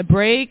is a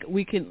break.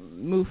 We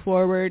can move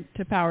forward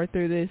to power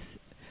through this.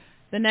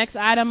 The next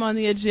item on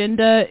the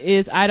agenda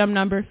is item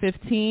number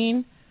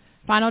 15,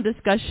 final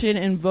discussion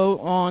and vote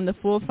on the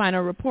full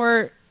final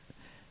report,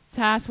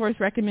 task force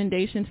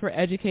recommendations for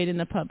educating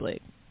the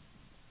public.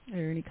 Are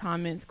there any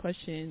comments,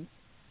 questions?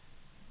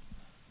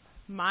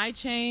 My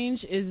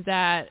change is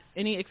that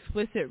any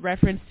explicit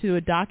reference to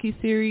a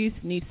docuseries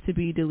needs to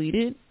be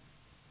deleted.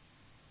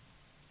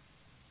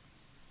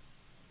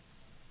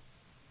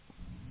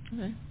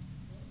 Okay.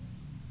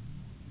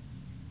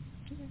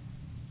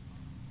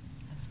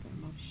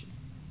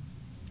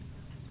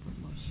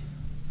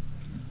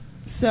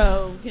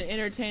 So we can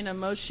entertain a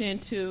motion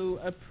to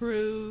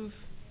approve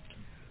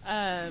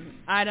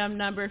item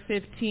number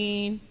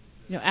 15,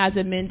 as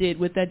amended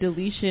with the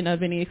deletion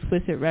of any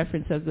explicit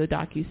reference of the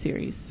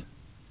docuseries.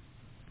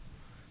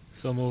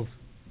 So moved.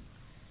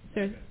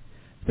 It's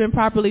been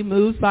properly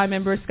moved by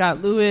Member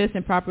Scott Lewis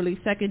and properly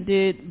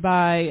seconded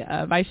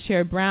by Vice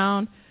Chair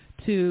Brown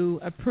to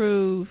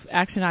approve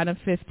action item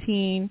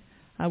 15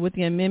 with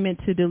the amendment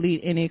to delete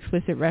any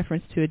explicit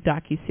reference to a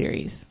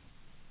docuseries.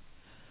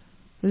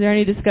 Is there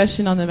any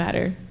discussion on the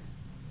matter?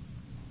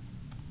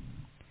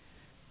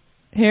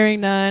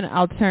 Hearing none,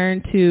 I'll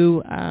turn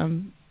to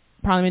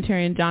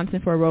Parliamentarian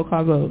Johnson for a roll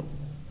call vote.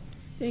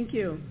 Thank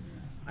you.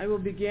 I will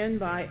begin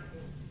by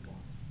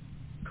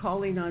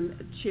calling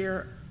on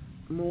Chair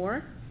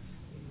Moore.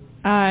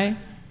 Aye.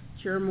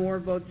 Chair Moore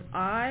votes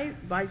aye.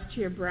 Vice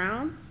Chair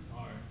Brown?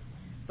 Aye.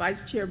 Vice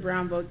Chair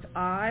Brown votes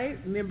aye.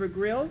 Member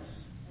Grills?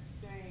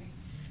 Abstain.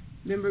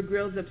 Member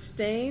Grills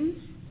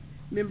abstains.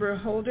 Member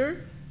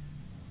Holder?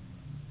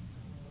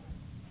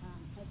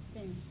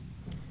 Abstain.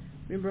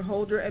 Member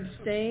Holder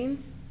abstains.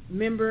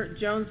 Member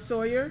Jones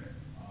Sawyer?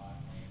 Aye.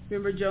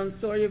 Member Jones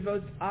Sawyer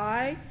votes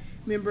aye.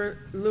 Member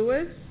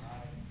Lewis?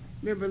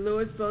 Member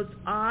Lewis votes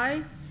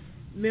aye.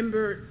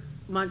 Member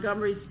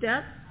Montgomery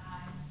Stepp?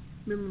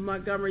 Member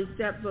Montgomery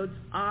Stepp votes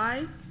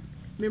aye.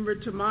 Member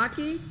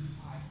Tamaki?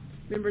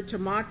 Member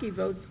Tamaki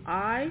votes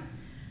aye.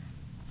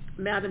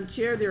 Madam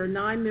Chair, there are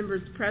 9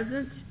 members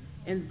present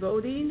and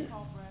voting.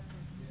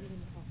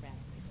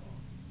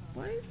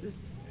 What is this?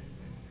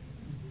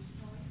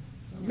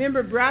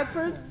 Member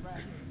Bradford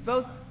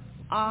votes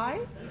aye.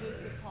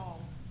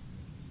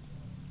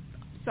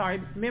 Sorry,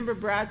 Member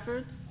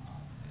Bradford.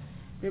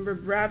 Member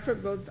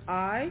Bradford votes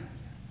aye.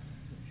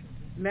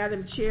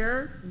 Madam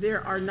Chair,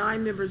 there are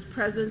 9 members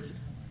present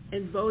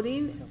and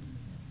voting.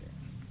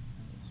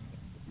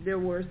 There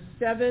were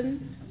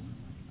 7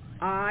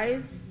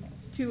 ayes,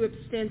 2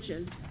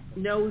 abstentions,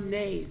 no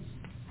nays.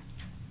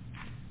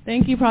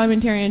 Thank you,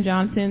 Parliamentarian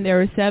Johnson. There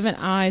were 7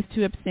 ayes,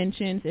 2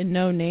 abstentions, and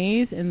no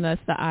nays, and thus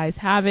the ayes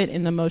have it,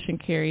 and the motion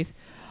carries.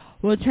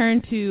 We'll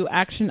turn to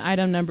action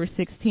item number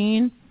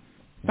 16,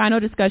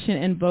 final discussion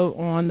and vote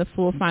on the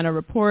full final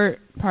report,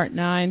 Part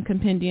 9,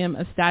 Compendium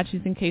of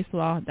Statutes and Case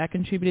Law that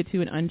contributed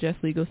to an unjust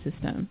legal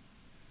system.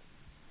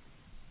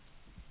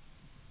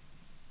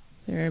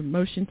 Is there a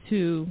motion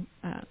to,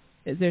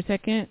 is there a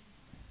second?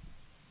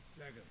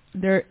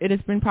 It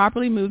has been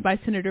properly moved by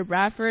Senator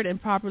Bradford and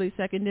properly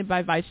seconded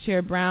by Vice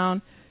Chair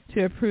Brown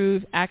to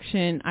approve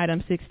action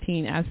item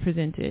 16 as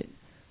presented.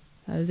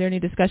 Is there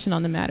any discussion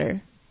on the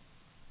matter?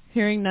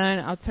 Hearing none,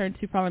 I'll turn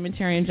to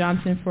Parliamentarian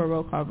Johnson for a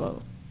roll call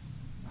vote.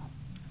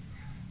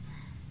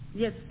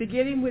 Yes,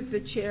 beginning with the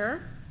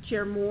Chair.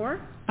 Chair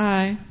Moore?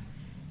 Aye.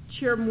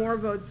 Chair Moore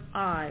votes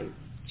aye.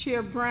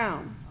 Chair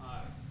Brown?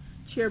 Aye.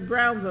 Chair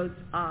Brown votes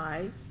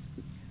aye.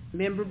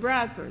 Member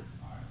Bradford?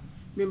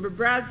 Member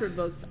Bradford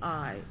votes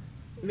aye.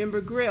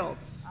 Member Grills?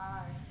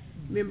 Aye.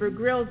 Member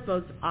Grills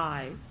votes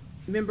aye.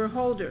 Member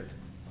Holder?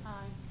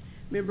 Aye.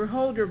 Member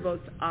Holder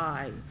votes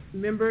aye.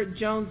 Member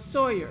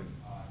Jones-Sawyer?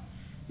 Aye.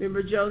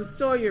 Member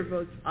Jones-Sawyer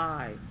votes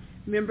aye.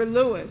 Member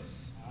Lewis?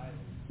 Aye.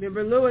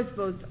 Member Lewis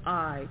votes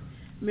aye.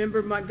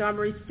 Member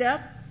Montgomery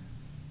Stepp?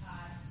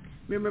 Aye.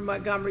 Member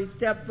Montgomery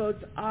Stepp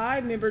votes aye.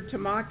 Member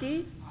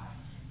Tamaki? Aye.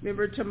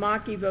 Member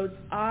Tamaki votes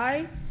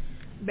aye.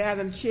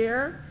 Madam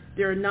Chair,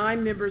 there are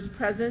 9 members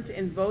present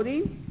and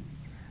voting.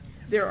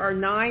 There are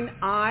 9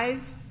 ayes,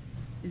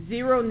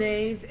 0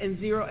 nays, and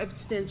 0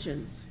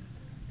 abstentions.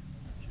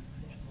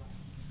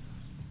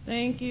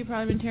 Thank you,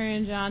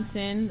 Parliamentarian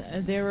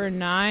Johnson. There were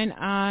 9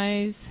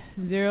 ayes,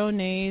 0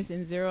 nays,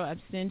 and 0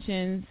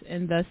 abstentions,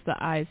 and thus the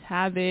ayes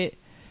have it,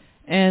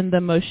 and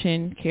the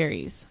motion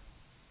carries.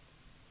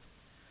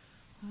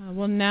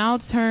 We'll now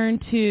turn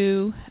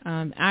to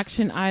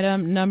action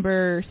item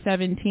number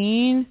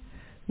 17,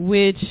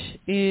 which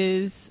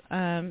is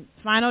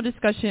final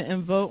discussion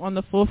and vote on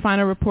the full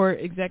final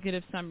report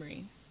executive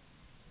summary.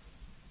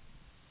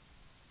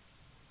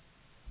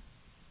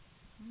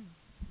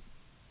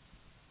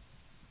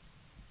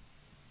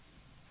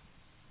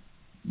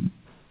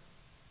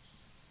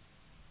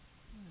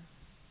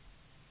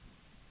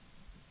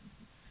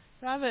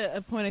 So I have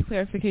a point of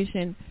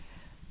clarification.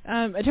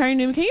 Attorney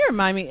Newman, can you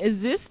remind me,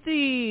 is this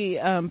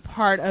the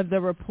part of the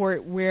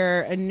report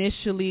where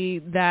initially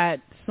that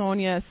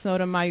Sonia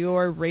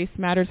Sotomayor Race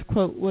Matters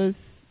quote was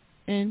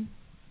in?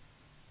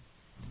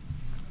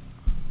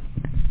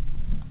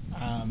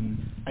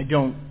 I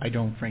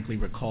don't frankly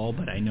recall,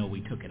 but I know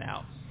we took it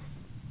out.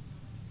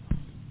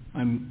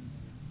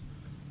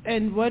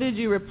 And what did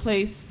you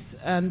replace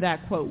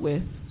that quote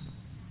with?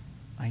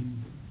 I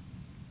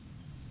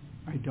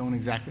don't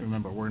exactly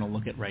remember. We're going to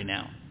look at right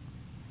now.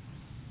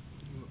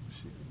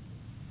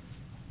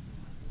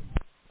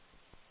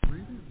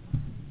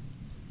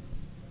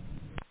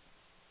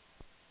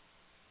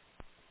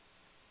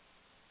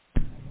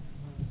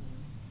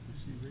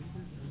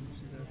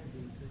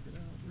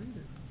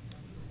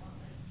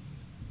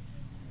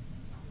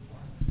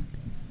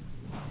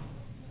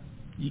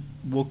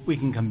 We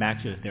can come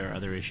back to it if there are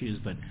other issues,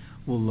 but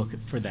we'll look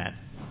for that.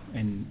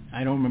 And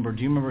I don't remember.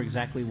 Do you remember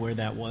exactly where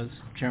that was,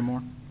 Chair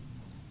Moore?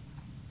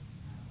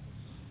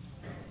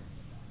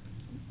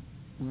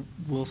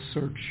 We'll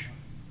search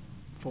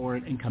for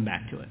it and come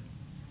back to it.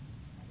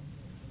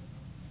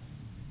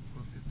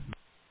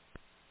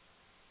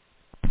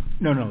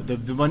 No,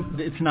 the one,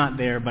 it's not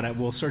there, but I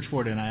will search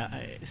for it and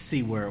I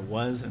see where it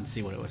was and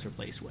see what it was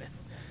replaced with.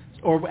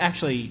 Or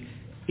actually,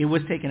 it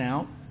was taken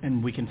out,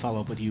 and we can follow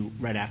up with you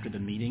right after the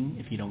meeting.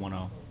 If you don't want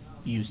to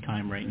use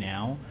time right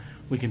now,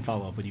 we can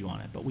follow up with you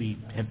on it. But we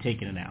have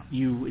taken it out.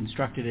 You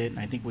instructed it, and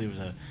I think there was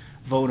a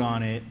vote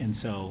on it, and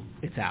so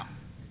it's out.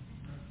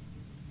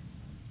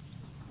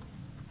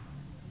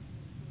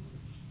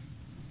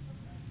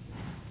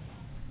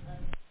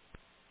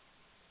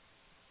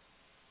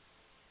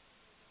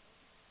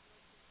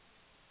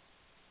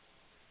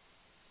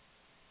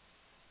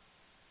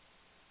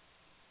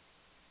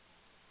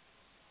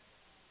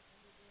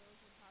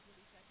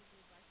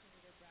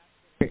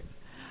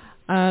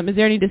 Is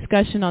there any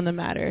discussion on the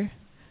matter?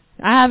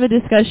 I have a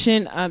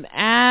discussion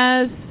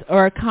as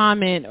or a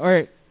comment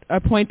or a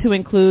point to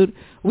include.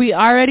 We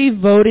already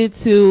voted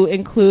to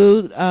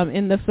include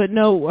in the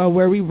footnote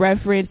where we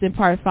referenced in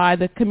Part 5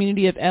 the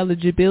community of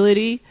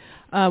eligibility.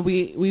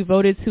 We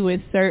voted to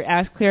insert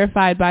as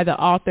clarified by the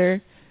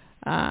author,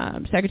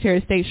 Secretary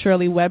of State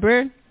Shirley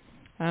Weber.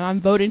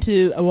 I'm voting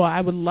to, I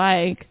would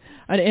like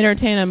to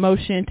entertain a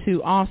motion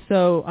to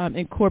also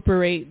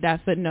incorporate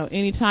that footnote.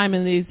 Anytime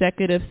in the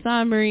executive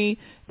summary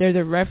there's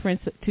a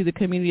reference to the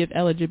community of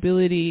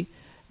eligibility,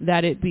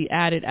 that it be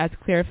added as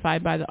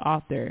clarified by the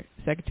author,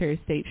 Secretary of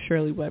State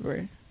Shirley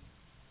Weber.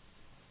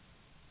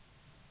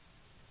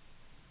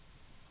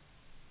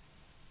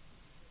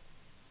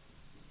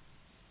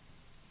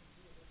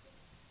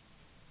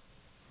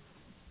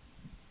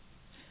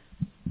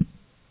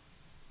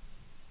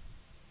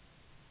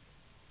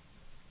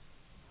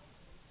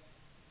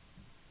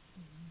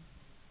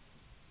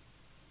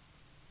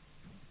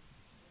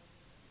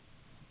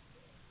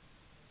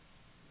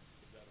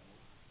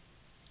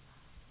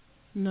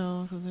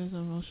 No, so there's a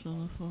motion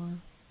on the floor.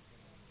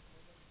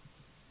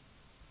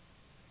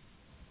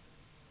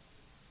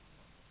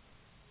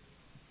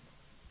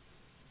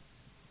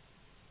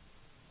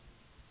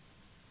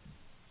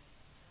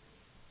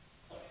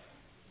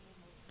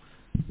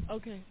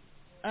 Okay.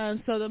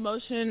 So the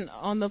motion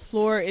on the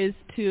floor is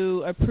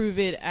to approve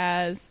it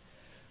as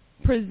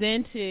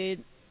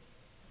presented.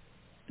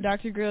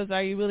 Dr. Grills,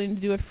 are you willing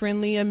to do a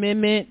friendly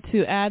amendment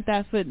to add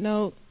that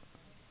footnote?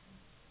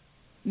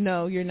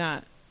 No, you're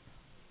not.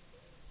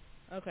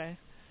 Okay.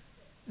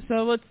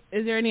 So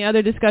is there any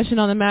other discussion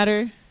on the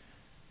matter?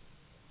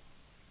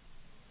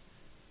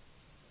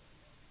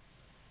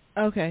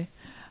 Okay.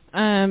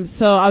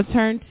 So I'll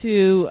turn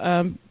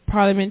to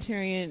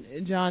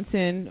Parliamentarian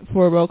Johnson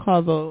for a roll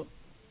call vote.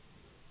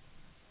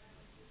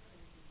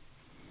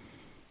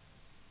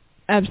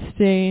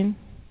 Abstain.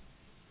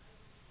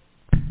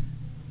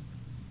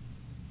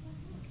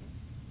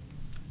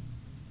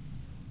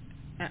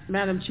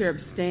 Madam Chair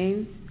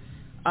abstains.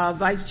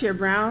 Vice Chair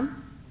Brown?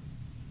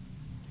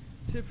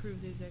 To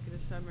approve the executive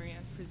summary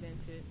as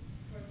presented.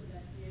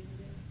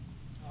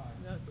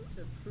 No, to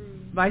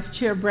approve. Vice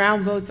Chair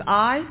Brown votes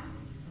aye.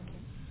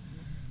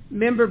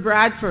 Member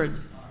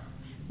Bradford?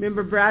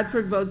 Member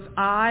Bradford votes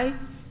aye.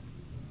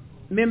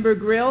 Member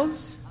Grills?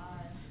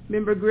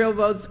 Member Grill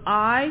votes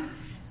aye.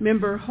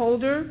 Member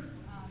Holder?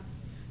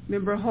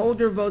 Member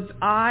Holder votes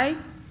aye.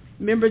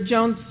 Member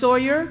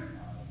Jones-Sawyer?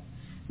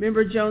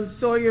 Member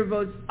Jones-Sawyer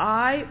votes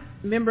aye.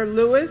 Member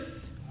Lewis?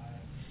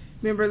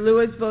 Member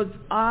Lewis votes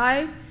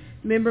aye.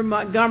 Member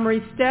Montgomery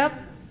Stepp?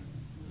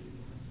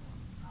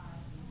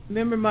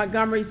 Member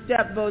Montgomery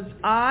Stepp votes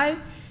aye.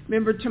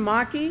 Member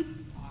Tamaki?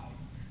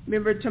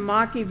 Member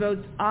Tamaki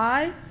votes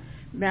aye.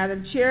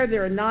 Madam Chair,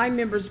 there are 9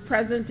 members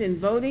present and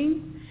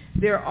voting.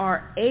 There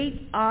are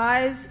 8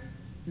 ayes,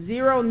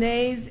 0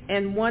 nays,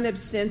 and 1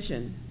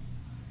 abstention.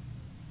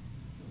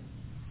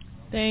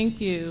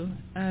 Thank you.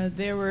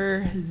 There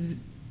were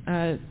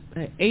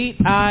 8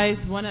 ayes,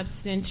 1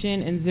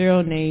 abstention, and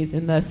 0 nays,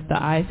 and thus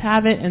the ayes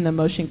have it, and the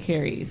motion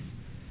carries.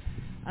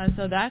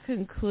 So that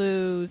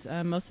concludes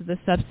most of the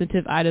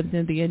substantive items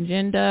in the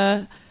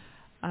agenda.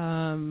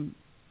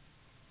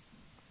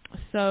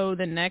 So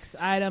the next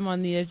item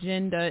on the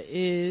agenda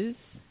is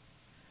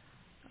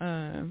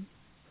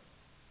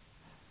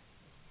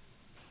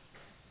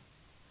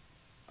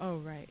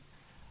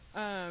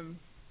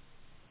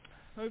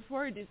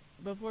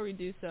before we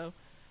do so,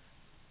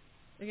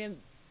 again,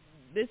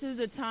 this is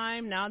the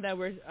time now that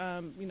we're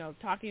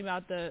talking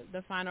about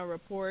the final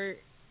report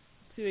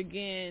to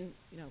again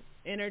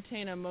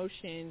entertain a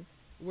motion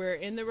where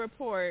in the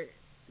report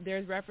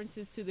there's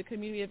references to the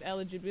community of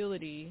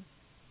eligibility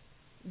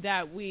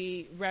that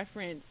we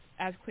reference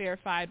as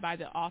clarified by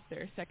the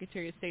author,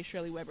 Secretary of State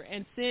Shirley Weber.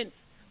 And since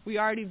we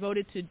already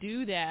voted to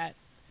do that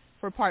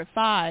for Part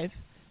 5,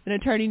 then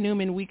Attorney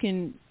Newman, we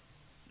can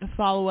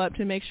follow up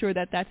to make sure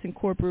that that's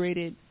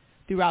incorporated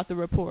throughout the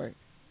report.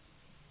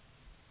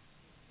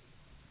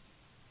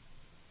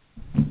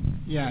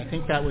 Yeah, I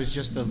think that was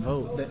just the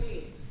vote.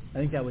 I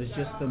think that was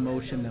just the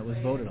motion that was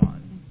voted on.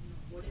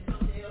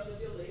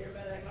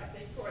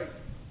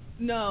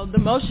 No, the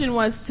motion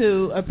was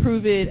to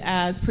approve it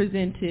as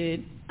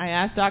presented. I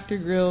asked Dr.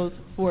 Grills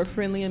for a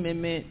friendly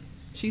amendment.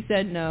 She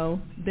said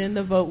no. Then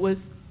the vote was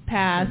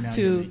passed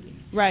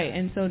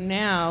and so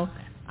now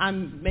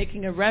I'm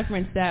making a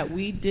reference that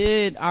we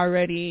did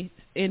already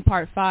in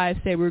Part 5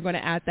 say we were going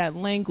to add that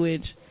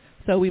language.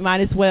 So we might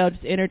as well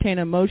just entertain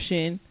a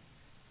motion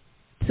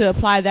to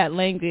apply that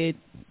language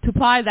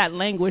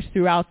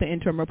throughout the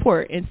interim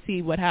report and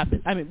see what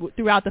happens.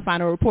 Throughout the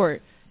final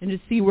report and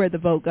just see where the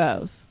vote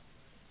goes.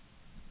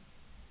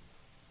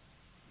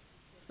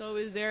 So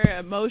is there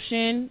a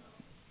motion?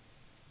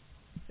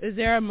 Is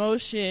there a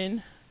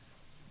motion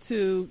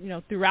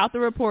to, throughout the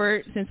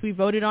report, since we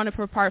voted on it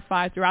for Part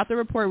 5, throughout the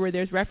report where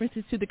there's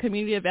references to the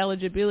community of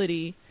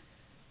eligibility,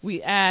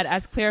 we add,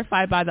 as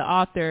clarified by the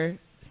author,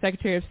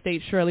 Secretary of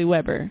State Shirley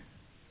Weber?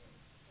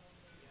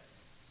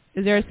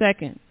 Is there a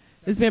second?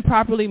 It's been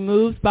properly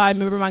moved by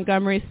Member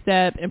Montgomery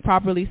Stepp and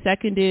properly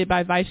seconded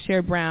by Vice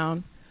Chair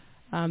Brown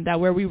that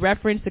where we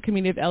reference the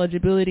community of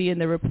eligibility in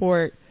the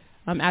report,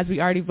 as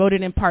we already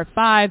voted in Part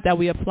 5, that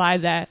we apply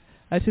that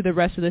to the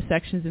rest of the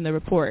sections in the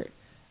report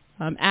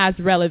as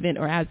relevant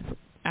or as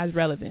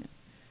relevant.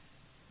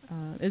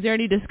 Is there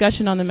any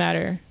discussion on the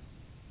matter?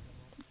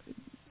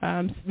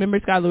 Member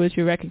Scott Lewis,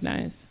 you're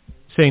recognized.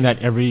 Saying that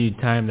every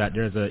time that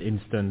there's an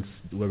instance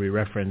where we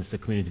reference the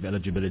community of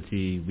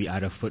eligibility, we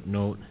add a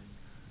footnote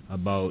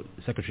about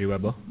Secretary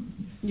Weber?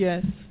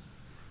 Yes.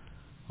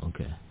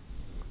 Okay.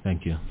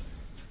 Thank you.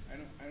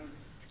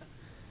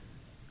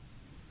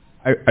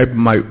 I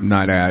might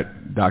not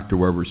add Dr.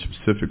 Weber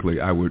specifically.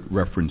 I would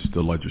reference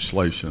the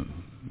legislation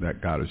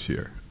that got us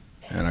here,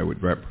 and I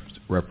would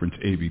reference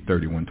AB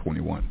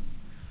 3121.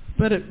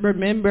 But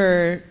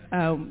remember,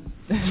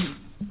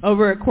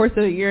 over a course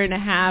of a year and a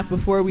half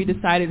before we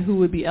decided who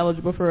would be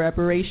eligible for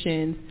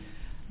reparations,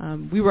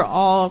 we were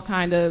all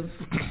kind of,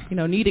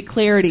 needed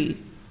clarity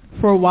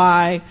for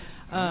why,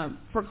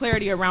 for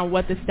clarity around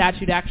what the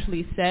statute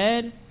actually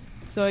said.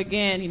 So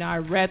again, I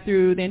read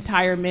through the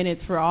entire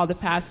minutes for all the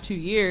past 2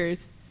 years,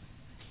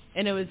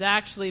 and it was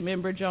actually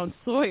Member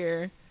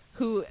Jones-Sawyer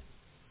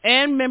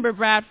and Member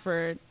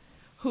Bradford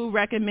who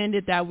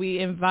recommended that we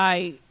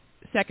invite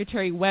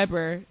Secretary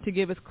Weber to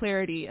give us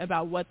clarity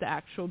about what the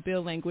actual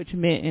bill language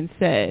meant and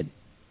said.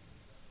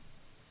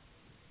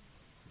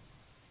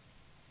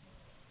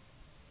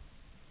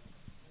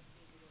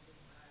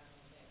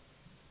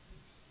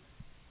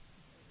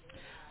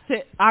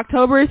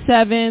 October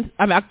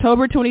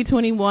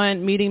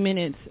 2021 meeting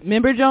minutes.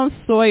 Member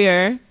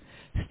Jones-Sawyer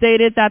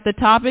stated that the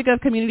topic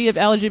of community of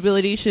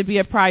eligibility should be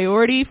a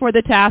priority for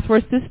the task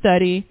force to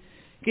study,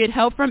 get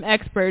help from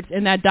experts,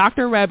 and that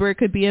Dr. Weber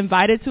could be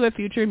invited to a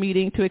future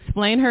meeting to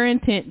explain her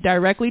intent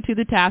directly to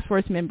the task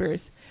force members.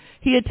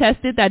 He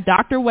attested that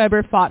Dr.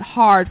 Weber fought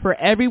hard for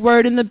every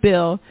word in the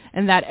bill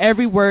and that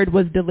every word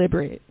was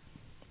deliberate.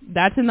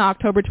 That's in the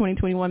October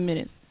 2021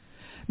 minutes.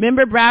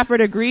 Member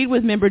Bradford agreed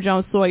with Member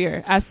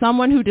Jones-Sawyer as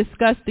someone who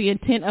discussed the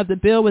intent of the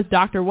bill with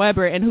Dr.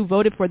 Weber and who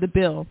voted for the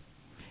bill.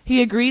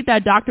 He agreed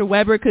that Dr.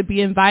 Weber could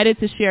be invited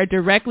to share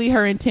directly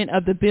her intent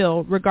of the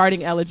bill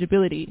regarding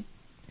eligibility.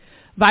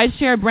 Vice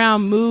Chair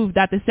Brown moved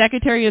that the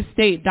Secretary of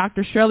State,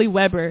 Dr. Shirley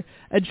Weber,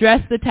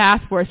 address the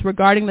task force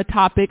regarding the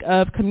topic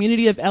of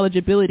community of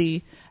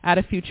eligibility at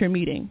a future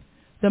meeting.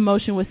 The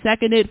motion was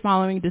seconded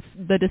following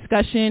the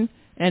discussion,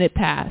 and it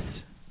passed.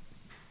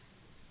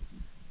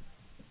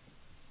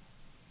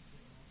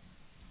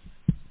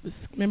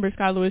 Member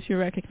Scott Lewis, you're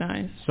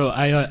recognized. So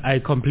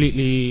I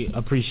completely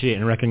appreciate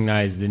and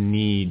recognize the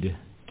need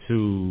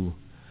to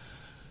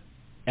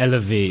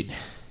elevate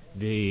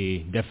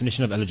the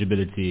definition of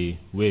eligibility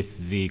with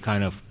the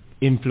kind of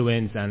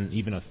influence and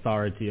even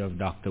authority of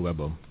Dr.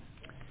 Weber.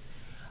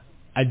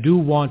 I do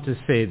want to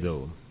say,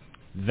 though,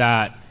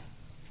 that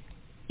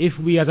if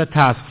we as a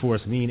task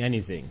force mean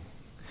anything,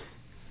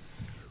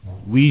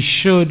 we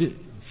should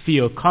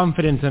feel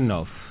confident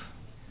enough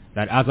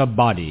that as a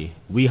body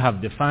we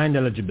have defined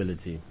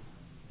eligibility,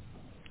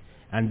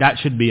 and that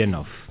should be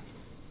enough.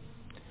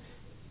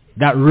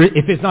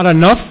 If it's not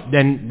enough,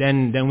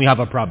 then we have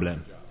a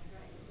problem.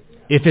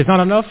 If it's not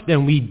enough,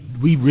 then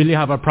we really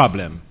have a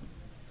problem.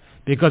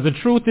 Because the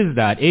truth is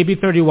that AB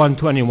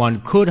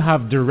 3121 could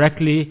have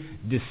directly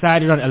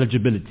decided on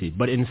eligibility,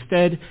 but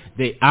instead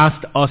they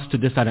asked us to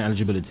decide on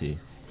eligibility.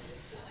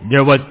 And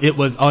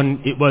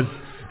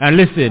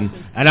listen,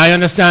 and I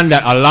understand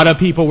that a lot of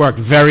people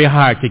worked very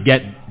hard to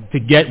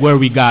get where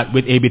we got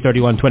with AB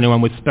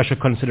 3121 with special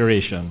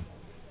consideration.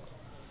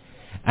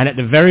 And at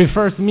the very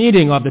first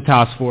meeting of the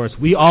task force,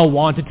 we all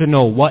wanted to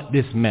know what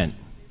this meant.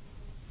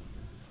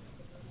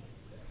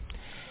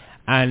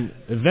 And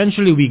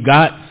eventually we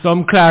got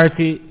some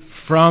clarity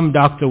from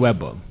Dr.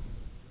 Weber,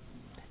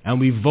 and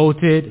we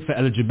voted for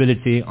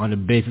eligibility on the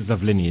basis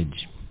of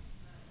lineage.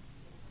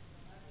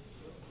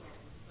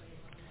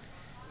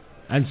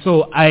 And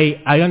so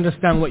I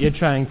understand what you're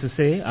trying to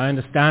say. I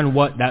understand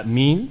what that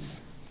means.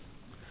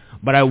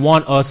 But I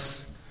want us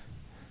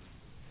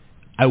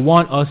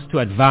to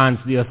advance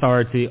the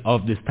authority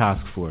of this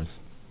task force.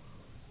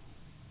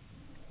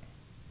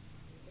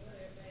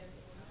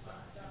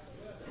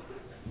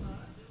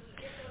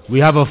 We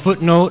have a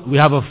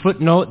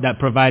footnote that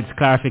provides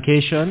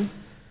clarification.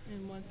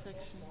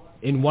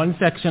 In one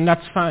section,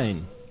 that's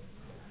fine.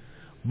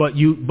 But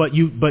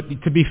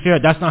to be fair,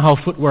 that's not how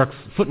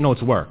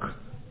footnotes work.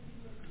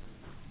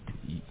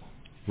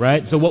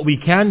 Right? So what we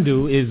can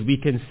do is we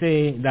can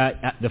say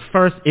that at the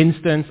first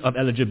instance of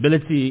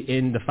eligibility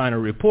in the final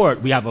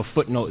report, we have a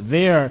footnote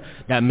there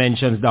that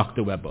mentions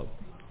Dr. Weber.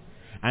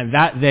 And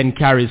that then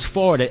carries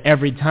forward that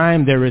every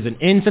time there is an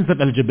instance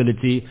of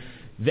eligibility,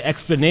 the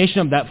explanation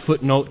of that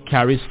footnote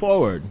carries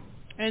forward.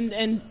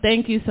 And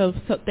thank you so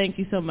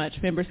much,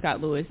 Member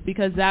Scott Lewis,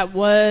 because that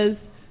was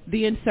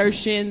the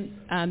insertion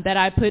that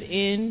I put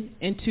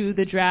into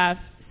the draft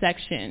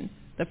section.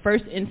 The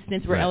first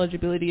instance where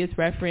eligibility is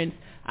referenced,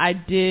 I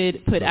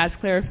did put as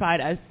clarified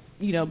as,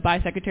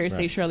 by Secretary of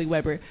State Shirley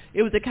Weber.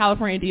 It was the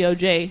California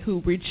DOJ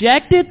who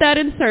rejected that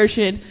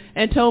insertion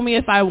and told me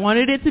if I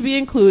wanted it to be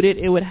included,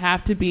 it would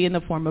have to be in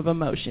the form of a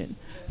motion.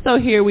 So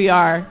here we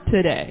are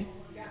today.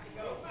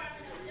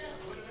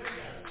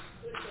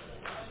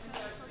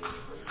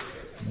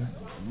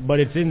 But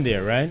it's in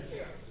there, right?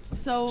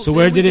 So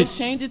where did it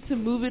change it to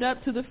move it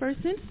up to the first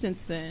instance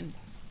then?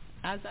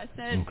 As I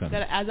said, Okay.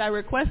 that as I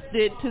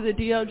requested to the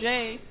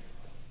DOJ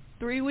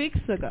 3 weeks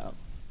ago.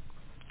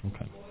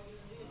 Okay.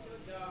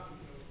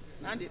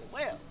 I did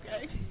well,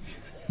 okay?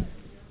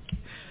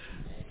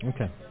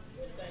 Okay.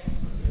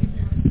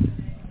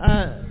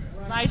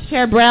 Vice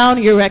Chair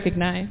Brown, you're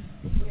recognized.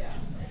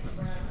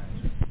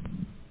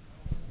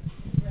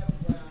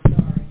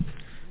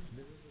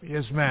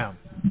 Yes, ma'am.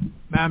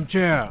 Madam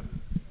Chair,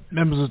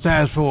 members of the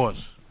task force,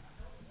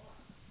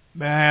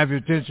 may I have your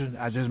attention?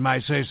 I just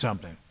might say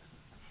something.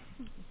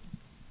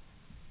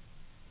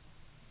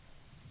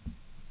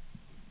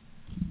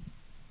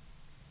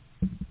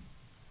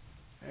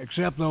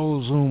 Except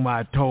those whom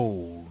I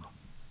told,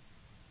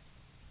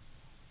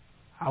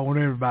 I want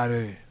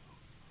everybody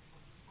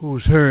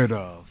who's heard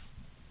of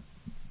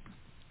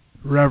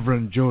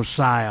Reverend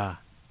Josiah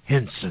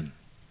Henson.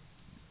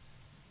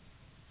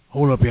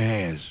 Hold up your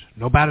hands.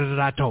 Nobody that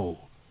I told.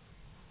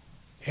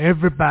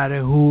 Everybody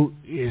who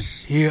is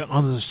here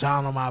under the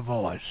sound of my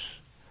voice,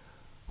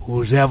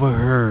 who's ever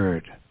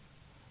heard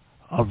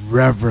of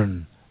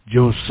Reverend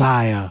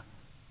Josiah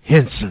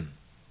Henson.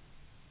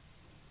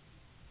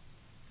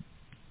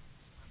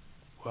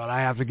 Well,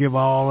 I have to give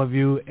all of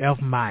you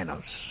F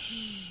minus.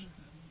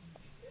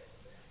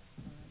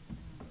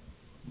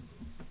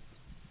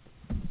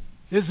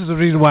 This is the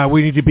reason why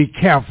we need to be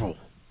careful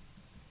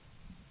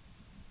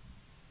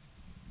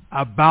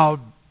about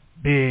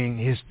being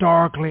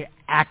historically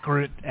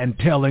accurate and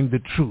telling the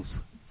truth.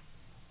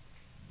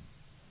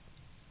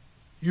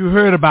 You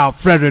heard about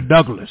Frederick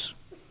Douglass,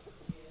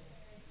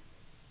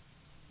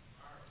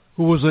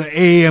 who was an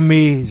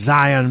AME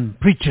Zion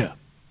preacher,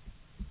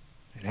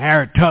 and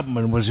Harriet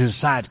Tubman was his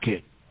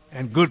sidekick,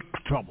 and good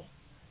trouble.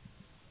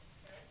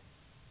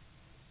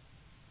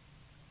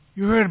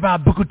 You heard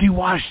about Booker T.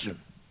 Washington,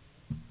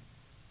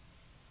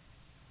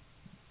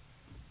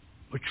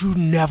 but you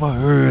never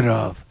heard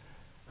of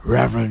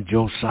Reverend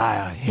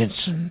Josiah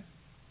Henson.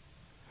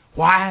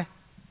 Why?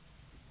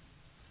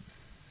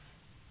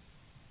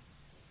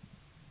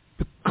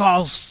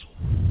 Because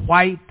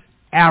white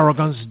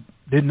arrogance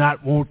did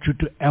not want you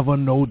to ever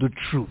know the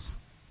truth,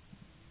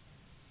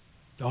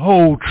 the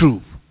whole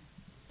truth,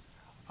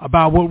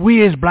 about what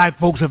we as black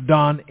folks have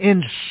done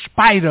in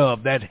spite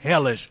of that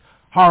hellish,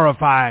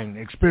 horrifying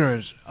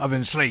experience of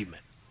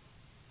enslavement.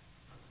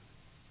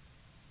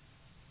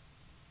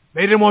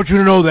 They didn't want you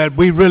to know that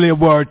we really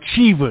were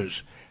achievers.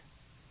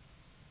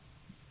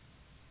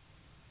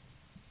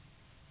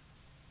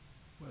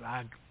 Well,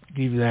 I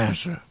give you the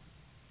answer.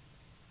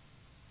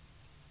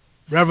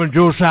 Reverend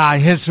Josiah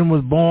Henson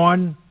was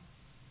born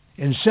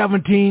in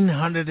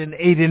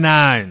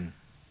 1789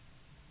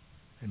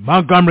 in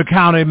Montgomery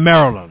County,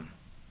 Maryland.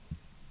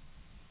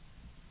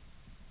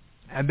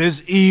 And this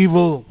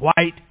evil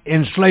white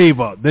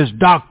enslaver, this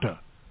doctor,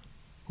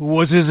 who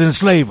was his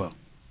enslaver,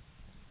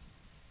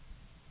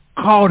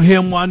 caught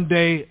him one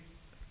day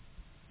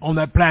on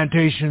that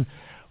plantation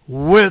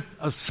with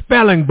a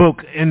spelling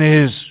book in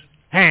his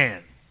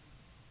hand.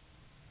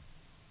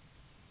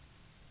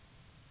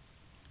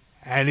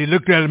 And he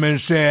looked at him and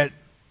said,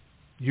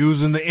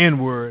 using the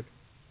N-word,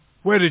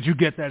 "Where did you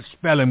get that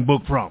spelling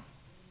book from?"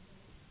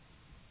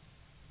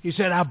 He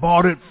said, "I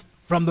bought it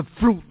from the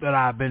fruit that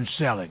I've been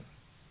selling."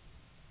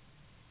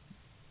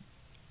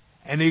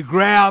 And he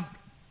grabbed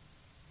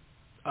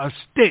a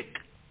stick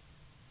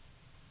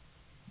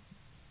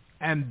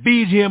and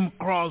beat him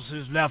across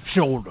his left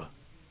shoulder.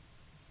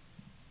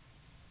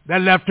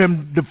 That left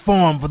him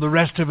deformed for the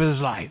rest of his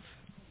life,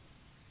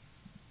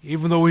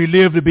 even though he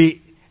lived to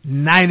be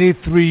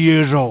 93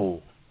 years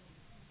old.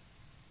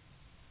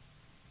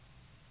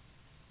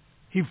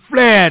 He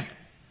fled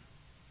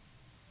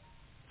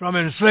from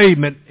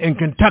enslavement in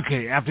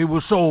Kentucky after he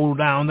was sold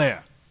down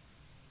there.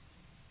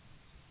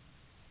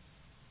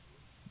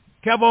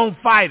 Kept on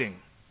fighting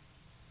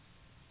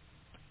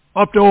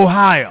up to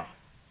Ohio.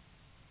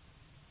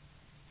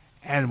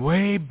 And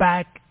way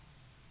back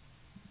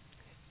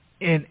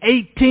in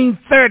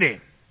 1830,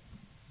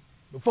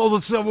 before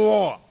the Civil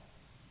War,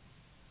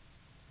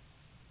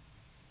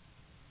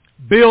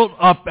 built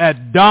up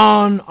at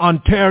Don,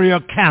 Ontario,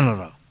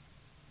 Canada,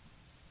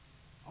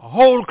 a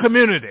whole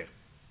community,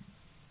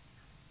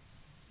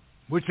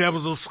 which there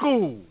was a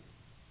school,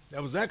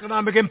 there was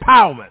economic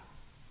empowerment,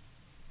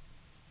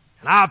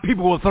 and our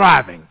people were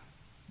thriving.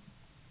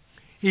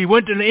 He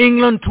went to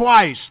England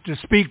twice to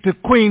speak to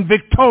Queen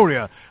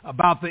Victoria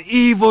about the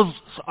evils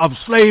of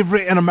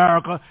slavery in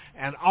America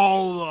and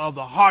all of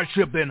the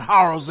hardship and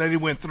horrors that he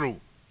went through.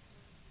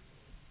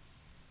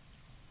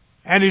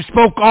 And he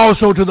spoke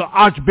also to the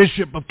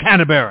Archbishop of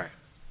Canterbury.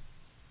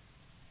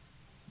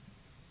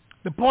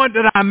 The point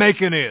that I'm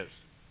making is,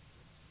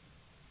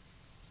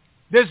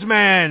 this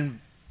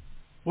man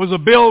was a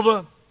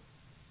builder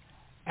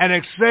and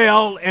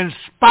excelled in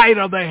spite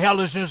of the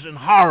hellishness and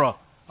horror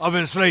of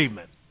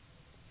enslavement.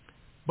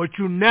 But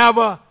you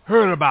never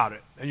heard about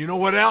it. And you know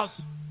what else?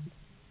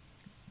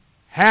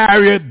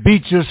 Harriet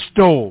Beecher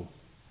Stowe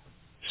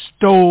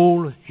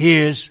stole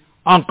his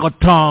Uncle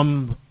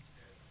Tom's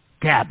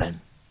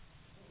cabin.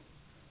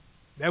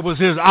 That was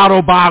his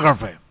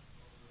autobiography.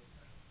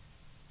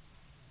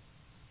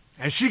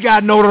 And she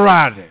got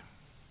notoriety.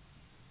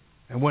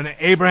 And when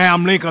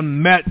Abraham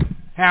Lincoln met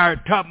Harriet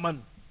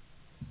Tubman,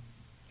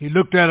 he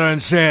looked at her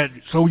and said,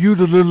 so you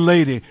the little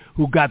lady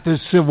who got this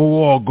Civil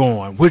War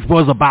going, which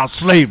was about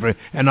slavery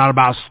and not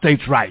about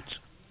states' rights.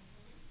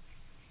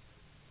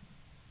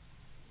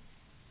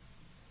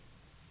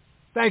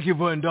 Thank you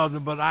for indulging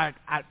me, but I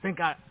think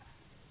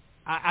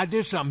I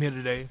did something here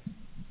today.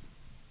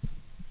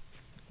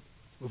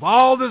 With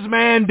all this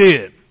man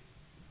did,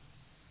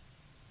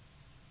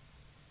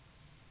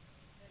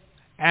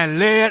 and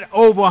led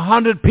over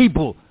 100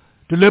 people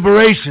to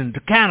liberation, to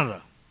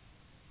Canada,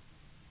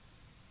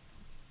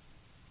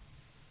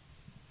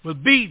 was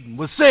beaten,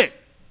 was sick,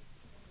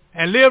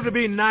 and lived to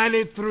be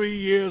 93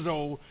 years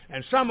old,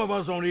 and some of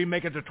us don't even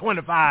make it to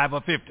 25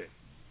 or 50.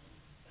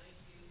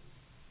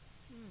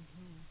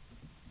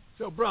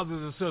 So,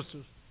 brothers and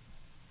sisters,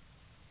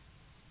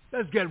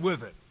 let's get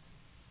with it.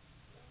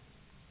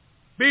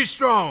 Be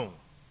strong,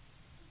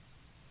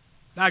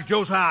 like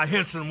Josiah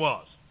Henson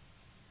was.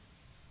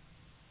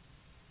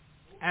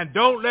 And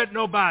don't let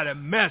nobody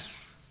mess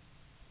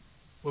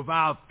with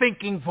our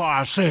thinking for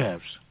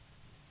ourselves.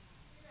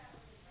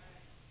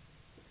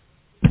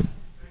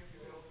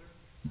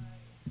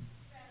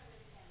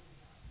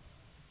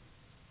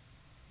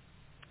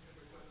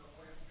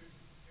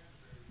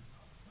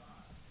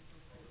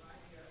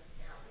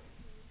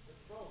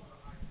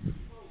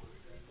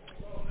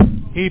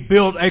 He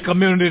built a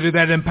community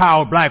that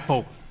empowered black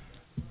folk.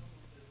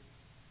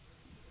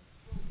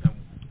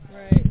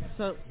 Right.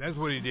 So that's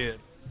what he did.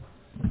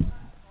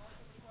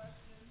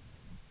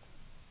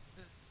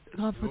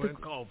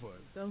 Call for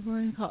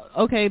it.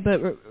 Okay,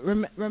 but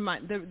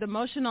remind the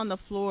motion on the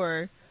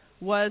floor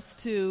was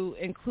to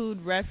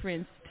include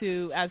reference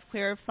to, as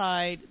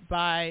clarified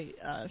by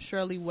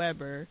Shirley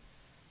Weber,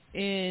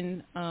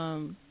 in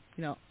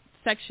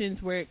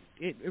sections where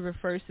it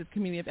refers to the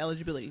community of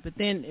eligibility. But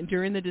then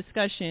during the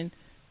discussion,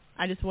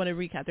 I just want to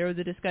recap. There was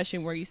a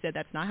discussion where you said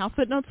that's not how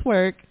footnotes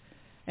work,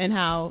 and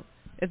how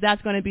if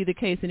that's going to be the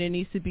case, then it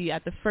needs to be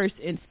at the first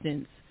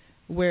instance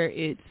where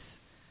it's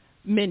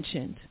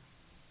mentioned.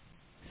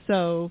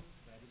 So,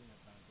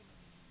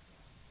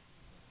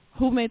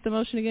 who made the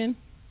motion again?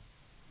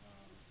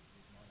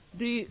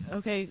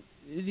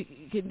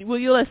 Will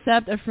you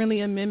accept a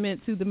friendly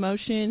amendment to the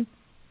motion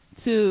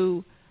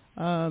to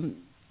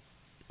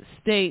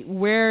state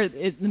where,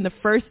 in the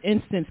first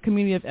instance,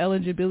 community of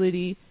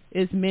eligibility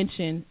is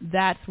mentioned?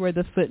 That's where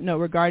the footnote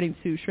regarding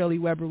to Shirley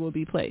Weber will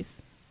be placed.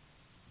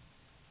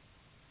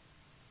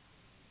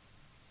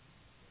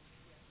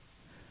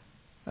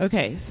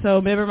 Okay,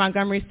 so Member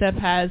Montgomery Stepp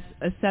has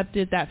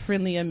accepted that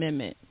friendly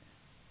amendment.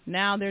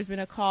 Now there's been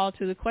a call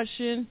to the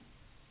question.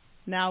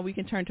 Now we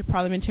can turn to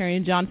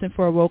Parliamentarian Johnson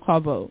for a roll call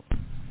vote.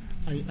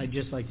 I'd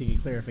just like to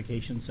get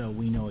clarification so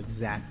we know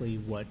exactly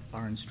what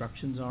our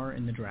instructions are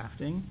in the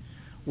drafting,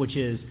 which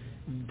is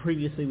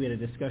previously we had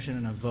a discussion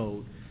and a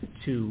vote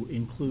to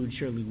include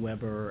Shirley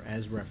Weber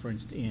as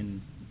referenced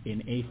in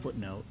a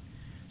footnote.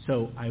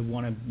 So I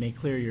want to make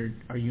clear,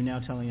 are you now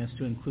telling us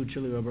to include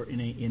Shirley Weber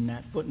in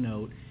that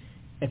footnote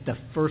at the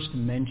first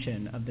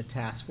mention of the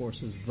task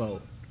force's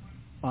vote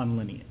on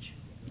lineage?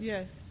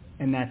 Yes.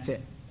 And that's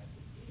it?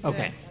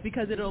 Okay. Yes,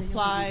 because it'll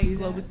apply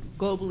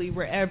globally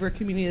wherever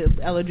community of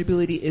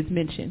eligibility is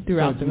mentioned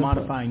throughout the report.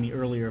 Modifying the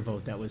earlier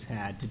vote that was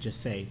had to just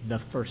say the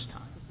first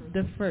time.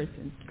 The first.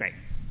 Great.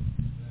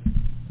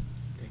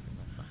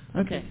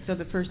 Okay, so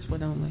the first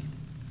one only.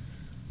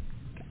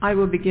 I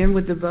will begin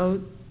with the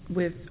vote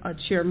with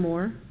Chair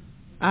Moore.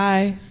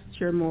 Aye.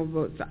 Chair Moore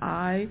votes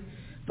aye.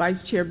 Vice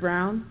Chair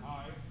Brown.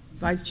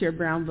 Vice Chair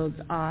Brown votes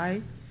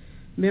aye.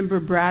 Member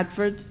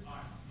Bradford.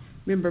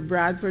 Member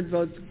Bradford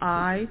votes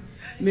aye.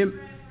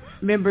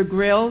 Member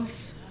Grills.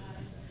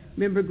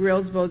 Member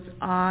Grills votes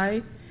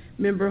aye.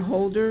 Member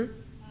Holder.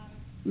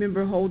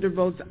 Member Holder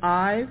votes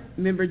aye.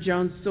 Member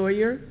Jones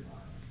Sawyer.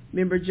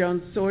 Member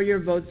Jones Sawyer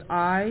votes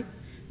aye.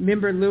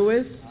 Member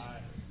Lewis.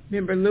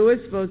 Member Lewis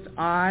votes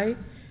aye.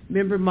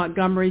 Member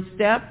Montgomery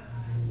Stepp.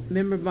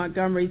 Member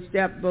Montgomery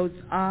Stepp votes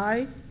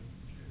aye.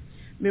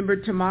 Member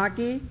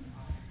Tamaki.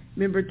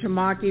 Member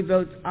Tamaki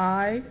votes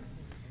aye.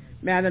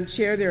 Madam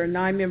Chair, there are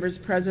 9 members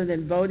present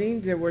and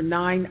voting. There were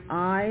 9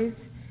 ayes,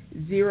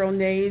 0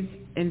 nays,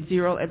 and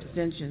 0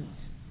 abstentions.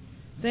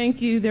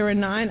 Thank you. There were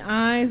 9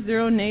 ayes,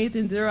 0 nays,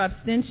 and 0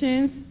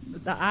 abstentions.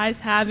 The ayes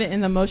have it,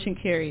 and the motion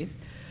carries.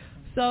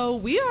 So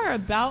we are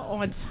about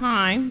on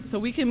time, so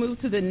we can move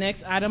to the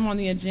next item on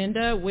the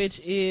agenda, which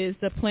is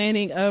the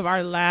planning of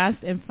our last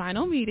and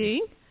final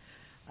meeting.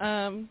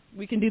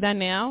 We can do that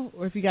now,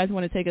 or if you guys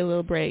want to take a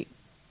little break.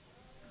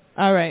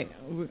 All right.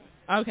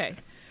 Okay.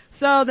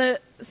 So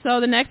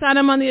the next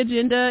item on the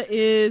agenda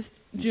is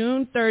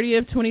June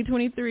 30th,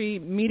 2023,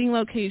 meeting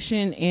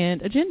location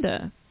and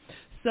agenda.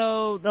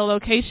 So the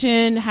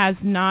location has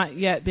not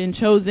yet been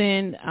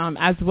chosen,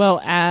 as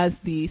well as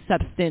the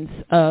substance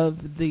of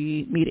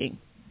the meeting.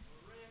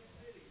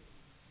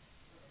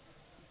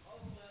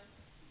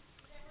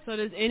 So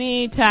does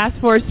any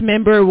task force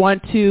member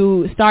want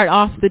to start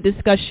off the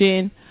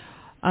discussion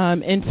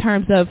in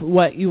terms of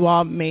what you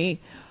all may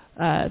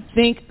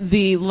think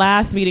the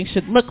last meeting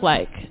should look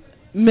like?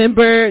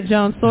 Member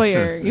Jones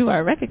Sawyer, you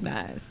are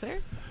recognized,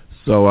 sir.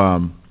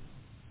 So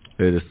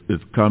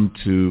it's come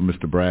to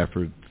Mr.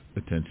 Bradford's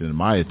attention and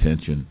my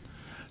attention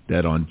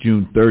that on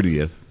June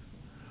 30th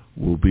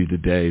will be the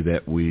day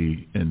that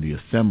we in the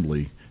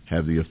Assembly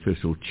have the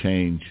official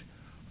change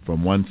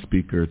from one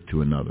speaker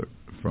to another,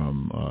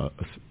 from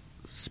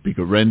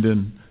Speaker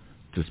Rendon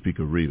to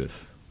Speaker Rivas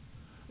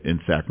in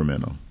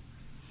Sacramento.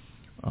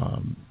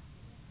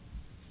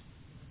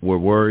 We're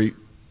worried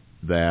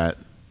that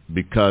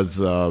because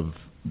of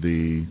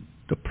the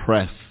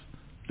press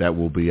that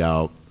will be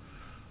out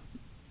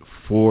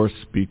for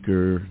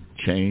speaker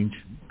change,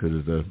 because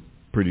it's a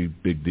pretty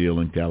big deal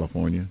in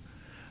California,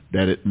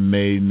 that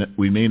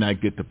we may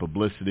not get the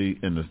publicity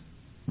and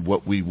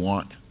what we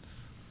want,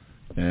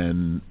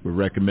 and we're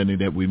recommending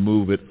that we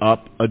move it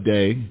up a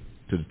day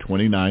to the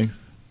 29th,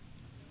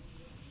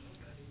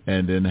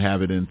 and then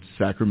have it in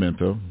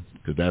Sacramento,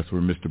 because that's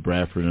where Mr.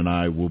 Bradford and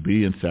I will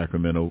be in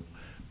Sacramento.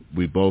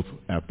 We both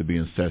have to be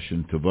in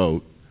session to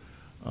vote,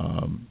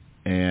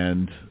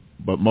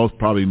 but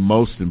probably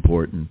most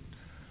important,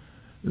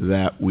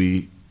 that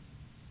we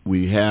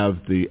have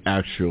the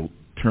actual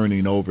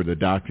turning over the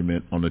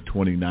document on the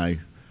 29th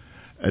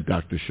at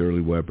Dr.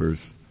 Shirley Weber's,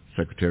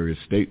 Secretary of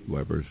State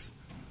Weber's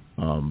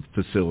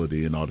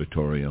facility and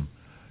auditorium.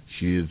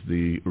 She is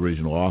the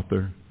original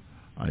author.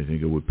 I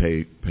think it would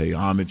pay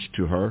homage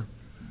to her.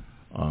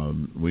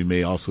 We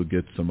may also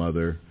get some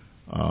other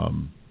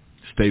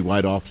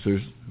statewide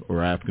officers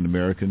or African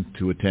American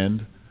to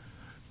attend,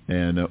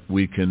 and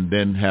we can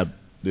then have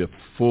the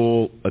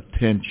full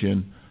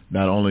attention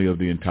not only of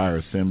the entire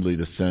Assembly,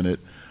 the Senate,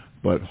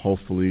 but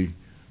hopefully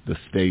the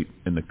state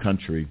and the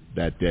country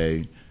that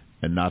day,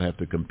 and not have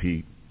to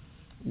compete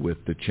with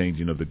the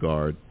changing of the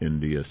guard in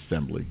the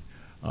Assembly.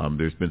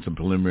 There's been some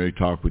preliminary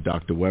talk with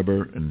Dr.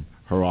 Weber and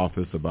her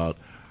office about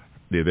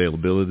the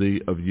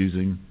availability of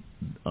using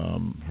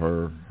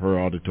her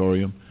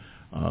auditorium.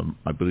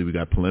 I believe we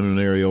got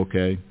preliminary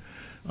okay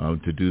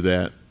to do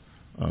that,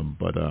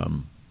 but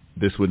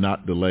this would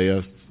not delay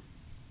us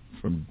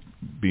from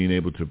being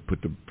able to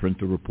print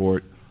the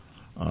report.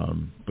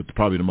 But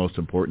probably the most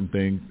important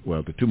thing,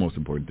 the two most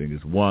important things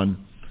is,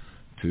 one,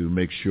 to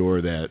make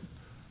sure that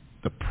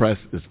the press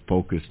is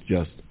focused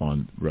just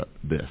on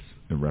this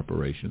and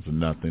reparations and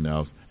nothing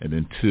else, and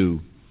then two,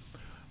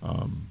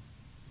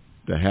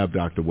 to have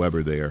Dr.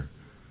 Weber there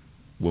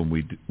when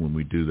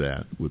we do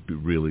that would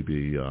really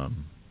be I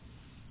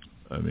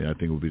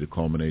think it would be the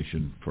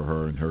culmination for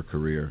her and her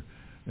career,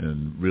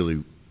 and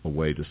really a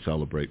way to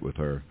celebrate with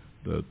her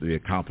the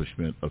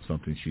accomplishment of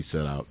something she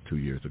set out 2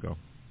 years ago.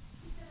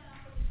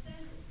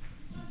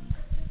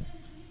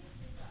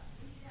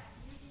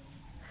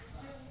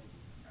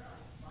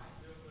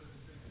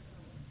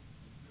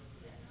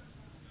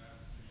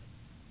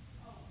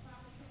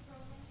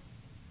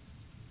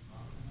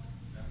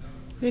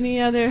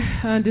 Any other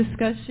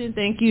discussion?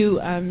 Thank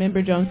you,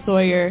 Member Jones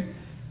Sawyer,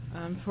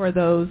 for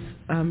those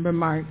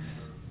remarks.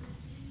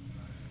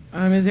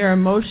 Is there a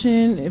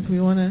motion if we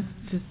want to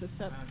just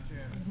accept?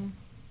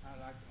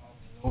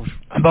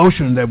 A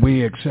motion that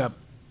we accept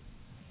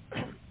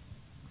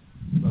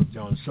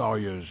Jones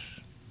Sawyer's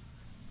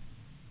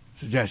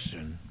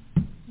suggestion.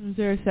 Is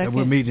there a second? That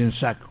we'll meet in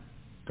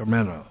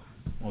Sacramento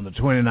on the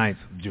 29th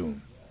of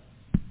June.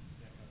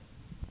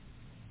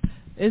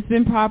 It's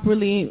been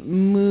properly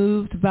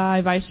moved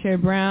by Vice Chair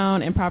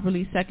Brown and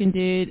properly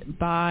seconded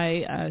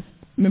by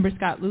Member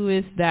Scott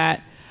Lewis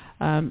that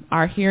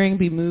our hearing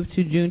be moved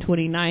to June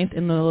 29th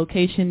and the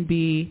location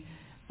be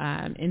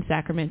in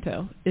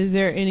Sacramento. Is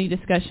there any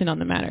discussion on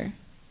the matter?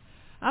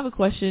 I have a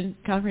question,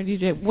 California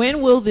DJ.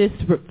 When will this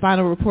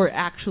final report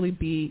actually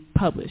be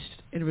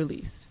published and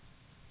released?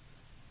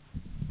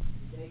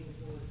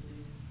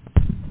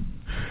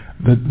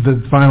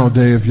 The final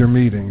day of your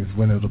meeting is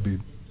when it'll be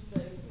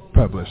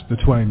published, the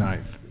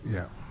 29th.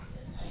 Yeah.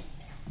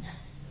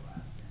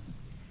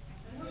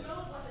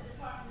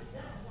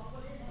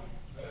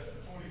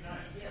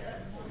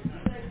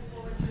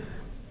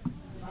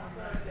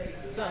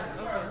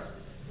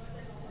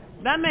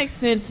 That makes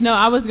sense. No,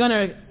 I was going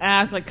to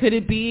ask, could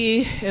it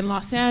be in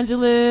Los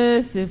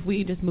Angeles if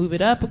we just move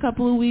it up a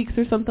couple of weeks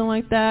or something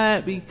like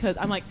that? Because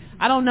I'm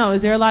I don't know.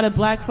 Is there a lot of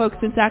black folks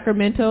in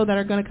Sacramento that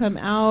are going to come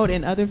out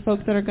and other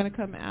folks that are going to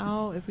come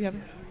out if we have...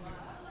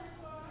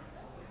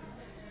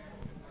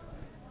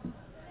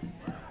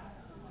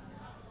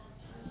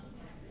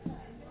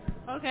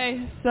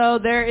 Okay, so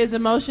there is a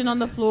motion on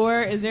the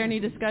floor. Is there any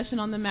discussion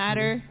on the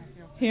matter?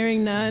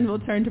 Hearing none, we'll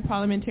turn to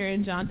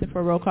Parliamentarian Johnson for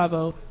a roll call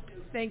vote.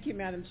 Thank you,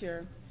 Madam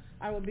Chair.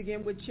 I will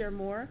begin with Chair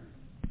Moore.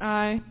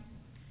 Aye.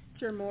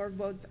 Chair Moore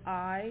votes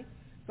aye.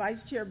 Vice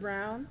Chair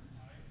Brown?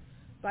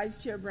 Vice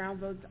Chair Brown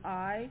votes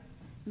aye.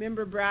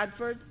 Member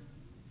Bradford?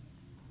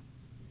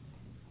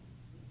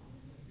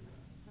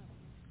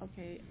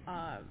 Okay.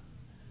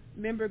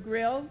 Member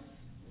Grills?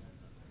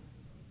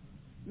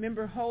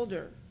 Member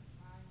Holder?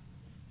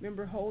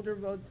 Member Holder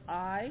votes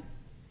aye.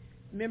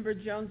 Member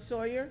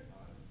Jones-Sawyer?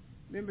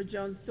 Member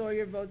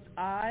Jones-Sawyer votes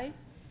aye.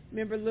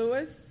 Member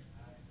Lewis?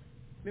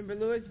 Member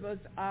Lewis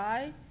votes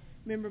aye.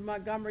 Member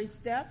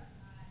Montgomery-Stepp?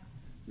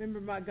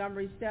 Member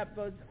Montgomery-Stepp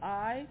votes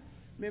aye.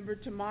 Member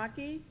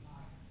Tamaki?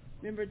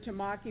 Member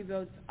Tamaki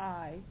votes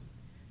aye.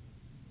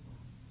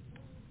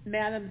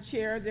 Madam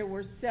Chair, there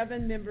were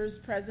 7 members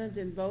present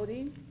and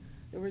voting.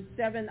 There were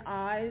 7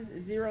 ayes,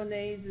 0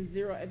 nays, and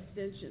 0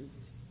 abstentions.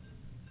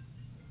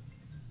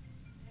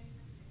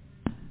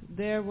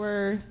 There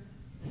were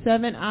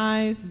 7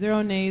 ayes,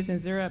 0 nays,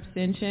 and 0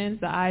 abstentions.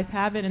 The ayes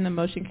have it, and the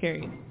motion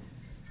carries.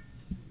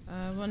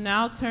 We'll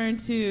now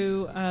turn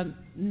to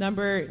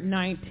number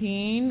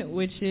 19,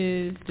 which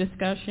is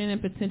discussion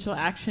and potential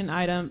action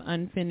item,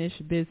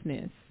 unfinished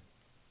business.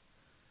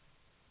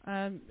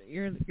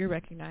 You're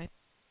recognized.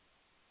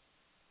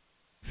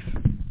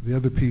 The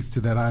other piece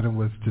to that item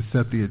was to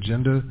set the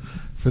agenda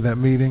for that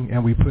meeting,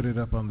 and we put it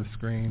up on the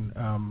screen.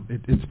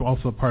 It's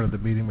also part of the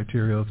meeting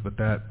materials, but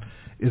that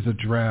is a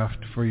draft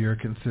for your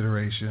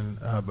consideration,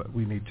 but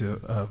we need to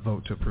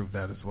vote to approve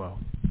that as well.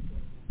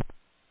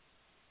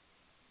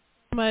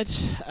 Much,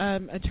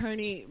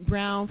 Attorney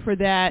Brown, for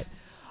that.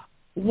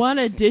 One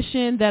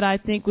addition that I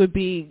think would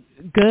be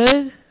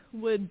good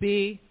would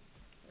be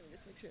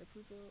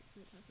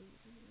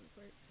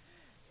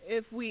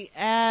if we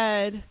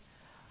add,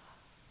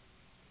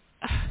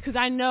 because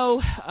I know,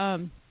 I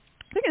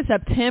think in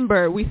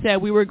September we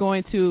said we were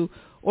going to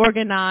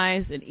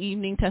organize an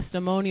evening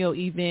testimonial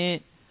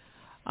event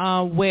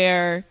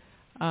where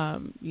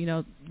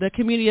the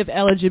community of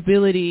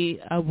eligibility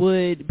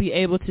would be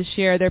able to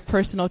share their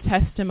personal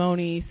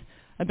testimonies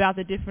about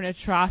the different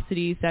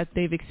atrocities that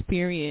they've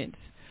experienced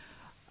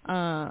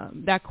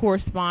that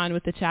correspond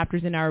with the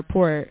chapters in our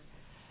report.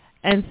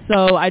 And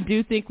so I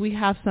do think we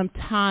have some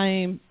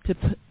time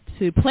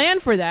to plan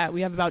for that.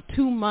 We have about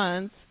 2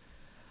 months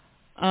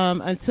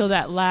until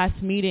that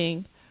last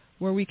meeting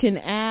where we can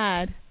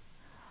add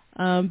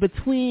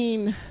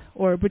between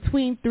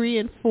 3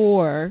 and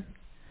 4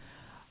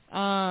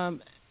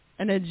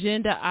 an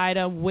agenda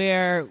item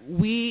where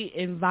we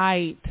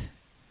invite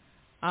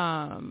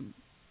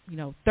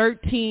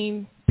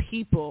 13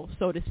 people,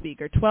 so to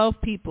speak, or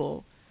 12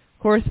 people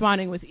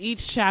corresponding with each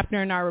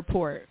chapter in our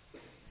report: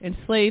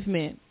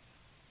 enslavement,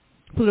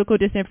 political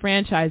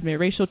disenfranchisement,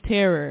 racial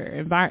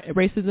terror,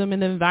 racism in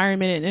the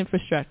environment and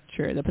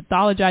infrastructure, the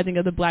pathologizing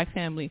of the black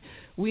family.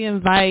 We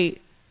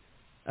invite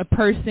a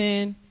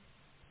person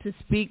to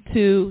speak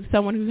to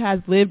someone who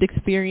has lived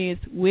experience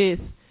with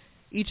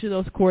each of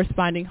those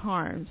corresponding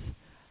harms.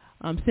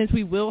 Since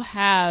we will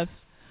have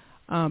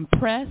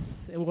press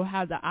and we'll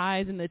have the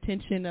eyes and the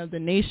attention of the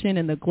nation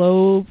and the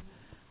globe,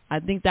 I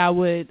think that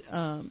would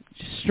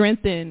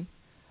strengthen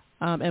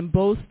and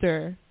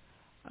bolster,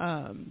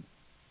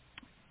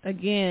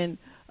 again,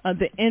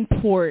 the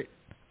import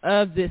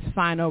of this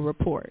final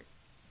report.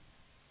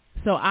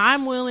 So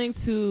I'm willing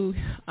to,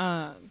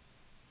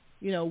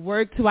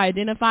 work to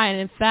identify, and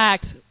in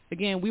fact,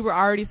 again, we were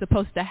already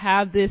supposed to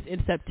have this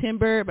in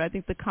September, but I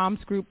think the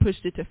comms group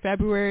pushed it to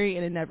February,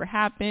 and it never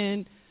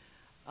happened.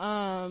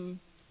 And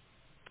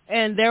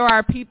there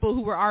are people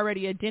who were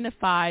already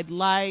identified,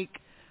 like,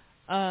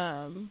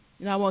 I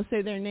won't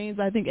say their names,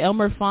 but I think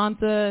Elmer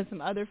Fonta and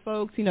some other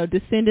folks,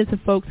 descendants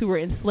of folks who were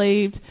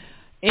enslaved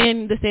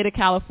in the state of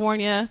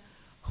California,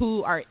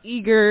 who are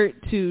eager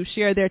to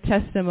share their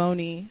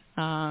testimony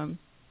to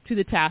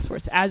the task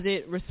force as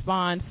it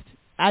responds,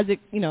 as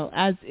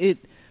it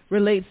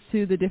relates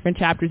to the different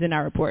chapters in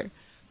our report.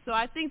 So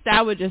I think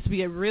that would just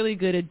be a really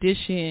good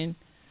addition,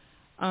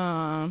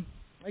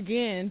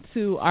 again,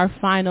 to our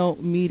final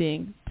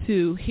meeting,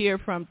 to hear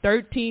from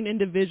 13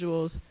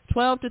 individuals,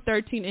 12 to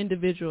 13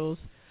 individuals,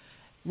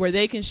 where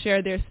they can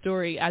share their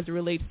story as it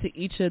relates to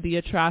each of the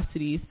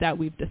atrocities that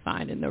we've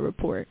defined in the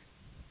report.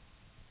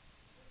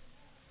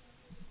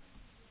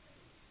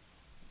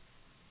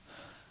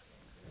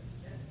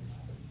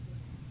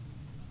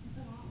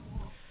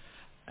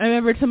 I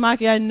remember,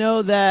 Tamaki, I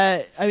know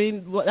that,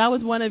 that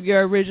was one of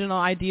your original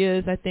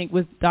ideas, I think,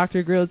 with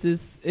Dr. Grills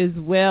as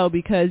well,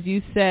 because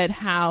you said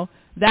how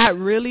that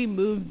really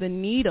moved the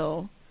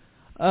needle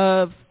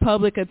of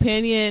public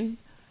opinion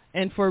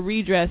and for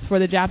redress, for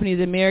the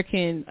Japanese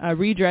American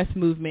redress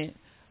movement.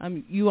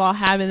 You all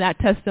having that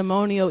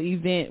testimonial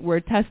event where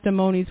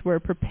testimonies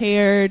were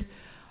prepared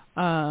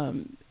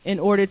in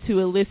order to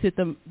elicit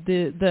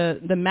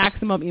the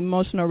maximum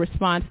emotional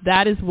response.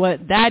 That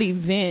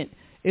event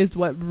is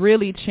what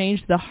really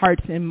changed the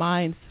hearts and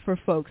minds for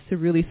folks to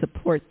really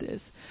support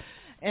this.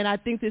 And I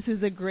think this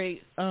is a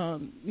great,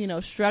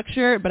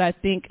 structure, but I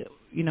think,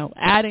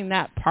 adding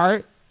that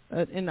part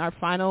in our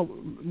final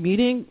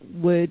meeting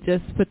would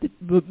just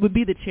would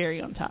be the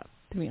cherry on top,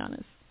 to be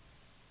honest.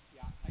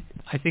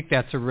 I think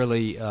that's a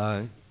really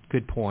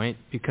good point,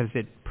 because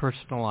it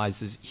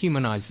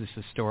humanizes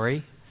the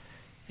story,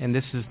 And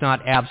this is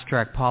not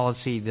abstract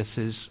policy. This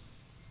is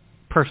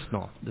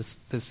personal.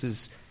 This is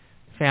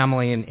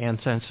family and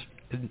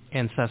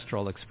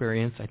ancestral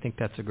experience. I think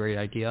that's a great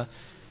idea.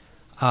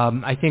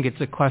 I think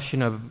it's a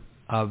question of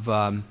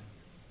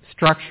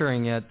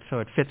structuring it so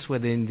it fits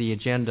within the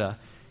agenda.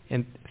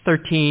 And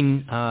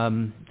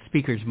 13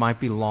 speakers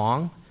might be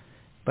long,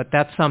 but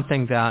that's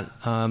something that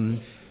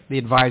the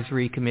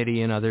advisory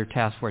committee and other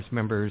task force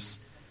members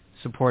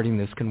supporting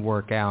this can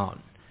work out.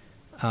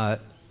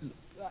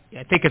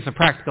 I think it's a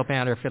practical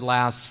matter. If it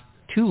lasts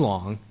too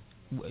long,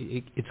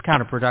 it's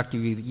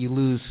counterproductive. You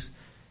lose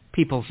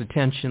people's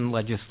attention.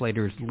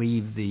 Legislators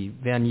leave the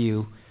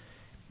venue.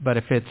 But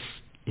if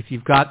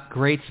you've got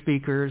great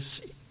speakers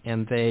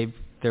and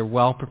they're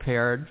well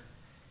prepared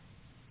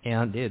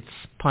and it's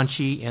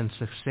punchy and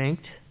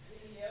succinct,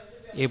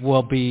 it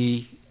will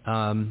be,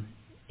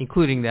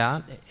 including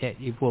that,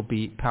 it will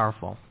be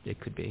powerful. It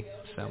could be.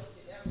 So.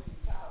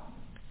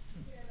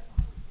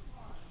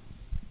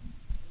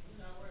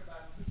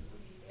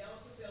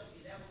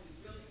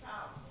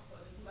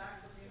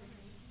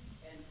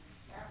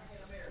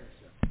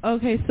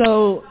 Okay,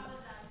 so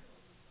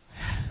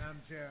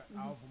Madam Chair, I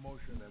offer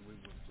motion that we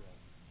would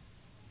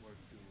work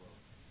to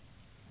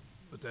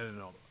put that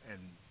in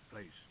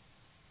place.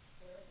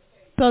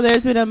 So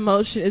there's been a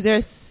motion. Is there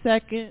a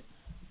second?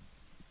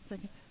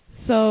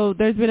 So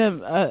there's been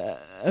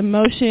a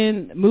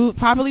motion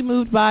properly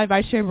moved by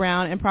Vice Chair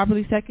Brown and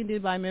properly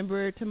seconded by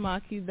Member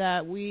Tamaki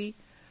that we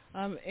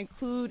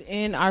include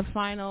in our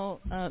final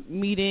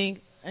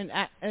meeting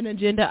an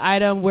agenda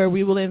item where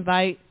we will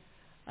invite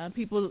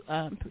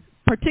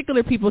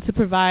particular people to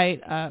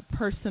provide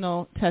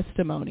personal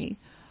testimony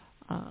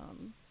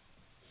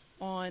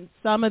on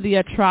some of the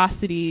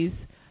atrocities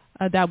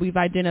that we've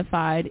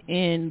identified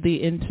in the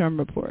interim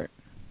report.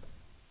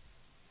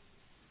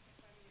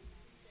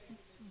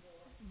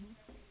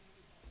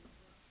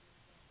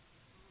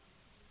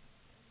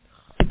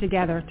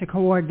 Together to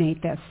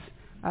coordinate this.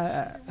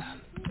 I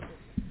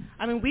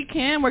mean, we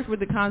can work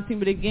with the comms team,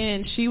 but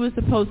again, she was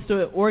supposed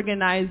to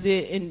organize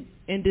it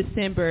in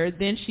December.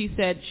 Then she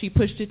said she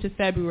pushed it to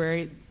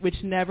February,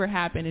 which never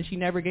happened, and she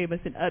never gave us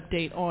an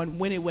update on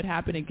when it would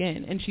happen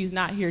again, and she's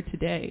not here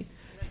today.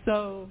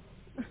 So...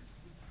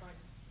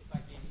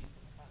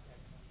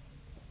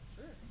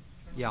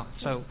 Yeah,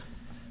 so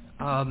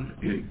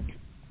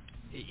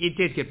it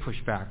did get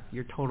pushed back.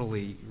 You're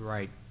totally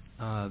right,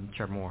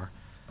 Chair Moore.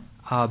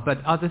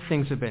 But other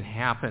things have been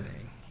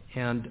happening.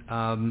 And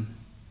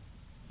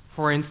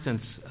for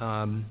instance,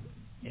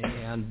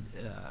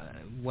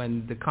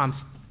 when the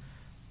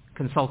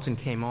consultant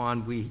came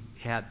on, we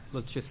had,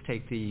 let's just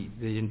take the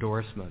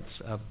endorsements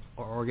of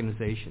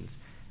organizations.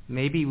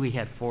 Maybe we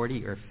had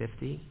 40 or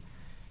 50.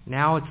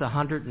 Now it's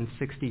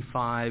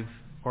 165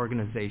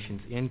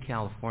 organizations in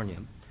California,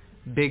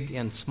 big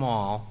and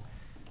small,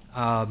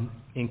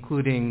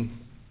 including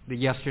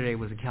yesterday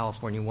was the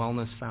California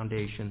Wellness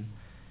Foundation.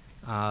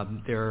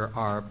 There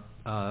are,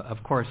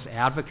 of course,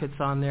 advocates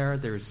on there.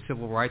 There's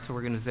civil rights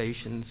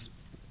organizations.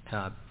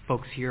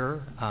 Folks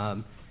here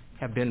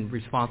have been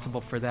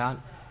responsible for that.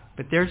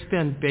 But there's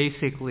been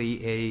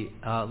basically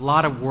a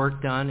lot of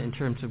work done in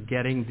terms of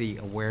getting the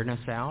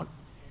awareness out.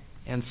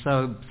 And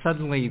so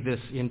suddenly this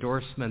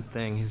endorsement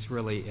thing has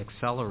really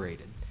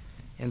accelerated.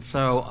 And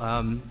so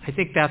I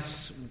think that's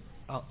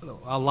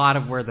a lot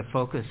of where the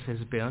focus has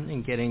been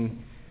in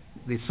getting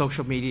the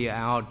social media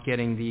out,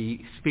 getting the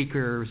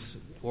speakers,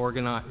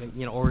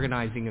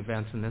 organizing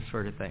events and this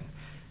sort of thing.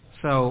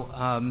 So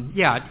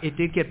yeah, it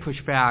did get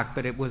pushed back,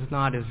 but it was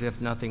not as if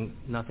nothing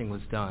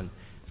was done.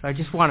 So I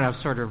just want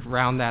to sort of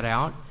round that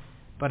out.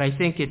 But I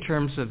think in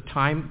terms of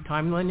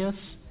timeliness,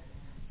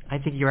 I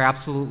think you're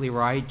absolutely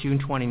right. June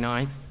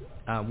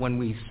 29th, when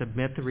we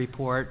submit the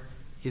report,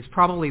 is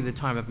probably the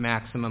time of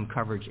maximum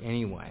coverage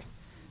anyway.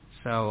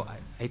 So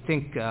I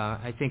think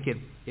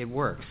it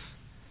works.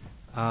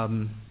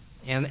 And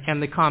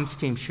the comms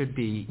team should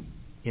be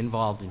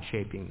involved in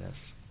shaping this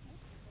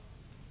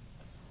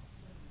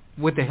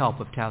with the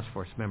help of task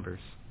force members.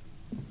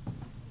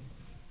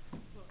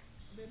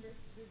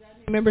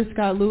 Member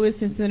Scott Lewis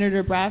and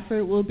Senator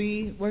Bradford will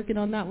be working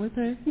on that with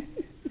her.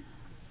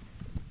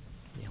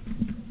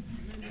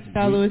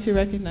 Scott Lewis, you're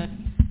recognized.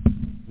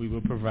 We will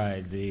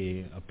provide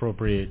the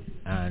appropriate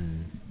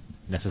and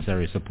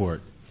necessary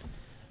support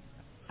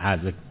as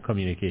a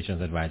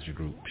communications advisory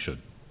group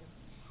should.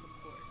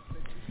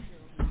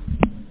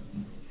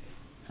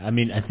 I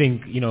mean, I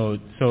think,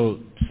 so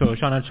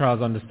Shauna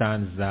Charles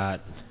understands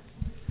that,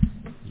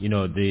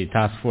 the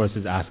task force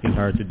is asking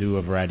her to do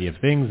a variety of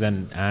things,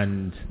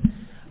 and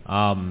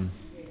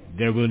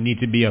there will need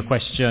to be a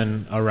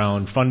question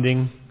around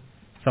funding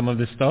some of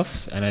this stuff,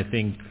 and I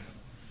think,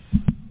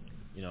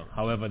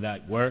 however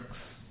that works,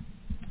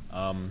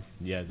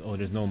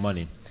 there's no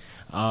money.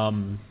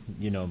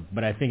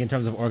 But I think in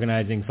terms of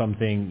organizing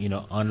something,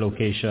 on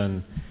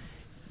location,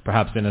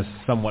 perhaps in a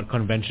somewhat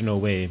conventional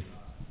way,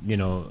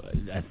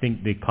 I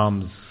think the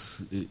comms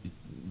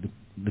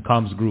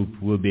group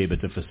will be able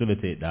to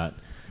facilitate that.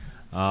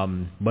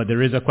 But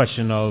there is a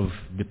question of,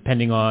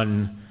 depending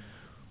on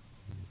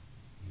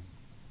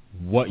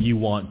what you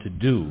want to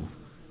do,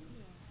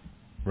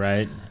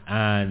 right,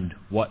 and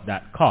what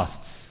that costs.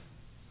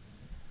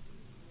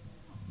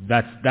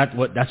 That's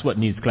what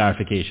needs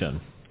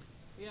clarification.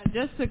 Yeah,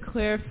 just to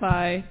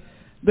clarify,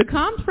 the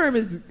comms firm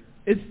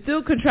is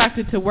still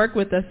contracted to work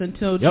with us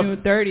until June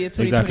 30th,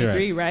 2023,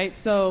 exactly right. right?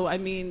 So, I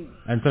mean,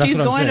 so she's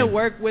going to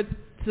work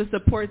to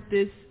support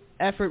this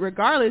effort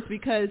regardless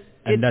because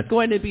it's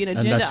going to be an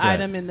agenda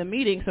item in the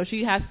meeting, so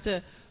she has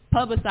to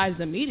publicize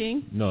the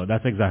meeting. No,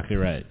 that's exactly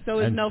right. So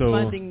it's no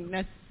funding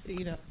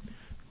necessary,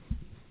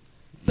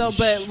 So,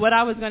 but what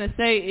I was going to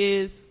say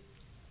is,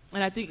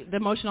 and I think the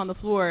motion on the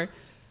floor,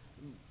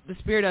 the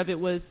spirit of it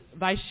was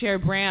Vice Chair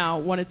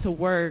Brown wanted to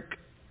work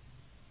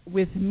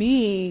with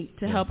me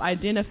to help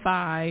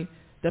identify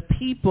the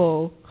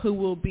people who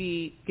will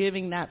be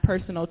giving that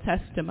personal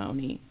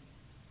testimony.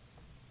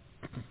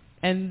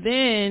 And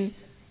then,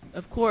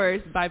 of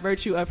course, by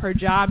virtue of her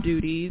job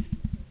duties,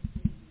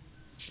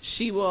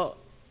 she will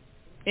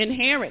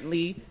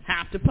inherently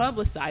have to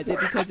publicize it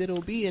because it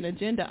will be an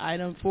agenda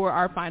item for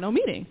our final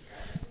meeting.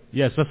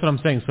 Yes, that's what I'm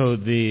saying. So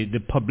the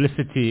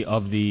publicity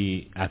of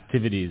the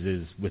activities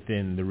is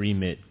within the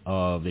remit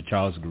of the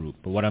Charles Group.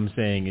 But what I'm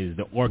saying is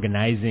the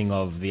organizing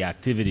of the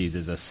activities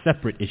is a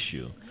separate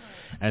issue.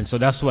 And so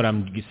that's what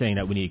I'm saying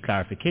that we need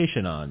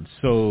clarification on.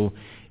 So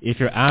if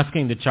you're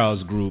asking the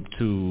Charles Group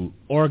to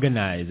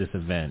organize this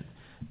event,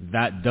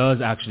 that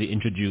does actually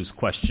introduce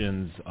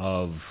questions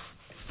of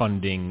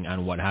funding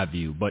and what have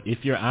you. But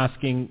if you're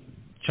asking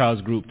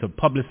Charles Group to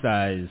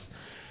publicize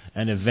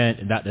an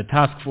event that the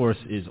task force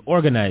is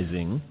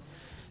organizing,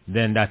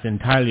 then that's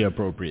entirely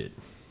appropriate.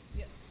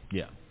 Yes.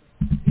 Yeah.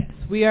 Yes,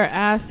 we are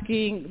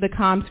asking the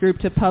comms group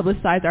to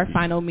publicize our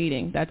final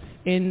meeting. That's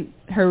in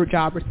her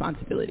job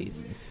responsibilities.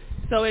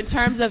 So in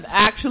terms of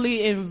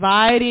actually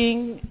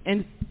inviting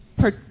and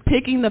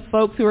picking the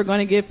folks who are going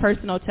to give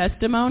personal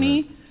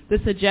testimony, the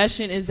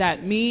suggestion is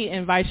that me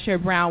and Vice Chair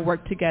Brown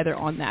work together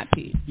on that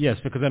piece. Yes,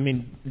 because I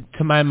mean,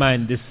 to my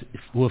mind, this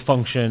will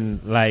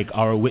function like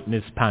our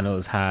witness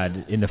panels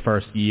had in the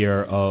first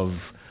year of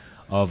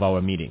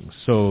our meetings.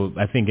 So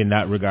I think in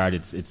that regard,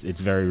 it's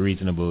very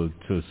reasonable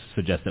to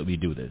suggest that we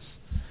do this.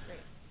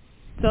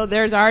 So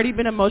there's already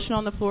been a motion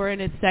on the floor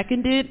and it's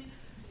seconded.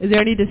 Is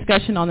there any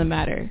discussion on the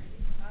matter?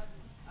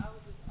 I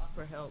would just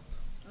offer help.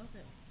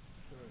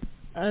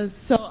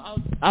 So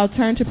I'll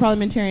turn to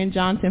Parliamentarian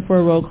Johnson for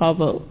a roll call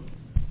vote.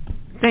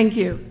 Thank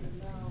you.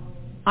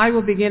 I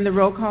will begin the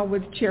roll call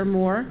with Chair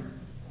Moore.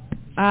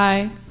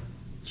 Aye.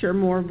 Chair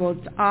Moore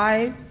votes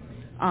aye.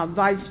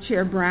 Vice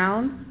Chair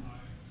Brown.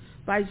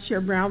 Vice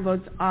Chair Brown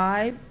votes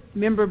aye.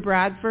 Member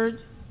Bradford.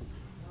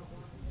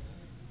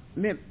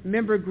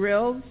 Member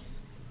Grills.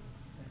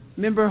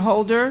 Member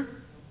Holder.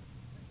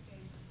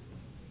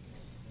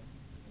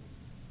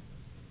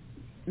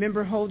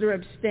 Member Holder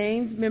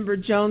abstains. Member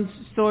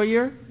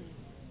Jones-Sawyer?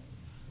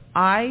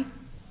 Aye.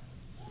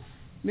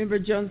 Member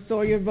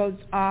Jones-Sawyer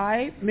votes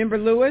aye. Member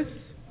Lewis?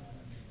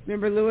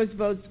 Member Lewis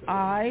votes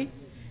aye.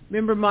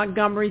 Member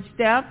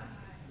Montgomery-Stepp?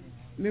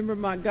 Member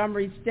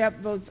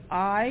Montgomery-Stepp votes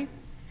aye.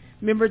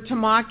 Member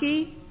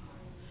Tamaki?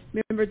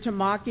 Member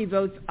Tamaki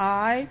votes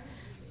aye.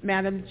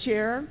 Madam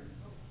Chair,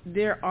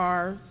 there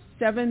are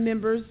 7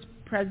 members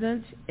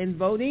present and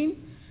voting.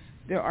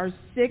 There are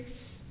 6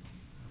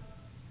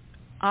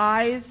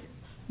 ayes,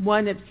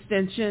 1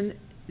 abstention,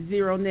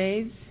 0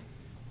 nays.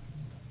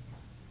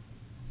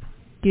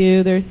 Thank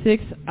you. There are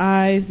 6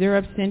 ayes, 0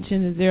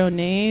 abstentions, and 0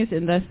 nays,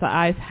 and thus the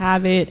ayes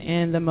have it,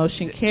 and the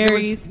motion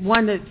carries.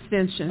 1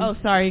 abstention. Oh,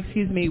 sorry,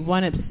 excuse me,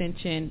 1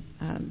 abstention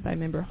by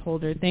Member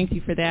Holder. Thank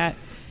you for that.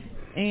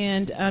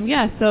 And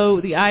so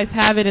the ayes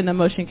have it, and the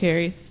motion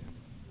carries.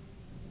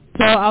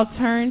 So I'll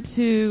turn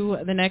to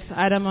the next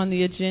item on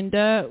the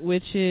agenda,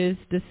 which is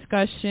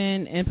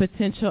discussion and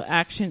potential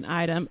action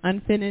item,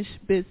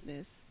 unfinished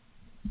business.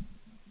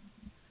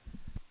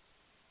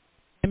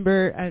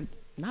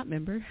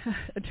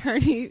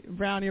 Attorney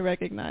Brown, you're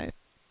recognized.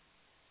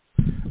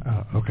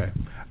 Okay.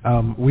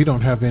 We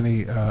don't have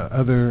any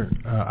other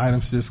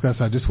items to discuss.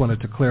 I just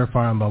wanted to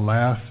clarify on the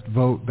last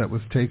vote that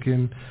was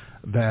taken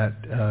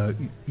that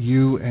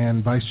you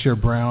and Vice Chair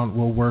Brown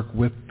will work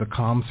with the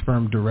comms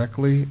firm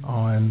directly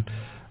on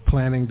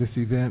planning this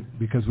event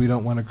because we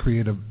don't want to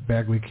create a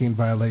Bagley-Keene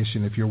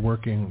violation if you're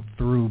working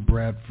through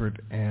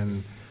Bradford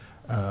and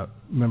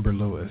Member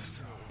Lewis.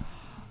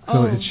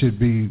 So it should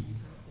be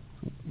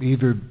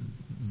either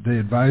the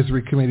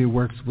advisory committee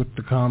works with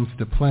the comms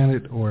to plan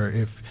it, or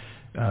if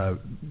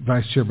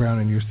Vice Chair Brown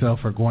and yourself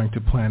are going to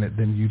plan it,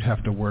 then you'd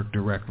have to work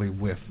directly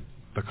with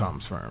the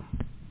comms firm.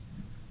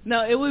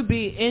 No, it would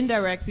be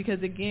indirect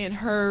because, again,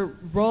 her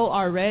role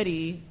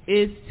already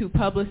is to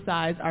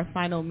publicize our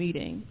final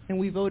meeting. And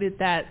we voted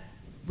that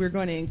we're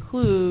going to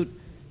include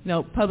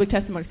public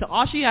testimony. So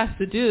all she has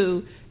to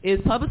do is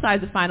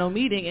publicize the final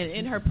meeting, and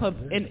in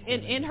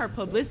her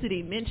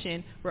publicity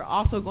mention, we're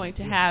also going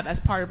to have, as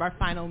part of our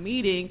final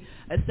meeting,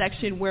 a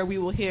section where we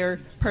will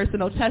hear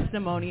personal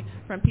testimony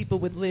from people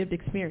with lived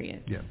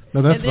experience. Yeah.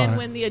 No, that's and then fine.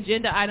 when the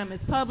agenda item is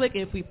public,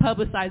 if we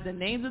publicize the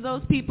names of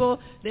those people,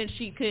 then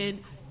she could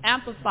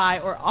amplify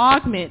or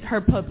augment her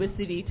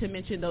publicity to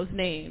mention those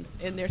names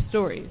and their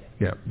stories.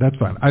 Yeah, that's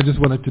fine. I just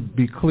wanted to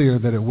be clear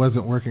that it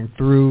wasn't working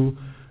through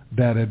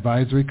that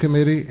advisory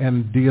committee,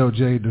 and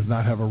DOJ does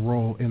not have a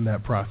role in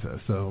that process.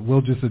 So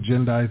we'll just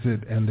agendize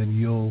it, and then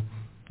you'll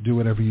do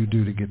whatever you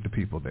do to get the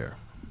people there.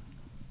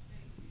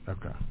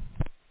 Okay.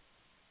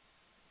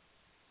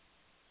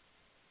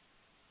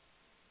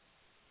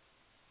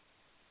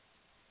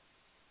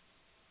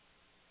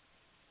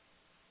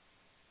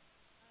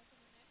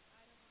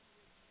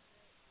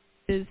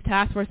 Is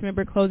task force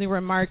member closing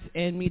remarks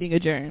and meeting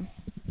adjourned.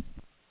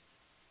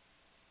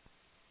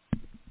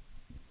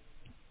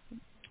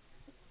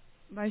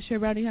 Vice Chair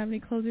Brown, do you have any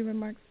closing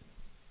remarks?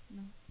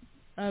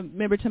 No.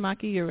 Member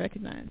Tamaki, you're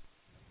recognized.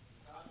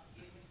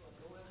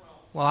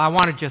 Well, I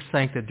want to just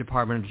thank the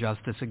Department of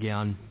Justice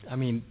again. I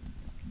mean,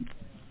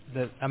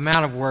 the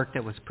amount of work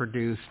that was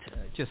produced,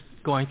 just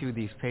going through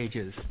these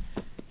pages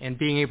and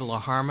being able to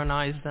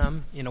harmonize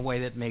them in a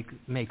way that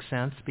makes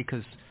sense,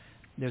 because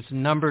there's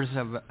numbers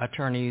of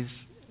attorneys,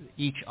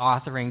 each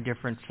authoring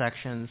different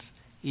sections,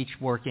 each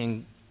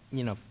working,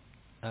 to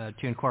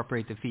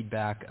incorporate the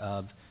feedback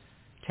of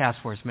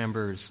task force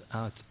members.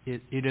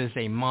 It is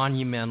a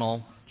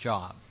monumental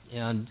job.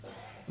 And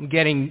I'm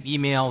getting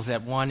emails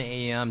at 1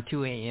 a.m.,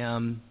 2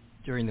 a.m.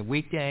 during the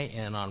weekday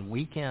and on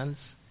weekends.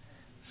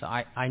 So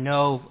I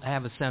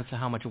have a sense of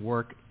how much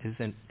work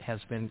has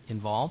been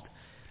involved.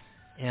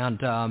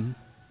 And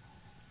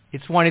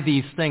it's one of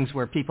these things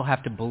where people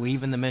have to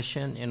believe in the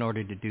mission in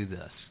order to do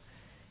this.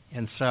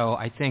 And so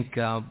I think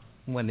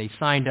when they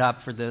signed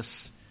up for this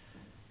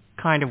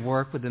kind of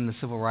work within the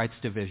Civil Rights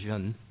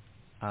Division,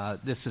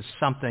 this is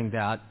something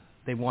that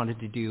they wanted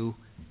to do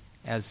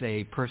as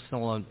a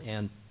personal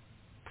and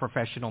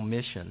professional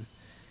mission.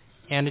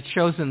 And it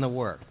shows in the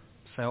work.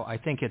 So I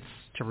think it's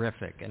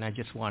terrific. And I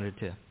just wanted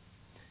to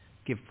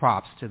give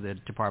props to the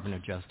Department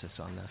of Justice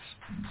on this.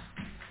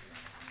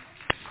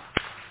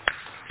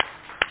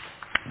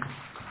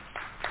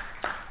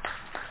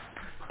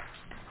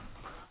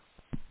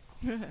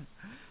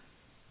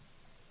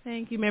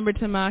 Thank you, Member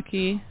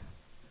Tamaki.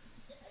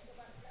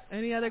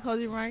 Any other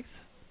closing remarks?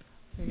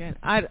 Again,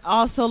 I'd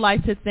also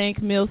like to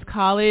thank Mills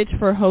College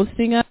for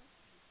hosting us.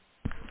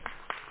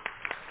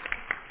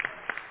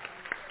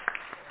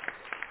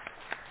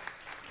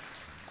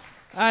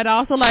 I'd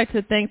also like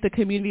to thank the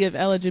community of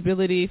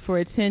eligibility for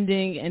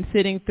attending and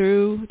sitting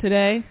through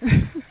today.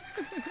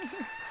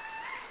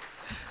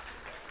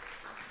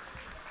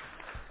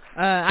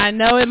 I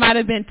know it might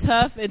have been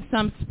tough in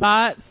some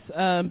spots,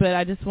 but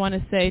I just want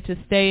to say to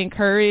stay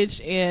encouraged.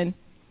 And,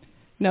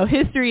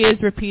 history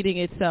is repeating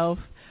itself.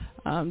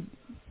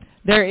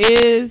 There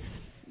is,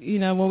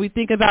 when we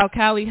think about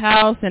Callie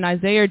House and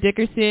Isaiah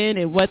Dickerson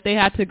and what they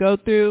had to go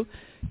through,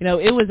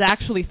 it was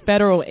actually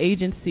federal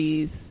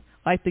agencies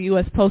like the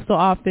U.S. Postal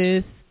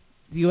Office,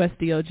 the U.S.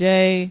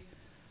 DOJ,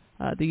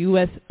 the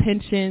U.S.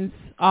 Pensions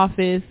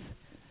Office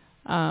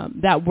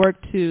that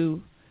worked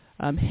to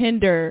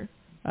hinder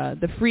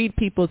the freed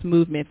people's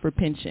movement for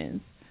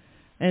pensions.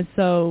 And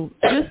so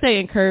just stay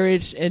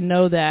encouraged and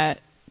know that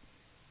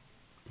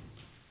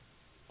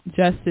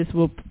justice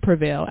will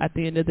prevail at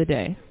the end of the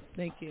day.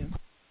 Thank you.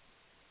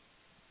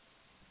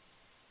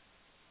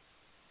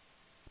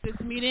 This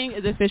meeting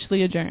is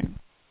officially adjourned.